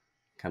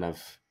 kind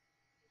of,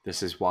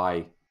 this is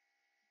why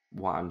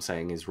what I'm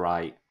saying is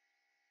right,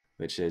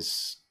 which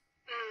is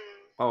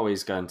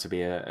always going to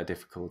be a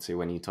difficulty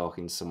when you're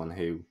talking to someone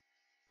who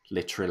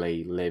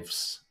literally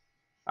lives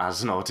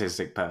as an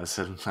autistic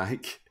person,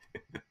 like.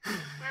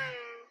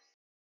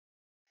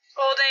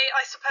 Or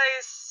I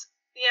suppose,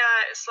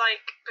 it's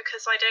like,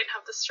 because I don't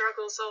have the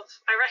struggles of,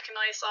 I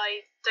recognise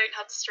I don't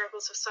have the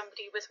struggles of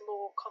somebody with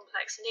more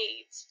complex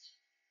needs.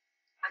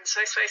 And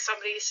so I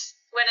suppose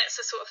when it's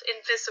a sort of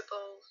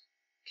invisible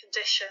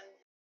condition,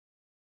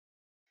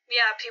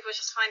 people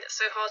just find it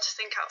so hard to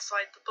think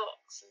outside the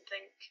box and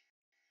think,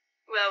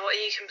 well, what are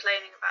you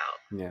complaining about?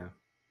 Yeah,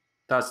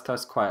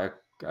 that's quite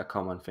a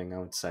common thing, I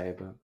would say.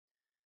 But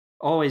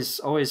always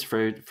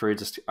through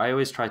just, I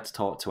always try to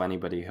talk to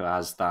anybody who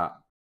has that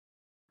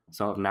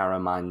sort of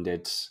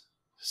narrow-minded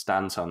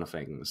stance on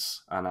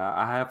things, and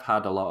I have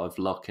had a lot of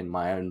luck in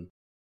my own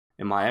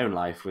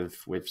life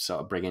with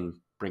sort of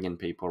bringing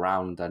people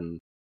around and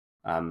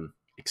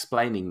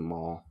explaining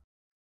more.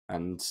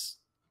 And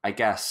I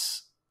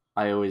guess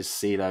I always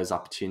see those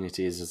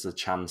opportunities as a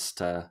chance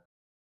to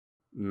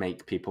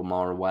make people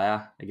more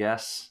aware. I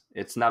guess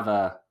it's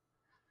never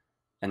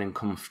an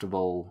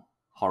uncomfortable,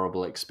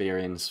 horrible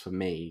experience for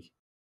me,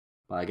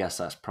 but I guess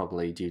that's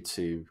probably due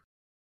to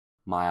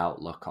my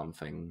outlook on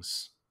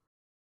things.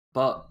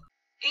 But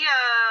Yeah,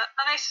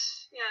 and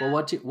well,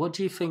 what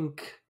do you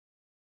think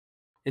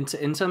in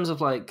terms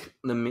of like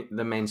the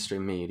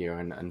mainstream media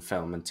and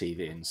film and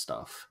TV and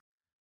stuff?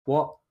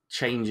 What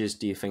changes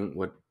do you think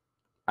would?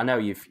 I know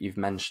you've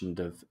mentioned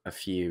of a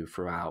few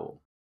throughout,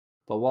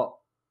 but what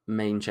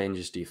main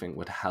changes do you think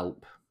would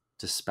help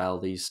dispel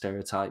these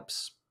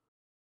stereotypes?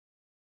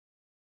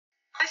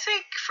 I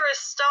think for a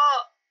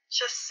start,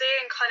 just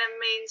seeing kind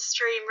of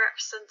mainstream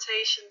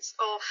representations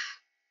of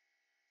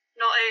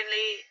not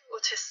only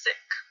autistic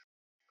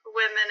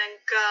women and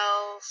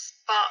girls,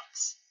 but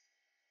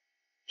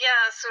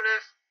yeah, sort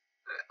of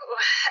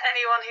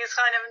anyone who's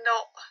kind of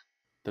not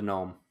The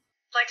norm.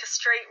 like a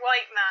straight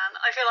white man.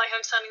 I feel like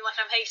I'm sounding like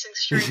I'm hating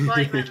straight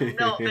white men. I'm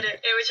not, but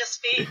it would just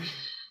be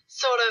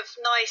sort of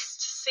nice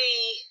to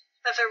see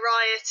a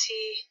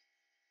variety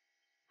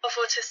of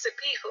autistic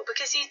people,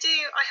 because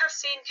I have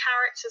seen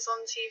characters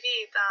on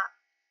TV that,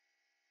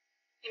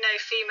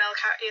 female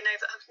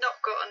that have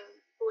not gotten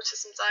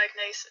autism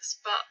diagnosis,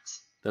 but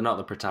they're not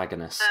the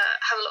protagonist.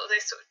 have a lot of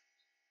those sort of,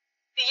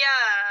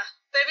 yeah,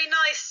 but it'd be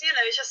nice,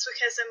 just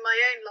because in my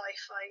own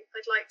life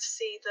I'd like to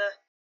see the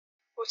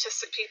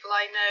autistic people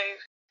I know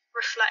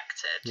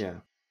reflected.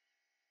 Yeah.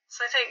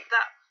 So I think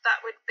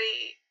that would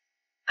be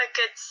a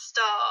good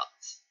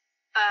start.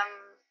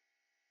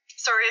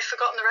 Sorry, I've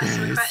forgotten the rest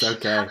of the question.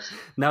 It's okay.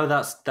 No,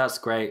 that's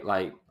great.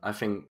 Like, I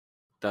think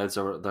those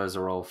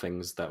are all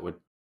things that would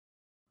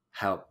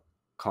help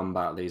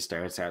combat these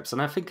stereotypes,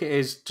 and I think it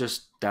is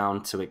just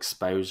down to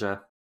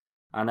exposure.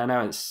 And I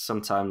know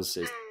sometimes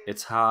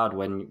it's hard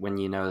when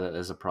you know that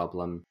there's a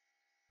problem,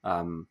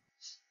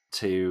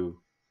 to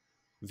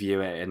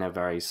view it in a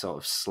very sort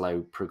of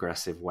slow,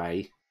 progressive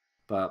way.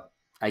 But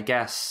I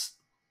guess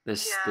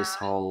this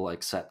whole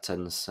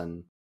acceptance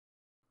and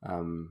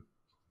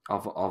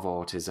of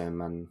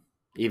autism, and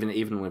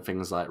even with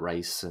things like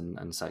race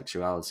and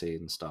sexuality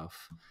and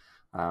stuff,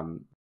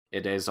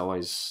 it is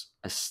always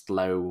a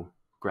slow,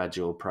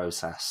 gradual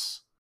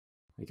process,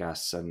 I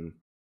guess. And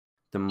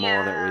the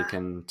more that we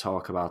can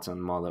talk about it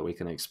and the more that we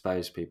can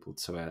expose people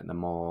to it, the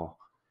more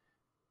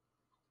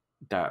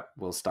that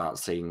we'll start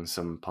seeing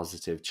some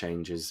positive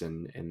changes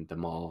in the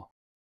more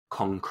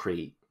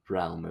concrete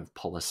realm of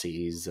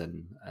policies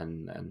and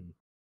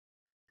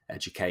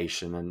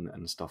education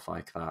and stuff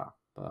like that.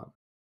 But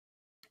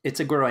it's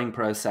a growing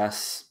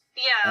process.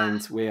 Yeah.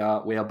 And we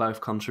are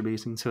both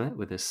contributing to it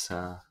with this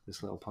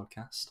little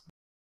podcast.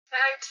 I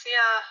hope so,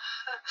 yeah.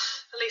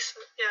 At least,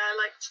 yeah, I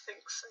like to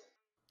think so.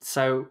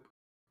 So,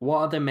 what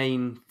are the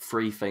main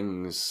 3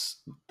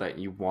 things that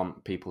you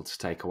want people to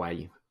take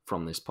away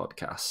from this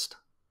podcast?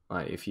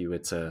 Like, if you were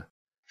to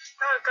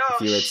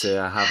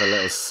have a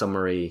little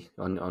summary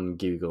on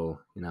Google,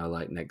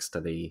 like next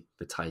to the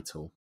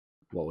title,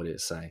 what would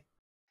it say?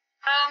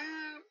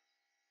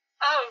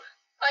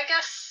 I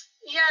guess,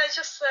 yeah,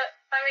 just that,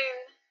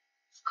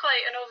 it's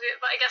quite an obvious,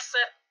 but I guess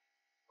that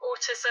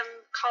autism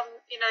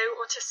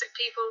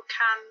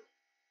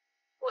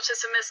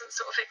autism isn't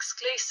sort of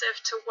exclusive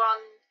to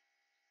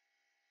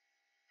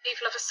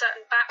people of a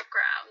certain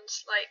background,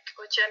 like,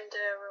 or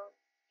gender, or,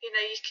 you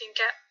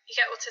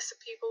get autistic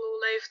people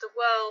all over the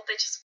world.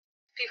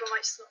 People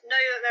might just not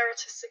know that they're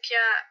autistic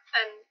yet,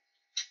 and,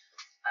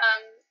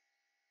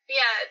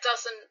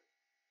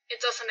 it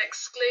doesn't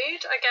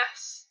exclude, I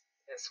guess,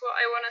 is what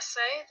I want to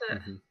say. That,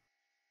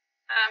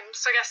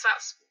 so I guess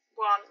that's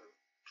one,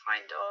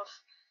 kind of.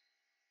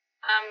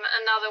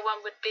 Another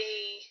one would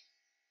be,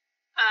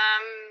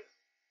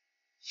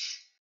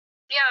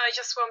 I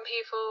just want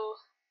people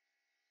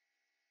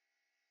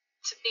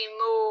to be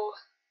more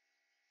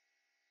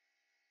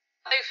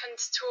open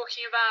to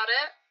talking about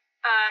it,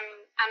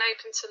 and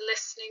open to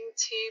listening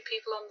to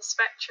people on the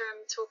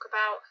spectrum talk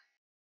about,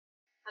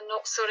 and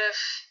not sort of,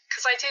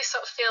 because I do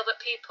sort of feel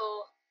that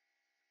people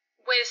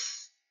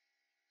with,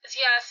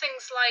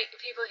 things like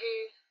people who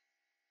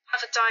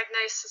have a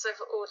diagnosis of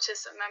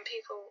autism, and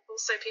people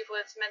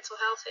with mental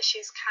health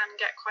issues can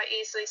get quite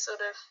easily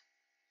sort of,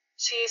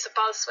 to use a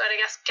buzzword, I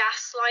guess,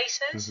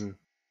 gaslighted.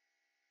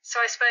 So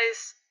I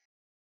suppose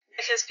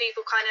because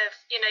people kind of,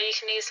 you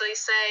can easily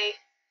say,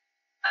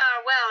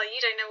 well, you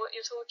don't know what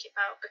you're talking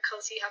about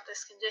because you have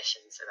this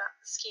condition, so that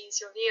skews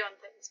your view on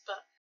things.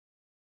 But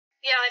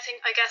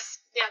I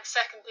guess the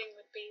second thing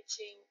would be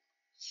to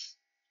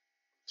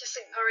just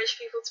encourage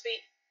people to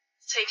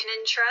take an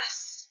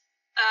interest,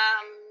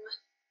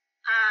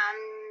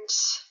 And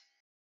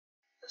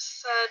the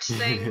third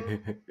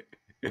thing,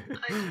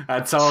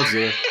 I told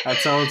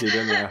you,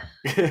 didn't I?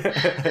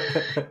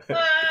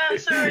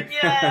 sorry,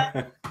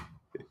 yeah.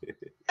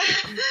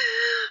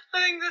 I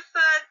think the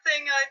third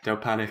thing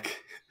Don't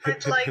panic.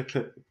 I'd like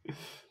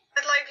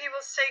people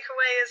to take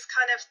away is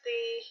kind of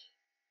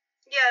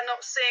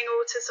not seeing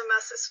autism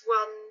as this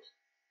one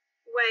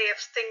way of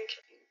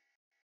thinking.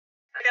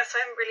 I guess I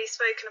haven't really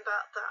spoken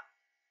about that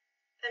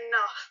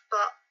enough,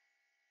 but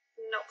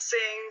not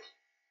seeing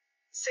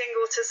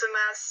autism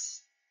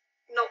as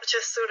not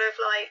just sort of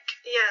like,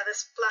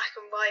 this black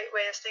and white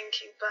way of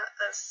thinking, but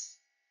as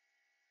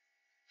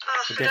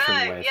a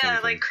different way of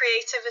thinking. like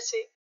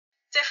creativity.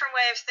 Different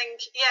way of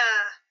thinking,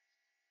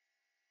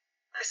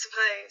 I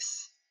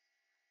suppose.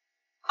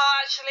 Oh,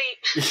 actually,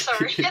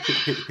 sorry.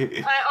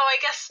 I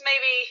guess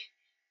maybe,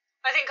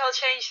 I think I'll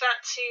change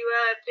that to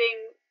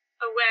being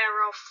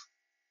aware of,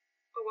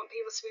 I want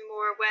people to be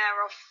more aware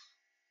of,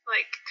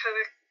 like,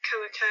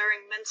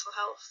 co-occurring mental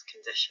health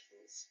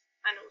conditions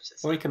and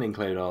autism. Well, we can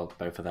include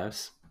both of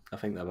those. I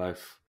think they're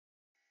both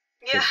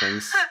good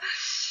things.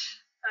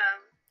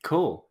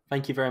 Cool.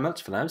 Thank you very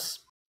much for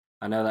those.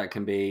 I know that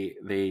can be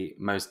the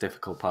most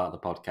difficult part of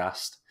the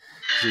podcast.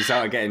 You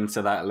sort of get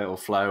into that little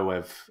flow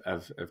of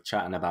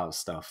chatting about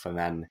stuff, and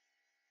then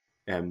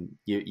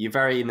you're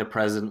very in the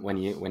present when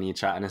you're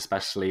chatting,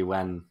 especially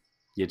when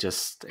you're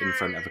just in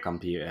front of a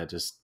computer,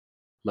 just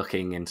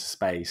looking into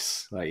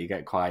space. Like, you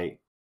get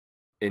quite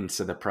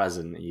into the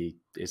present.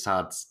 It's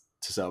hard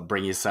to sort of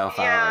bring yourself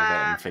out of it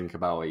and think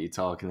about what you're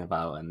talking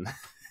about. And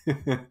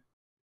I'm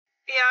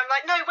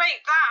like, no, wait,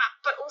 that,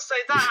 but also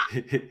that.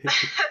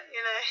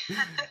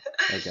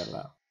 I get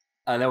that.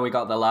 And then we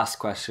got the last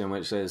question,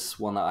 which is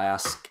one that I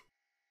ask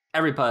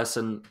every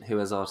person who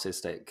is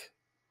autistic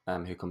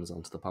who comes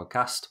onto the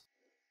podcast.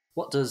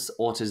 What does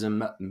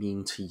autism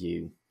mean to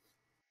you?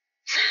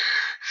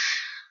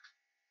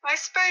 I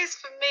suppose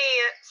for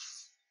me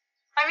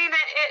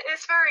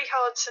it's very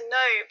hard to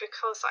know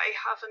because I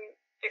haven't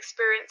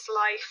experienced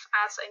life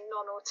as a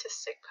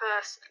non-autistic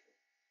person.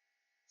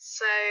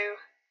 So,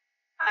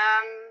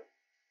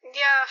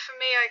 for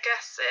me, I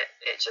guess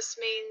it just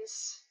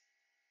means,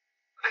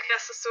 a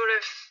sort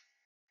of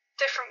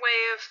different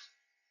way of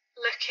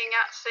looking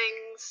at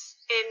things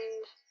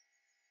in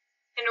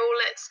all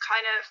its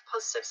kind of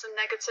positives and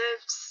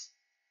negatives.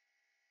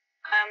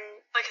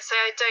 Like I say,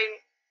 I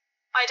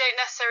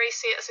don't necessarily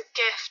see it as a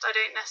gift. I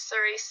don't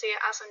necessarily see it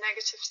as a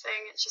negative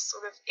thing. It just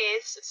sort of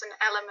is. It's an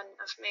element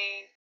of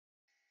me.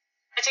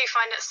 I do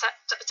find it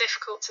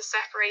difficult to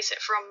separate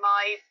it from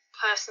my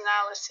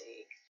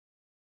personality.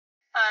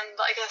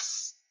 But I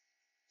guess,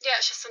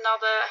 it's just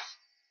another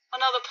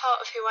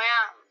part of who I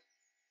am.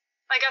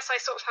 I guess I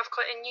sort of have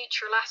quite a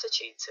neutral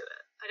attitude to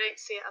it. I don't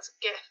see it as a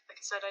gift. Like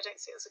I said, I don't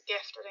see it as a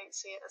gift. I don't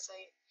see it as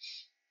a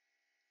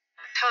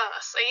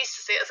curse. I used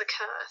to see it as a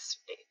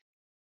curse, really.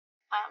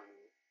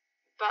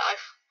 But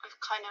I've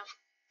kind of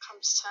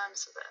come to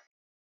terms with it.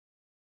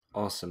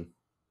 Awesome.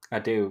 I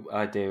do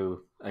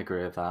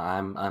agree with that.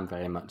 I'm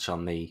very much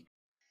on the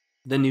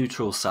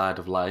neutral side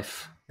of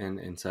life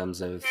in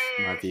terms of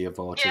my view of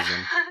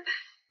autism.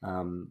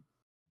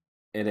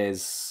 It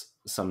is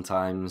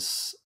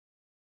sometimes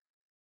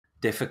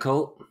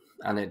difficult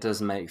and it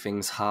does make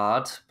things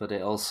hard, but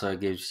it also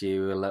gives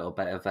you a little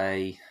bit of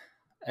a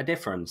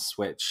difference,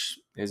 which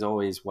is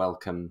always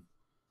welcome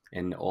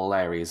in all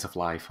areas of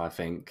life. I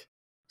think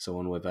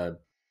someone with a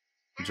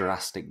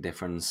drastic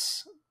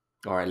difference,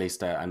 or at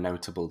least a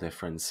notable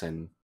difference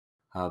in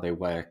how they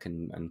work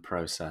and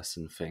process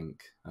and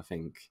think, I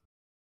think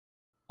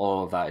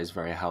all of that is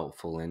very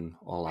helpful in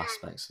all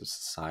aspects of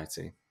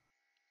society.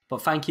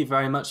 But thank you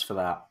very much for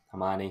that,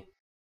 Hermione.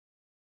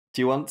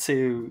 Do you want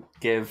to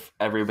give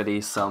everybody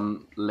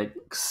some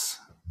links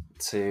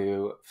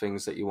to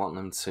things that you want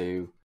them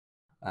to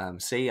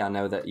see? I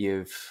know that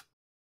you've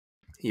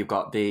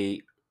got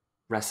the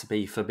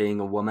Recipe for Being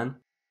a Woman,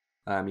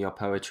 your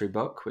poetry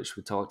book, which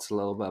we talked a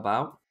little bit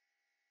about.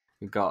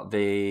 We've got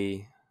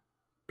the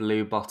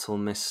Blue Bottle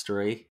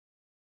Mystery,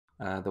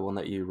 the one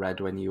that you read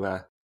when you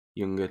were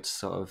younger to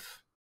sort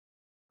of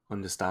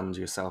understand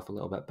yourself a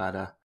little bit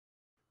better.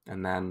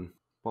 And then,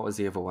 what was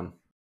the other one?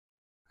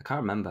 I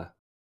can't remember.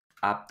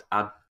 Ad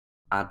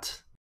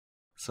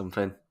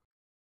something.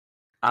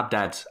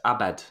 Abed.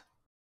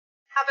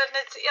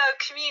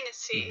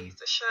 Community,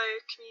 the show,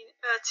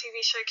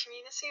 TV show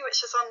Community,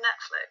 which is on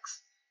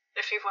Netflix,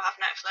 if people have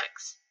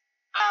Netflix.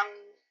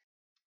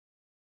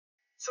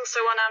 It's also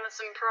on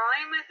Amazon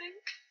Prime, I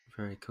think.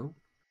 Very cool.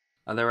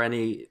 Are there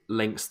any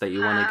links that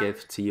you want to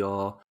give to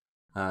your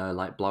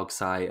like blog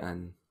site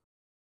and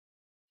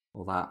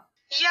all that?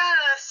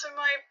 Yeah, so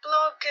my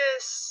blog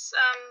is,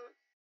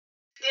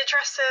 the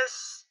address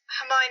is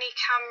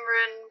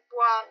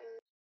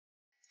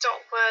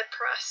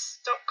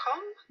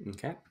hermionecameron1.wordpress.com.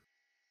 Okay.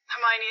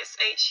 Hermione is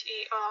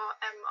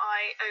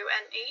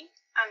Hermione,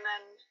 and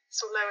then it's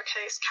all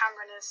lowercase.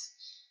 Cameron is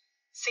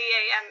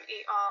Cameron.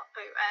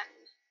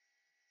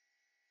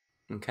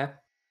 Okay. And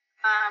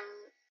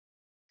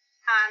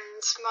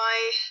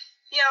I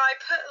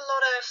put a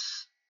lot of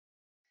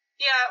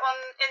Yeah,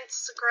 on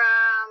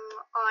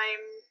Instagram,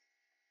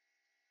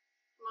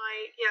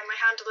 my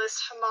handle is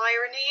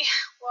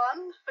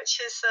Hermione1,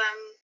 which is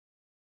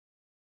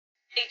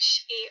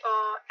HERMIRONY1.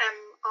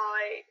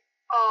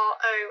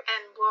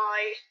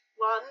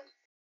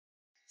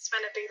 It's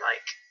meant to be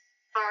like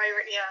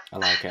irony, yeah. I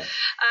like it.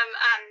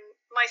 And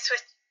my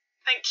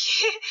thank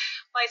you.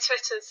 My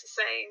Twitter's the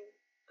same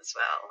as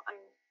well, and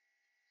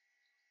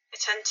I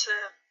tend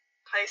to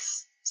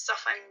post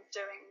stuff I'm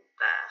doing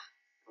there.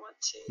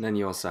 And then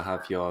you also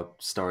have your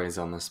stories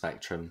on the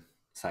spectrum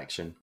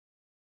section.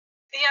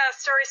 Yeah,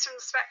 Stories from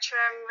the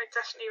Spectrum, I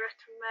definitely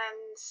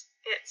recommend.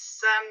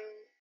 It's so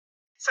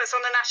it's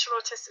on the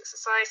National Autistic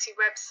Society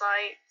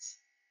website,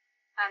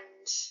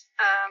 and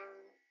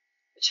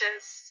which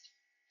is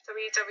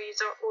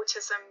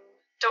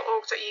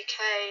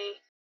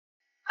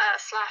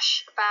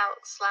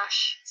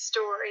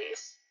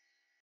www.autism.org.uk/about/stories.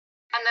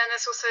 And then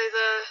there's also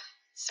the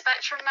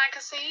Spectrum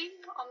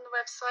magazine on the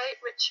website,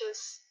 which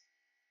is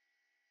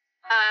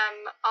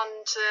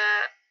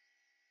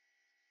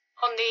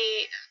on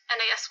the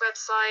NAS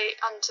website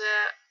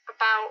under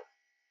About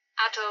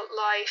Adult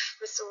Life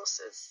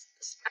Resources,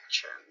 the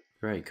Spectrum.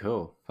 Very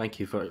cool. Thank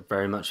you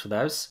very much for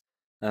those.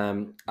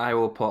 I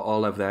will put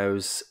all of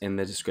those in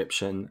the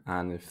description,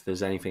 and if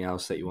there's anything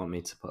else that you want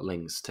me to put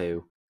links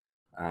to,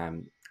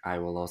 I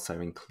will also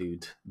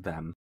include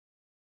them.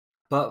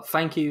 But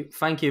thank you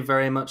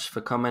very much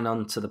for coming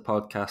on to the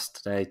podcast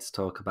today to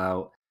talk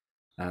about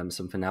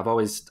something I've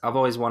always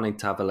wanted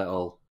to have a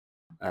little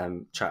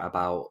chat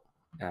about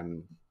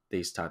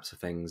these types of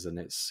things, and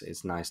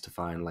it's nice to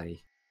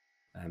finally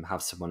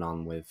have someone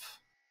on with,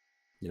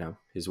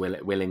 who's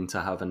willing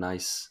to have a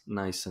nice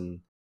and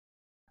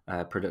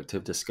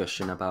productive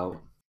discussion about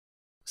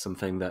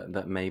something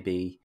that may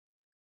be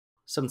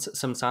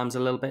sometimes a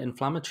little bit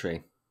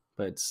inflammatory,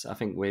 but I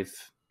think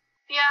we've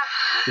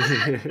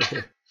Sorry,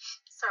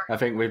 I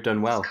think we've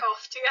done well.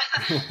 Coughed,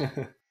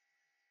 yeah.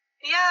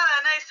 Yeah,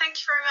 no, thank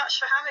you very much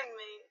for having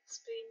me. It's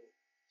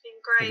been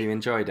great. Have you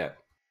enjoyed it?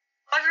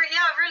 I've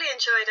really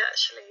enjoyed it,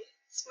 actually.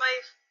 It's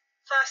my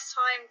first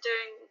time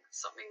doing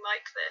something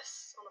like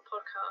this on a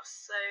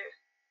podcast, so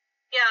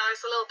yeah, I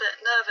was a little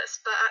bit nervous,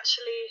 but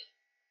actually,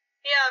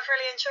 yeah, I've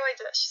really enjoyed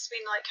it. It's just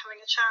been like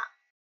having a chat.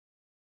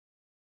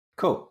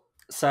 Cool.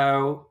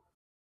 So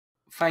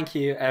thank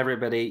you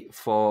everybody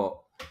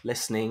for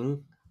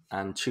listening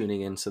and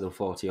tuning into the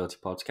 40 AUTI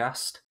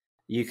podcast.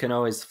 You can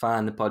always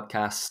find the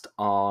podcast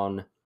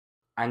on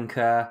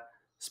Anchor,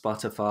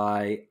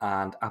 Spotify,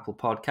 and Apple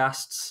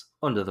Podcasts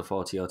under the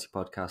 40 AUTI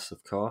podcast,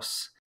 of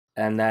course.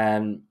 And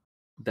then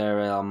there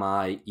is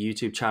my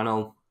YouTube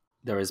channel,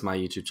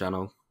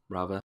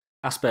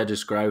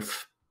 Asperger's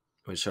Growth,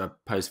 which I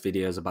post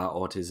videos about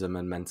autism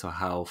and mental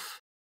health,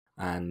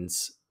 and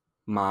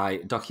my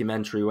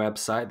documentary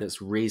website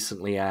that's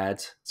recently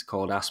aired. It's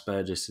called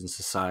Asperger's in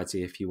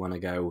Society. If you want to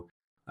go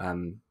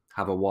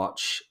have a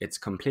watch, it's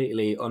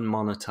completely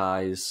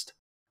unmonetized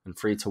and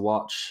free to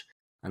watch.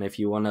 And if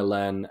you want to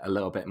learn a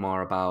little bit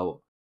more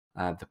about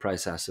the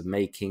process of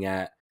making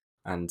it,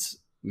 and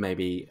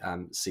maybe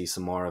see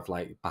some more of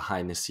like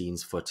behind the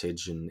scenes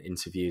footage and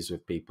interviews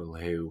with people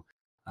who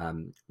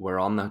were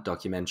on the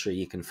documentary,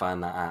 you can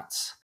find that at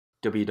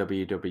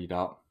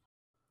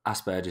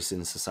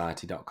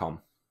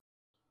www.aspergersinsociety.com.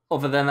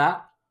 Other than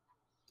that,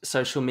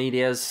 social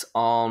medias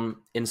on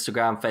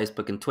Instagram,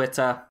 Facebook, and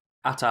Twitter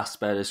at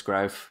Asperger's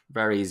Growth.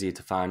 Very easy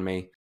to find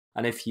me.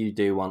 And if you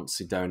do want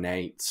to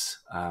donate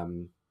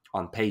on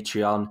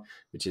Patreon,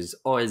 which is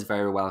always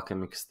very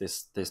welcome, because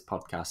this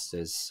podcast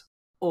is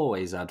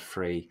always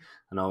ad-free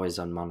and always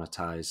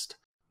unmonetized.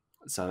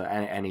 So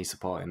any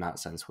support in that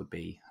sense would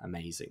be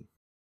amazing.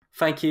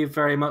 Thank you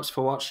very much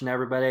for watching,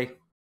 everybody.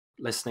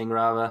 Listening,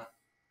 rather,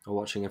 or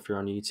watching if you're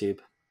on YouTube.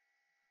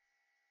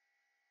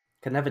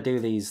 Can never do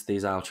these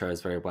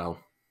outros very well.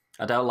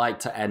 I don't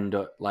like to end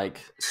up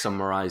like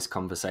summarize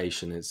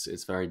conversation.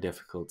 It's very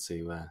difficult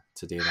to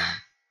do that.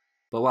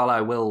 But what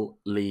I will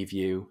leave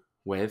you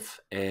with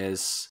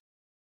is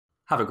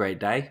have a great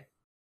day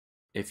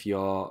if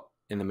you're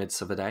in the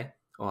midst of a day,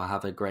 or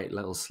have a great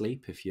little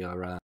sleep if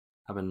you're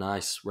have a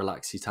nice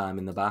relaxy time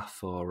in the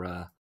bath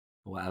or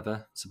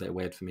whatever. It's a bit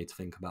weird for me to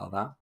think about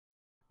that.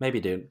 Maybe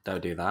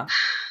don't do that.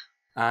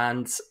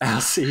 And I'll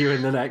see you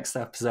in the next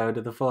episode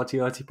of the 40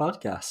 AUTI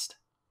podcast.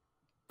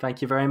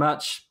 Thank you very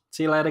much.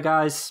 See you later,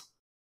 guys.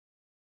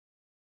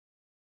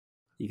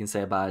 You can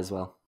say bye as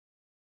well.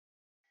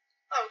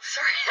 Oh,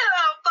 sorry.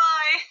 Oh,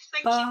 bye.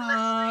 Thank you for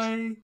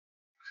listening.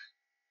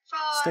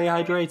 Bye. Stay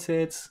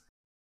hydrated.